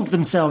resolved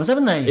themselves,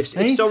 haven't they?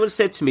 If someone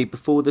said to me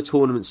before the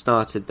tournament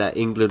started that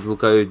England will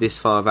go this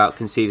far without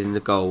conceding the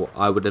goal,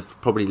 I would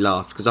have probably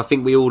laughed, because I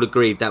think we all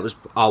agreed that was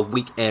our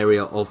weak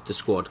area of the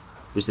squad,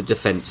 was the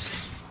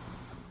defence.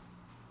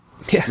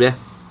 Yeah.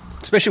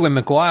 Especially when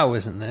Maguire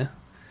wasn't there.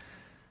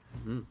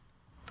 Mm-hmm.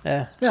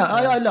 Yeah,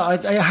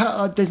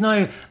 there's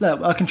no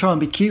look. I can try and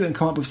be cute and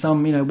come up with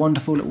some,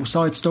 wonderful little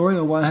side story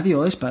or what have you.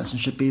 Or this person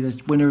should be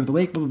the winner of the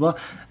week. Blah blah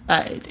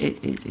blah.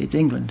 It's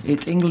England.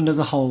 It's England as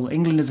a whole.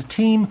 England as a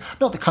team,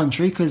 not the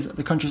country, because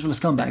the country's full of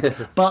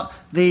scumbags. But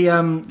the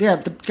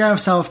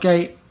Gareth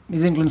Southgate,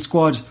 his England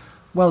squad,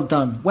 well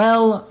done,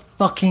 well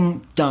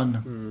fucking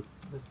done.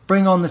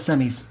 Bring on the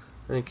semis.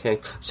 Okay.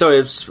 Sorry,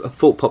 a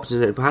thought popped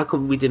in it, but how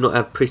come we did not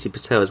have Prissy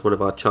Patel as one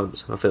of our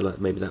chumps? I feel like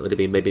maybe that would have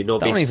been maybe an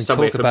obvious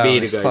somewhere for me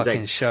to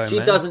go. She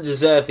doesn't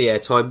deserve the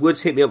airtime.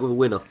 Woods, hit me up with a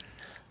winner.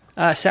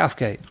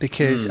 Southgate,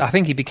 because I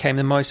think he became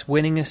the most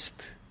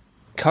winningest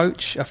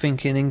coach, I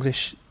think, in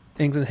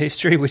England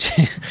history, which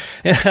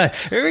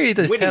it really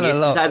does tell a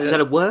lot. Is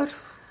that a word?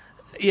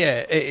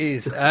 Yeah, it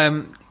is.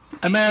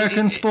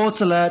 American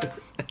sports alert.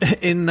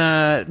 In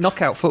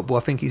knockout football, I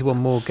think he's won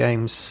more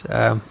games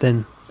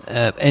than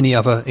any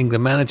other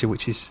England manager,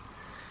 which is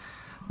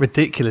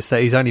ridiculous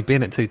that he's only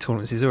been at 2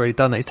 tournaments. He's already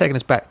done that. He's taken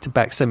us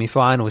back-to-back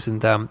semi-finals.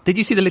 And did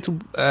you see the little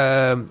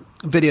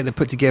video they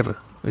put together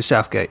with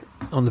Southgate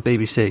on the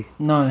BBC?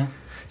 No.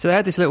 So they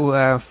had this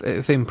little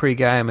thing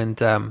pre-game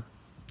and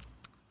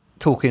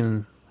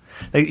talking.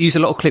 They used a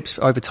lot of clips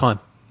over time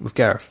with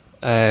Gareth.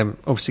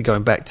 Obviously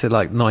going back to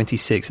like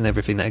 96 and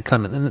everything that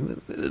kind of,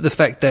 and the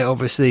fact that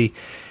obviously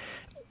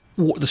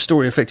what the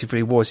story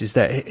effectively was is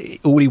that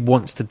all he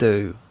wants to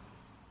do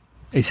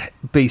is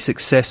be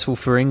successful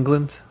for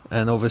England,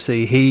 and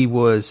obviously he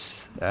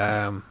was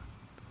the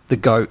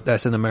GOAT.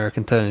 That's an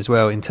American term as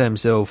well in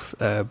terms of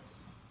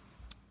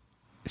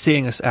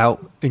seeing us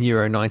out in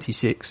Euro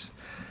 96,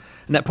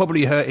 and that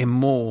probably hurt him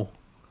more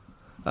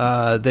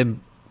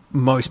than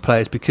most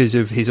players because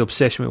of his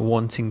obsession with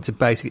wanting to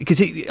basically.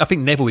 Because I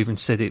think Neville even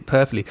said it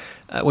perfectly.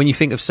 When you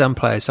think of some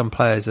players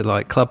are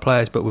like club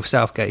players, but with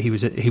Southgate, he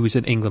was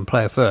an England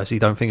player first. You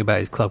don't think about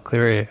his club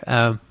career.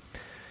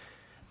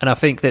 And I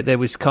think that there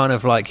was kind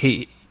of like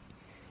I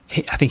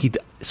think he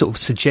sort of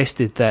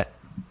suggested that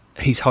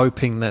he's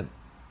hoping that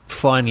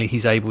finally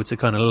he's able to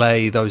kind of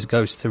lay those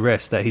ghosts to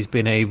rest, that he's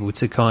been able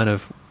to kind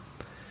of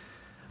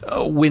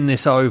win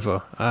this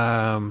over.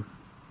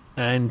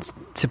 And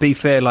to be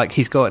fair, like,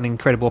 he's got an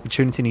incredible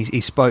opportunity, and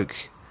he spoke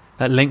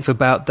at length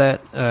about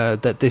that,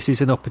 that this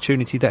is an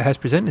opportunity that has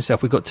presented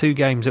itself. We've got 2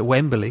 games at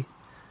Wembley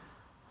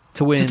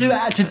to win. To do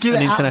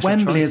it at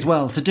Wembley trophy as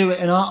well, to do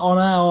it on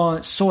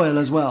our soil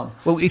as well.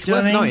 Well, it's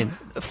worth noting,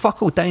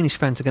 fuck all Danish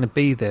fans are going to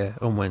be there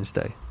on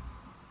Wednesday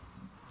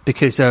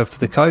because of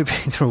the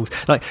COVID rules.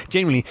 Like,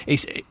 genuinely,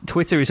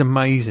 Twitter is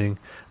amazing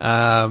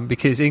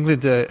because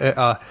England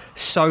are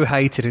so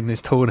hated in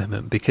this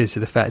tournament because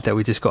of the fact that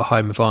we just got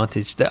home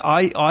advantage. That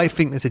I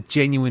think there's a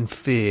genuine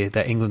fear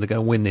that England are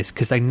going to win this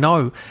because they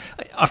know.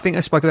 I think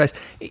I spoke about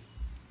this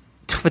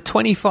for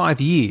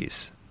 25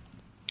 years.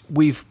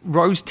 We've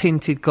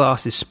rose-tinted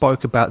glasses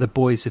spoke about the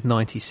boys of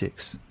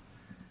 96.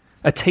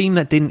 A team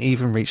that didn't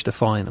even reach the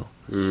final,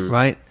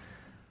 right?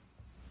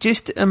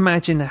 Just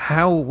imagine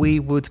how we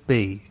would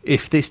be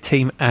if this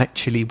team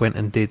actually went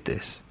and did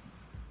this.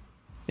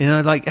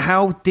 Like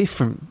how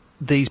different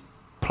these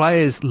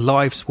players'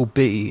 lives will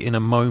be in a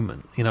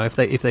moment,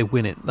 if they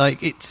win it.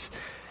 Like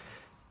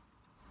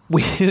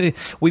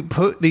we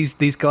put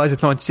these guys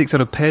at 96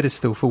 on a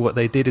pedestal for what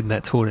they did in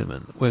that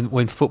tournament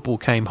when football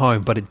came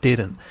home, but it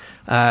didn't.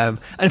 And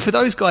for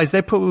those guys,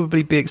 they'll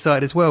probably be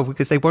excited as well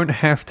because they won't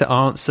have to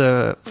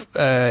answer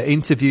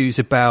interviews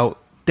about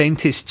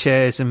dentist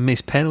chairs and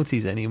miss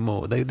penalties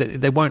anymore.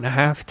 They won't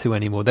have to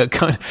anymore. They're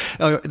kind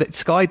of,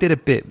 Sky did a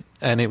bit,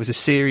 and it was a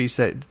series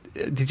that.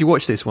 Did you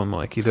watch this one,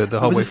 Mikey? The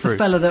whole way through.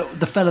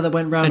 The fella that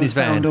went round in his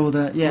and found van. all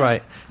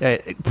the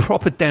Right,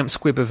 proper damp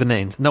squib of an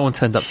end. No one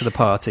turned up to the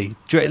party.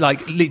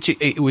 Like literally,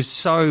 it was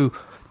so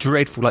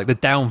dreadful. Like the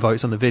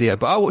downvotes on the video.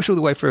 But I watched all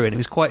the way through, and it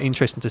was quite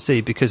interesting to see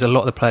because a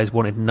lot of the players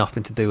wanted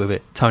nothing to do with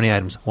it. Tony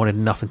Adams wanted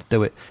nothing to do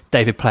with it.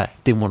 David Platt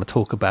didn't want to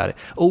talk about it.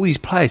 All these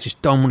players just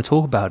don't want to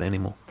talk about it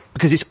anymore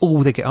because it's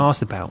all they get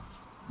asked about.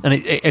 And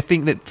I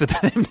think that for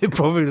them, they're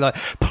probably like,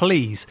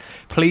 please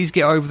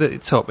get over the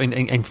top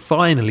and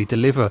finally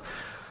deliver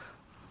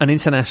an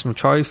international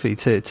trophy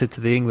to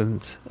the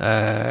England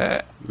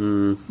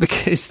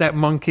because that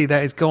monkey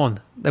that is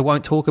gone. They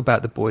won't talk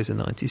about the boys in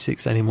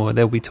 '96 anymore.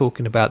 They'll be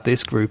talking about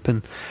this group.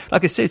 And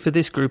like I said, for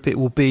this group, it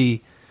will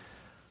be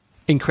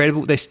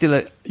incredible. They're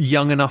still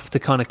young enough to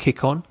kind of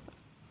kick on.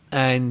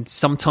 And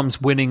sometimes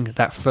winning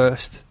that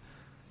first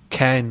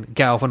can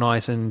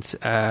galvanise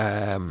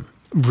and...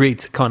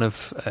 rid kind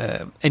of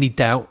any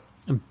doubt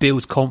and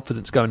build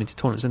confidence going into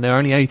tournaments, and they're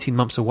only 18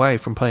 months away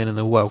from playing in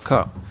the World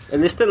Cup.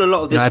 And there's still a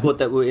lot of this squad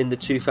that were in the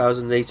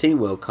 2018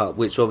 World Cup,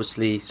 which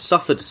obviously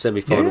suffered a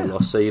semi-final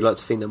loss, so you like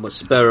to think that might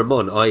spur them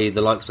on, i.e.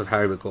 the likes of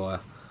Harry Maguire.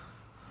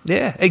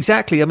 Yeah,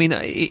 exactly. I mean,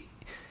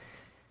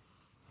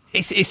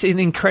 it's an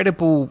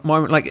incredible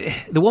moment.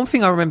 Like, the one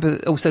thing I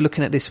remember also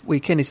looking at this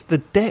weekend is the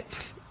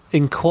depth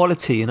in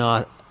quality in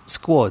our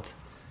squad.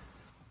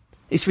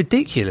 It's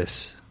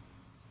ridiculous.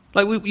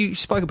 Like you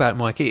spoke about it,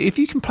 Mike. If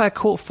you can play a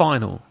quarter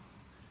final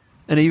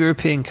in a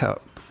European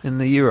Cup in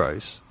the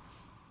Euros,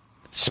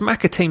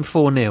 smack a team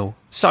 4-0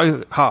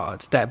 so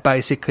hard that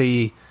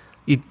basically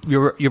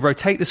you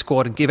rotate the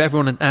squad and give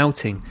everyone an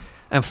outing,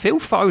 and Phil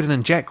Foden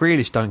and Jack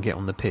Grealish don't get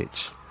on the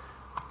pitch.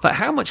 Like,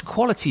 how much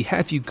quality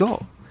have you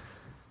got?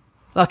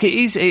 Like, it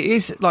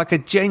is like a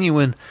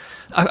genuine.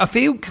 I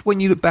feel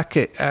when you look back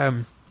at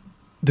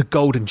the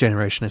golden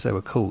generation, as they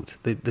were called,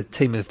 the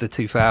team of the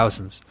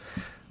 2000s.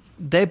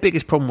 Their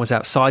biggest problem was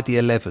outside the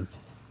 11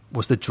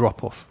 was the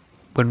drop-off.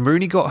 When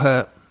Rooney got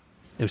hurt,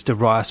 it was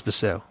Darius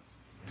Vassell,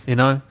 you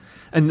know?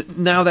 And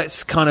now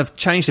that's kind of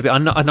changed a bit. I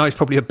know it's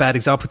probably a bad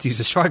example to use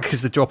a striker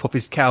because the drop-off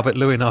is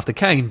Calvert-Lewin after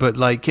Kane, but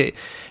like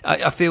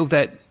I feel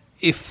that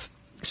if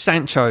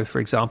Sancho, for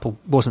example,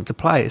 wasn't to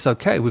play, it's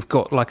okay. We've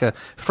got like a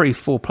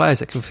 3-4 players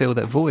that can fill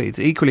that void.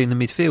 Equally in the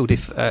midfield,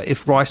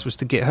 if Rice was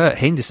to get hurt,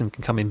 Henderson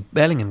can come in,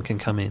 Bellingham can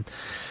come in.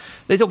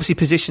 There's obviously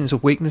positions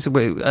of weakness.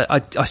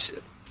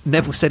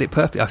 Neville said it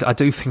perfectly. I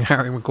do think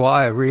Harry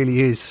Maguire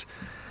really is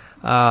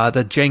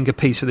the Jenga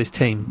piece for this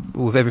team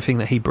with everything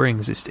that he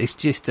brings. It's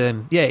just,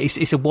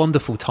 it's a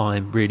wonderful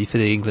time, really, for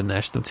the England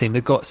national team.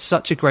 They've got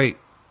such a great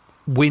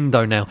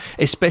window now,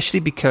 especially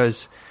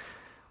because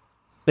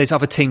there's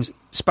other teams.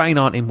 Spain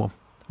aren't in one,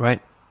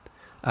 right?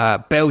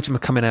 Belgium are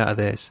coming out of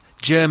theirs.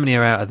 Germany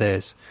are out of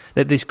theirs.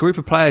 This group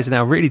of players are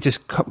now really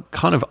just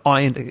kind of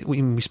ironed.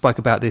 We spoke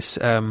about this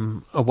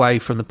away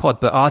from the pod,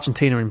 but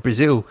Argentina and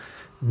Brazil,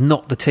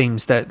 not the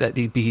teams that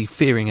you'd be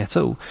fearing at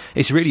all.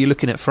 It's really, you're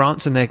looking at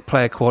France and their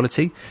player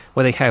quality,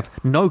 where they have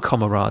no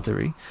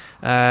camaraderie.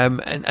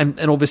 And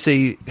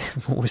obviously,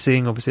 what we're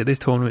seeing obviously at this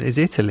tournament is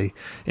Italy,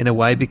 in a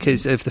way,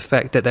 because of the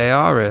fact that they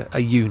are a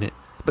unit.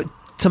 But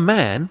to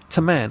man,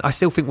 I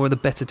still think we're the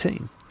better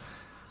team.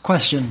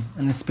 Question,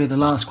 and this will be the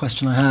last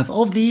question I have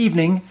of the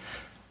evening.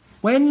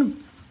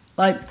 When,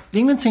 like, the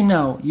England team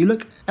now, you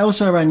look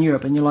elsewhere around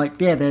Europe and you're like,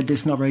 yeah, they're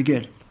just not very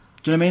good.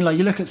 Do you know what I mean? Like,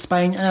 you look at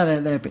Spain,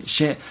 they're a bit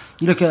shit.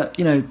 You look at,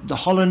 the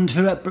Holland,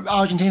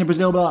 Argentina,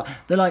 Brazil, but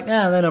they're like,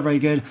 they're not very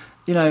good.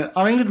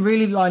 Are England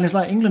really like? It's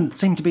like England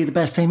seem to be the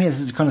best team here. This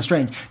is kind of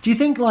strange. Do you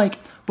think,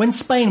 like, when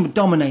Spain were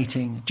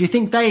dominating, do you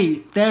think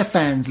their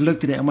fans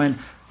looked at it and went,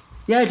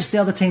 yeah, just the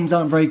other teams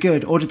aren't very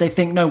good, or did they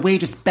think, no, we're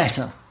just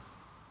better?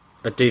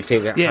 I do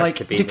think that has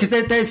to be, because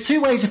there's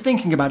two ways of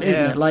thinking about it,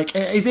 isn't it? Like,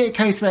 is it a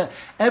case that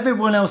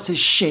everyone else is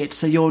shit,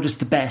 so you're just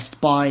the best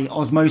by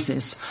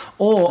osmosis,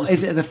 or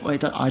is it I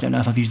don't know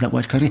if I've used that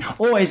word correctly,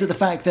 or is it the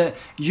fact that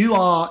you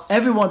are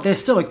everyone? There's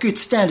still a good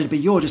standard, but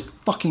you're just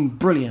fucking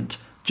brilliant.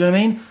 Do you know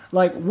what I mean?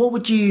 Like, what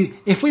would you,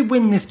 if we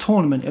win this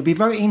tournament? It'd be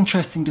very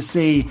interesting to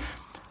see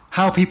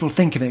how people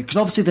think of it, because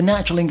obviously the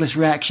natural English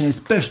reaction is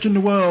best in the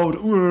world,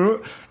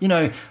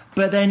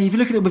 But then if you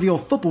look at it with your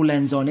football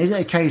lens on, is it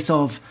a case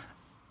of,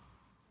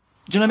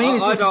 do you know what I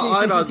mean?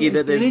 I'd argue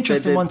that there's an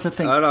interesting one to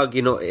think. I'd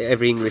argue not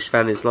every English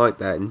fan is like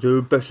that. And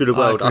best of the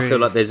world. I feel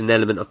like there's an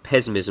element of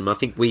pessimism. I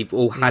think we've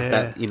all had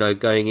that,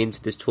 going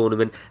into this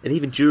tournament, and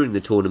even during the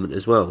tournament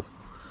as well.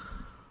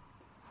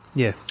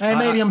 Yeah, and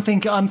maybe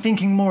I'm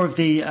thinking more of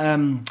the.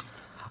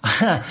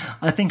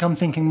 I think I'm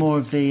thinking more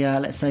of the,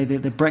 let's say,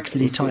 the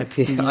Brexity type.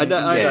 I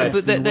know.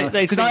 But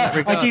because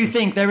I do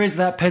think there is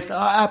that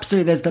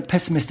absolutely. There's the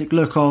pessimistic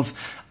look of,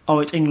 oh,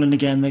 it's England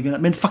again. They're gonna. I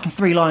mean, the fucking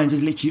 3 Lions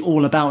is literally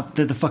all about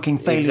the fucking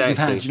failures we've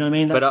had. Do you know what I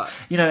mean? That's,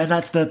 and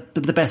that's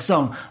the best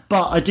song.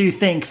 But I do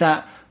think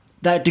that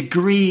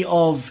degree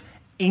of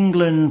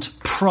England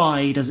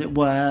pride, as it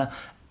were,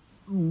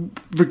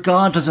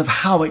 regardless of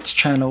how it's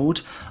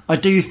channeled, I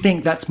do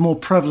think that's more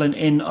prevalent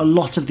in a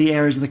lot of the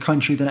areas of the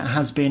country than it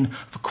has been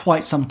for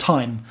quite some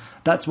time.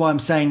 That's why I'm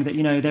saying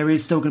that, there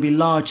is still going to be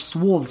large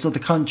swaths of the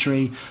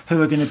country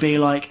who are going to be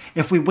like,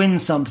 if we win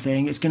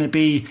something, it's going to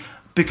be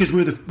because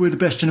we're the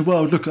best in the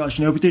world. Look at us,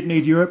 we didn't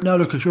need Europe. Now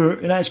look at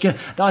Europe.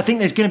 I think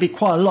there's going to be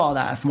quite a lot of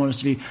that, if I'm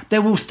honest with you.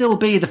 There will still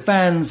be the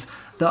fans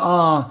that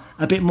are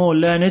a bit more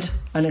learned,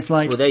 and it's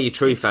like... Well, they're your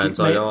true fans,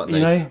 aren't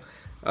they?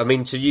 I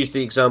mean, to use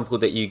the example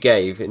that you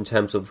gave in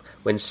terms of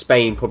when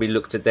Spain probably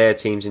looked at their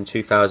teams in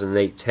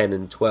 2008, 10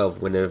 and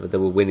 12, whenever they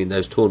were winning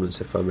those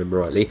tournaments, if I remember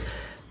rightly,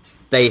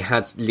 they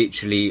had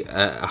literally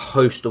a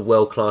host of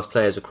world-class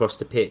players across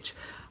the pitch.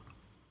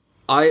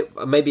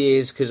 Maybe it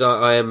is because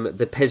I am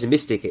the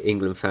pessimistic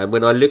England fan.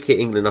 When I look at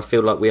England, I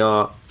feel like we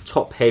are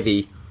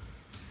top-heavy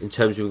in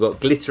terms of we've got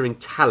glittering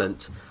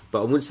talent, but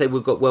I wouldn't say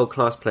we've got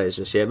world-class players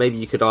just yet. Maybe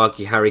you could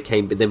argue Harry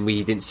Kane, but then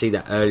we didn't see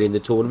that early in the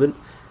tournament.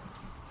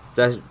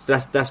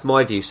 That's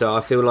my view. So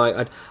I feel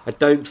like I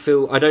don't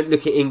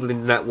look at England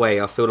in that way.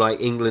 I feel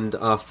like England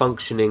are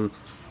functioning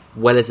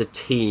well as a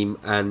team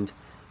and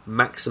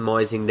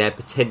maximising their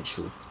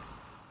potential.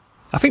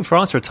 I think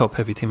France are a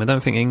top-heavy team. I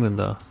don't think England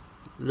are.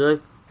 No.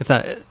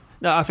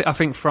 I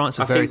think France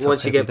are very top-heavy.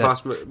 Once you get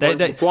past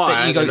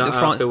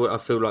Maguire, I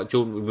feel like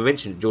Jordan. We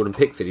mentioned Jordan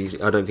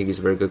Pickford. I don't think he's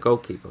a very good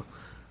goalkeeper.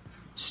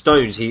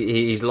 Stones,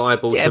 he's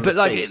liable. Yeah, to but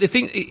mistake. like the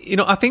thing,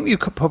 I think you're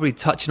probably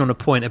touching on a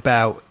point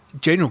about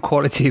general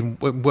quality in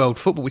world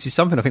football, which is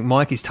something I think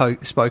Mikey's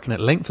spoken at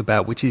length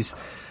about. Which is,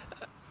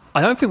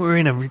 I don't think we're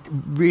in a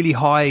really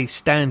high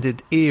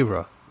standard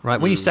era,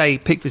 right? When you say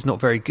Pickford's not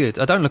very good,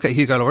 I don't look at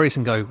Hugo Lloris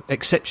and go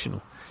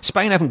exceptional.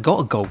 Spain haven't got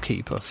a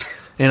goalkeeper.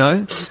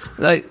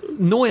 Like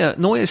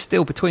Neuer's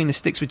still between the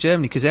sticks with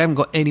Germany because they haven't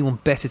got anyone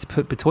better to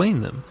put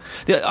between them.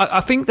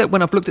 I think that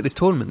when I've looked at this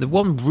tournament, the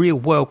one real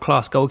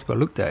world-class goalkeeper I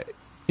looked at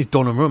is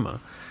Donnarumma.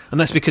 And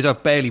that's because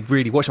I've barely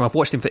really watched him. I've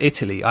watched him for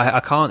Italy. I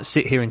can't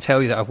sit here and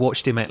tell you that I've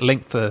watched him at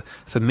length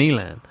for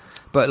Milan.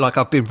 But like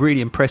I've been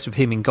really impressed with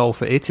him in goal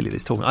for Italy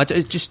this tournament. I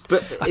it's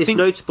think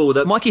notable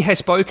that Mikey has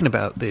spoken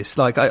about this.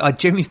 Like I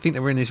genuinely think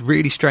that we're in this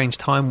really strange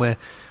time where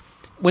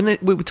when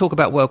we talk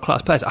about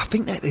world-class players, I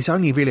think that there's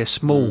only really a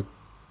small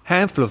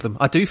handful of them.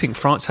 I do think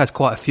France has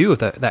quite a few of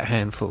that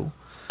handful.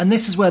 And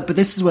this is where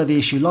the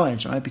issue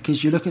lies, right?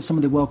 Because you look at some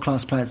of the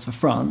world-class players for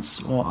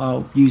France, or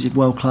I'll use it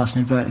world-class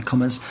in inverted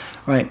commas,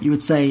 right? You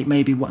would say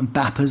maybe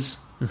Mbappe's,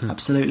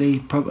 absolutely,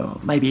 probably,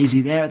 maybe is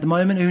he there at the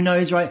moment? Who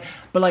knows, right?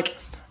 But like,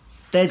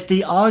 there's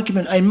the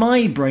argument in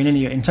my brain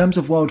anyway. In terms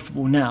of world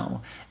football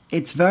now,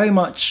 it's very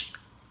much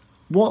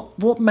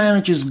what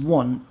managers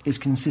want is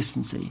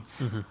consistency.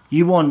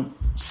 You want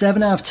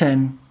 7 out of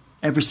 10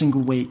 every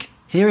single week.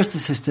 Here is the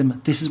system.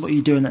 This is what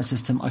you do in that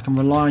system. I can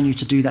rely on you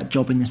to do that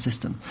job in the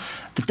system.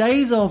 The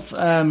days of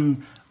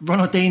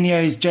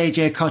Ronaldinho's,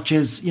 JJ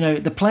Okocha's,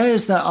 the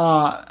players that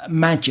are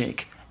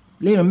magic,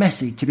 Lionel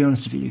Messi, to be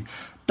honest with you,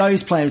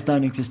 those players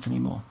don't exist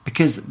anymore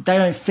because they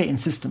don't fit in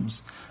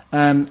systems.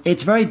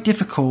 It's very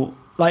difficult.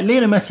 Like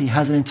Lionel Messi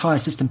has an entire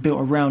system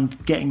built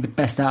around getting the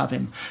best out of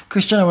him.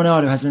 Cristiano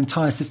Ronaldo has an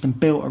entire system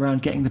built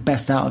around getting the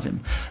best out of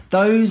him.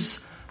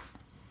 Those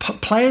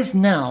players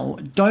now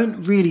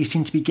don't really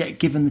seem to be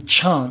given the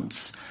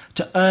chance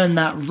to earn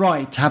that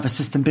right to have a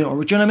system built.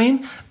 Do you know what I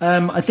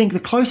mean? I think the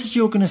closest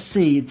you're going to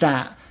see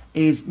that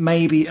is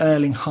maybe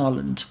Erling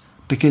Haaland,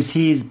 because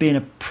he has been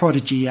a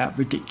prodigy at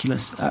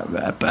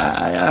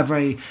a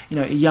very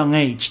young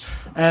age.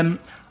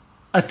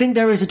 I think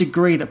there is a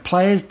degree that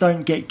players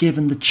don't get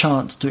given the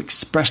chance to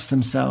express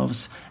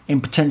themselves in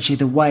potentially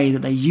the way that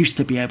they used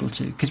to be able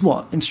to. Because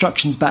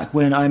instructions back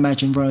when I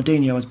imagine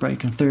Ronaldinho was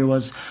breaking through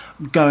was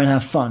go and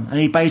have fun.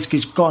 And he basically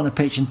just got on the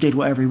pitch and did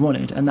whatever he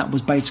wanted. And that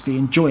was basically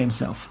enjoy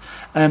himself.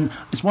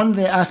 It's one of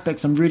the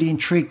aspects I'm really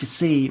intrigued to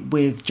see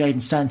with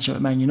Jadon Sancho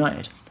at Man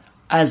United.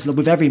 As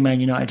with every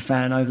Man United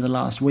fan over the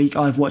last week,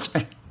 I've watched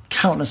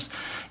countless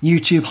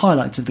YouTube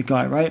highlights of the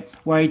guy, right,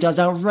 where he does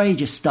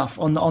outrageous stuff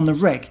on the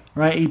reg,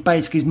 right? He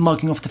basically is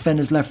mugging off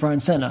defenders left, right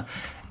and centre.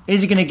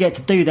 Is he going to get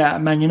to do that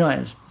at Man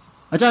United?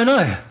 I don't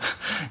know.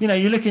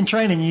 You look in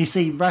training and you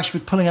see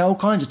Rashford pulling out all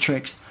kinds of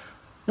tricks.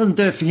 Doesn't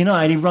do it for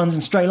United. He runs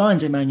in straight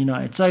lines at Man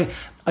United. So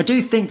I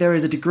do think there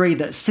is a degree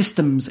that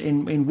systems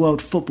in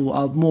world football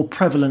are more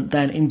prevalent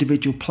than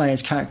individual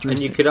players'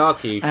 characteristics. And you could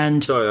argue...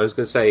 sorry, I was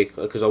going to say,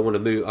 because I want to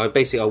move... I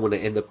want to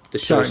end the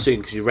show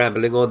soon because you're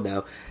rambling on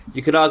now.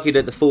 You could argue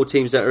that the 4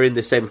 teams that are in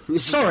the same...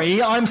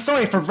 Sorry, I'm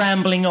sorry for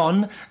rambling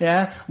on.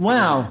 Yeah,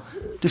 wow.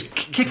 Just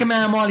kick a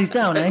man while he's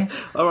down, eh?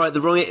 All right,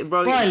 the wrong...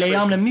 Riley,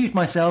 I'm going to mute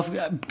myself.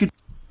 Good.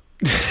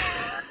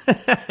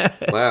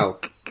 Wow.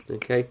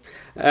 Okay.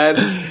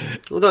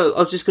 Although I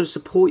was just going to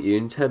support you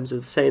in terms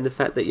of saying the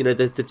fact that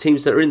the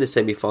teams that are in the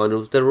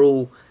semi-finals, they're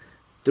all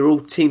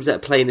teams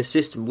that play in a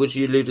system. Would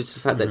you allude to the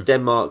fact that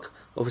Denmark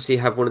obviously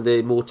have one of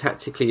the more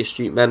tactically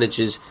astute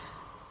managers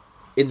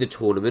in the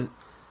tournament?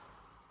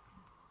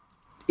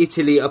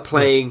 Italy are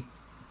playing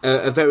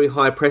a very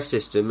high press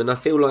system, and I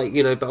feel like,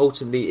 but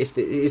ultimately, if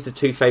it is the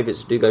two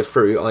favourites that do go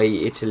through,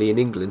 i.e. Italy and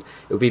England,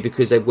 it will be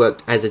because they've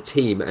worked as a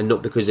team and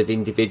not because of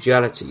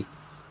individuality.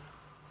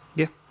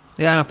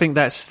 Yeah, and I think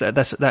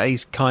that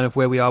is kind of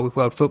where we are with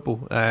world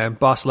football.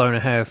 Barcelona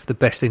have the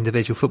best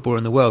individual footballer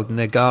in the world, and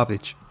they're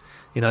garbage.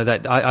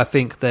 I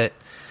think that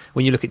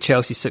when you look at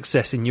Chelsea's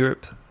success in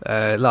Europe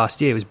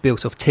last year, it was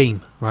built off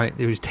team, right?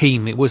 It was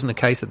team. It wasn't a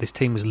case that this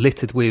team was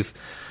littered with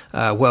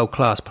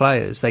world-class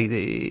players.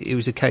 It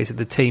was a case of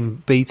the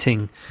team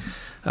beating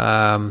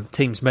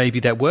teams maybe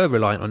that were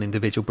reliant on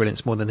individual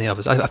brilliance more than the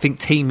others. I think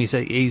team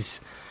is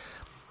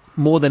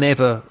more than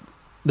ever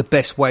the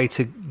best way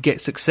to get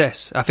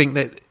success. I think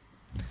that.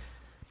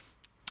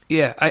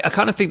 Yeah, I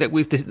kind of think that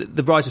with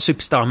the rise of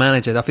superstar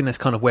manager, I think that's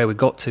kind of where we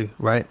got to,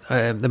 right?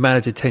 The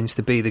manager tends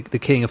to be the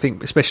king. I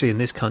think, especially in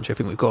this country, I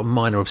think we've got a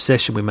minor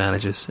obsession with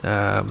managers.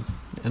 And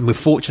we're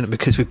fortunate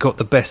because we've got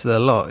the best of the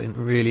lot,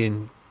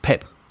 in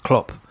Pep,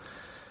 Klopp,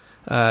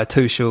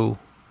 Tuchel,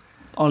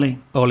 Ollie.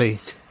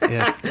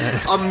 Yeah.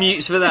 I'm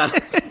mute for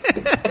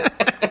that.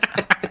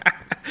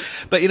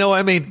 But you know what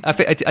I mean? I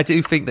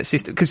do think that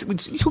system,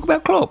 because you talk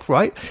about Klopp,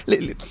 right?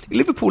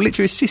 Liverpool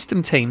literally a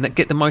system team that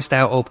get the most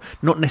out of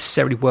not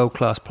necessarily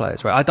world-class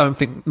players, right? I don't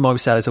think Mo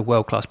Salah's a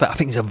world-class player. I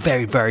think he's a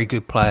very, very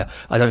good player.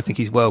 I don't think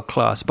he's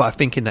world-class, but I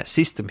think in that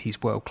system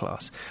he's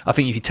world-class. I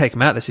think if you take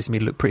him out of the system,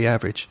 he'd look pretty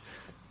average.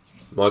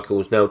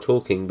 Michael's now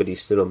talking, but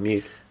he's still on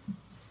mute.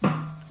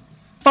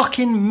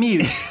 Fucking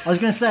mute. I was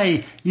going to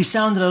say, you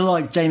sounded a lot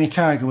like Jamie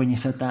Carragher when you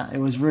said that. It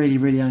was really,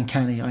 really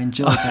uncanny. I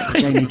enjoyed that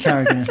Jamie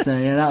Carragher there.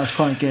 Yeah, that was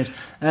quite good.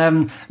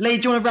 Lee,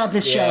 do you want to wrap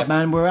this show up,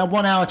 man? We're at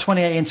 1 hour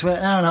 28 into it,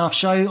 an hour and a half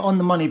show on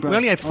the money, bro. We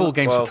only had four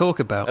games to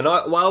talk about. And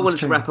I wanted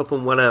to wrap up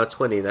on 1 hour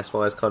 20. That's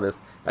why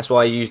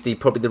I used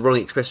probably the wrong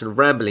expression of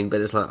rambling,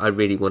 but it's like I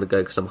really want to go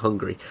because I'm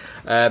hungry.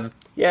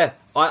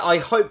 I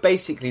hope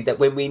basically that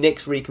when we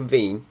next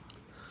reconvene,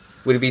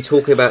 we'll be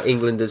talking about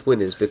England as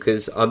winners,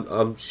 because I'm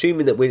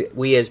assuming that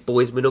we as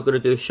boys, we're not going to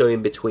do a show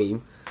in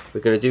between.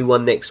 We're going to do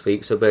one next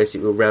week, so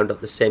basically we'll round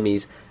up the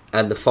semis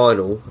and the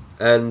final.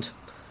 And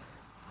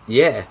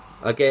yeah,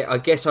 I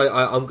guess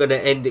I'm going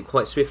to end it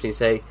quite swiftly and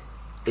say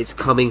it's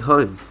coming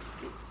home.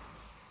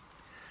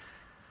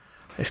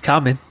 It's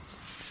coming.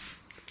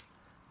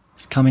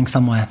 It's coming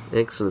somewhere.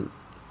 Excellent.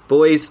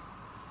 Boys,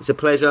 it's a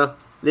pleasure.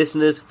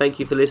 Listeners, thank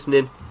you for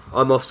listening.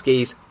 I'm off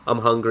skis. I'm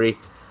hungry.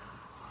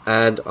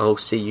 And I'll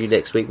see you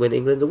next week when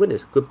England are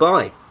winners.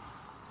 Goodbye.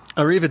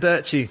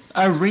 Arrivederci.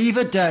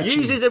 Arrivederci.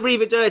 Uses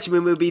Arrivederci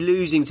when we'll be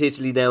losing to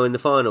Italy now in the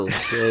final.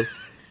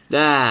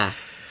 Nah.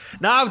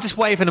 No, I'm just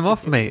waving them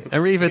off, mate.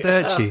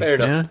 Arrivederci. Fair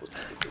enough.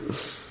 Yeah?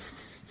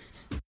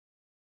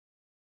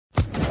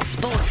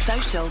 Sports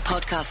Social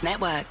Podcast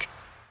Network.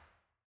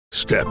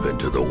 Step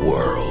into the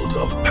world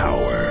of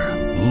power,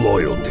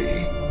 loyalty,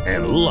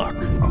 and luck.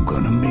 I'm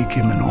going to make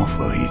him an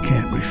offer he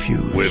can't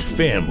refuse. With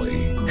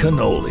family,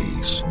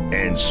 cannolis,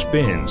 and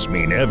spins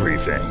mean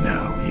everything.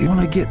 Now, you want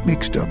to get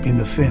mixed up in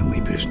the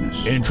family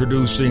business.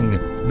 Introducing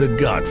The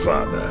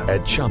Godfather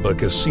at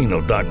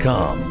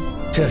ChumbaCasino.com.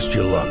 Test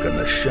your luck in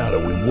the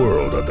shadowy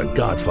world of The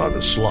Godfather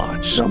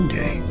slot.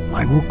 Someday,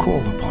 I will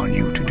call upon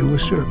you to do a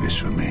service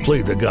for me.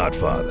 Play The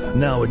Godfather,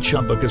 now at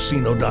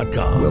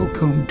ChumbaCasino.com.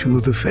 Welcome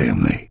to the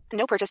family.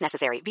 No purchase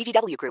necessary.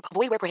 VGW Group.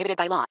 Void where prohibited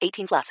by law.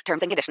 18+.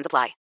 Terms and conditions apply.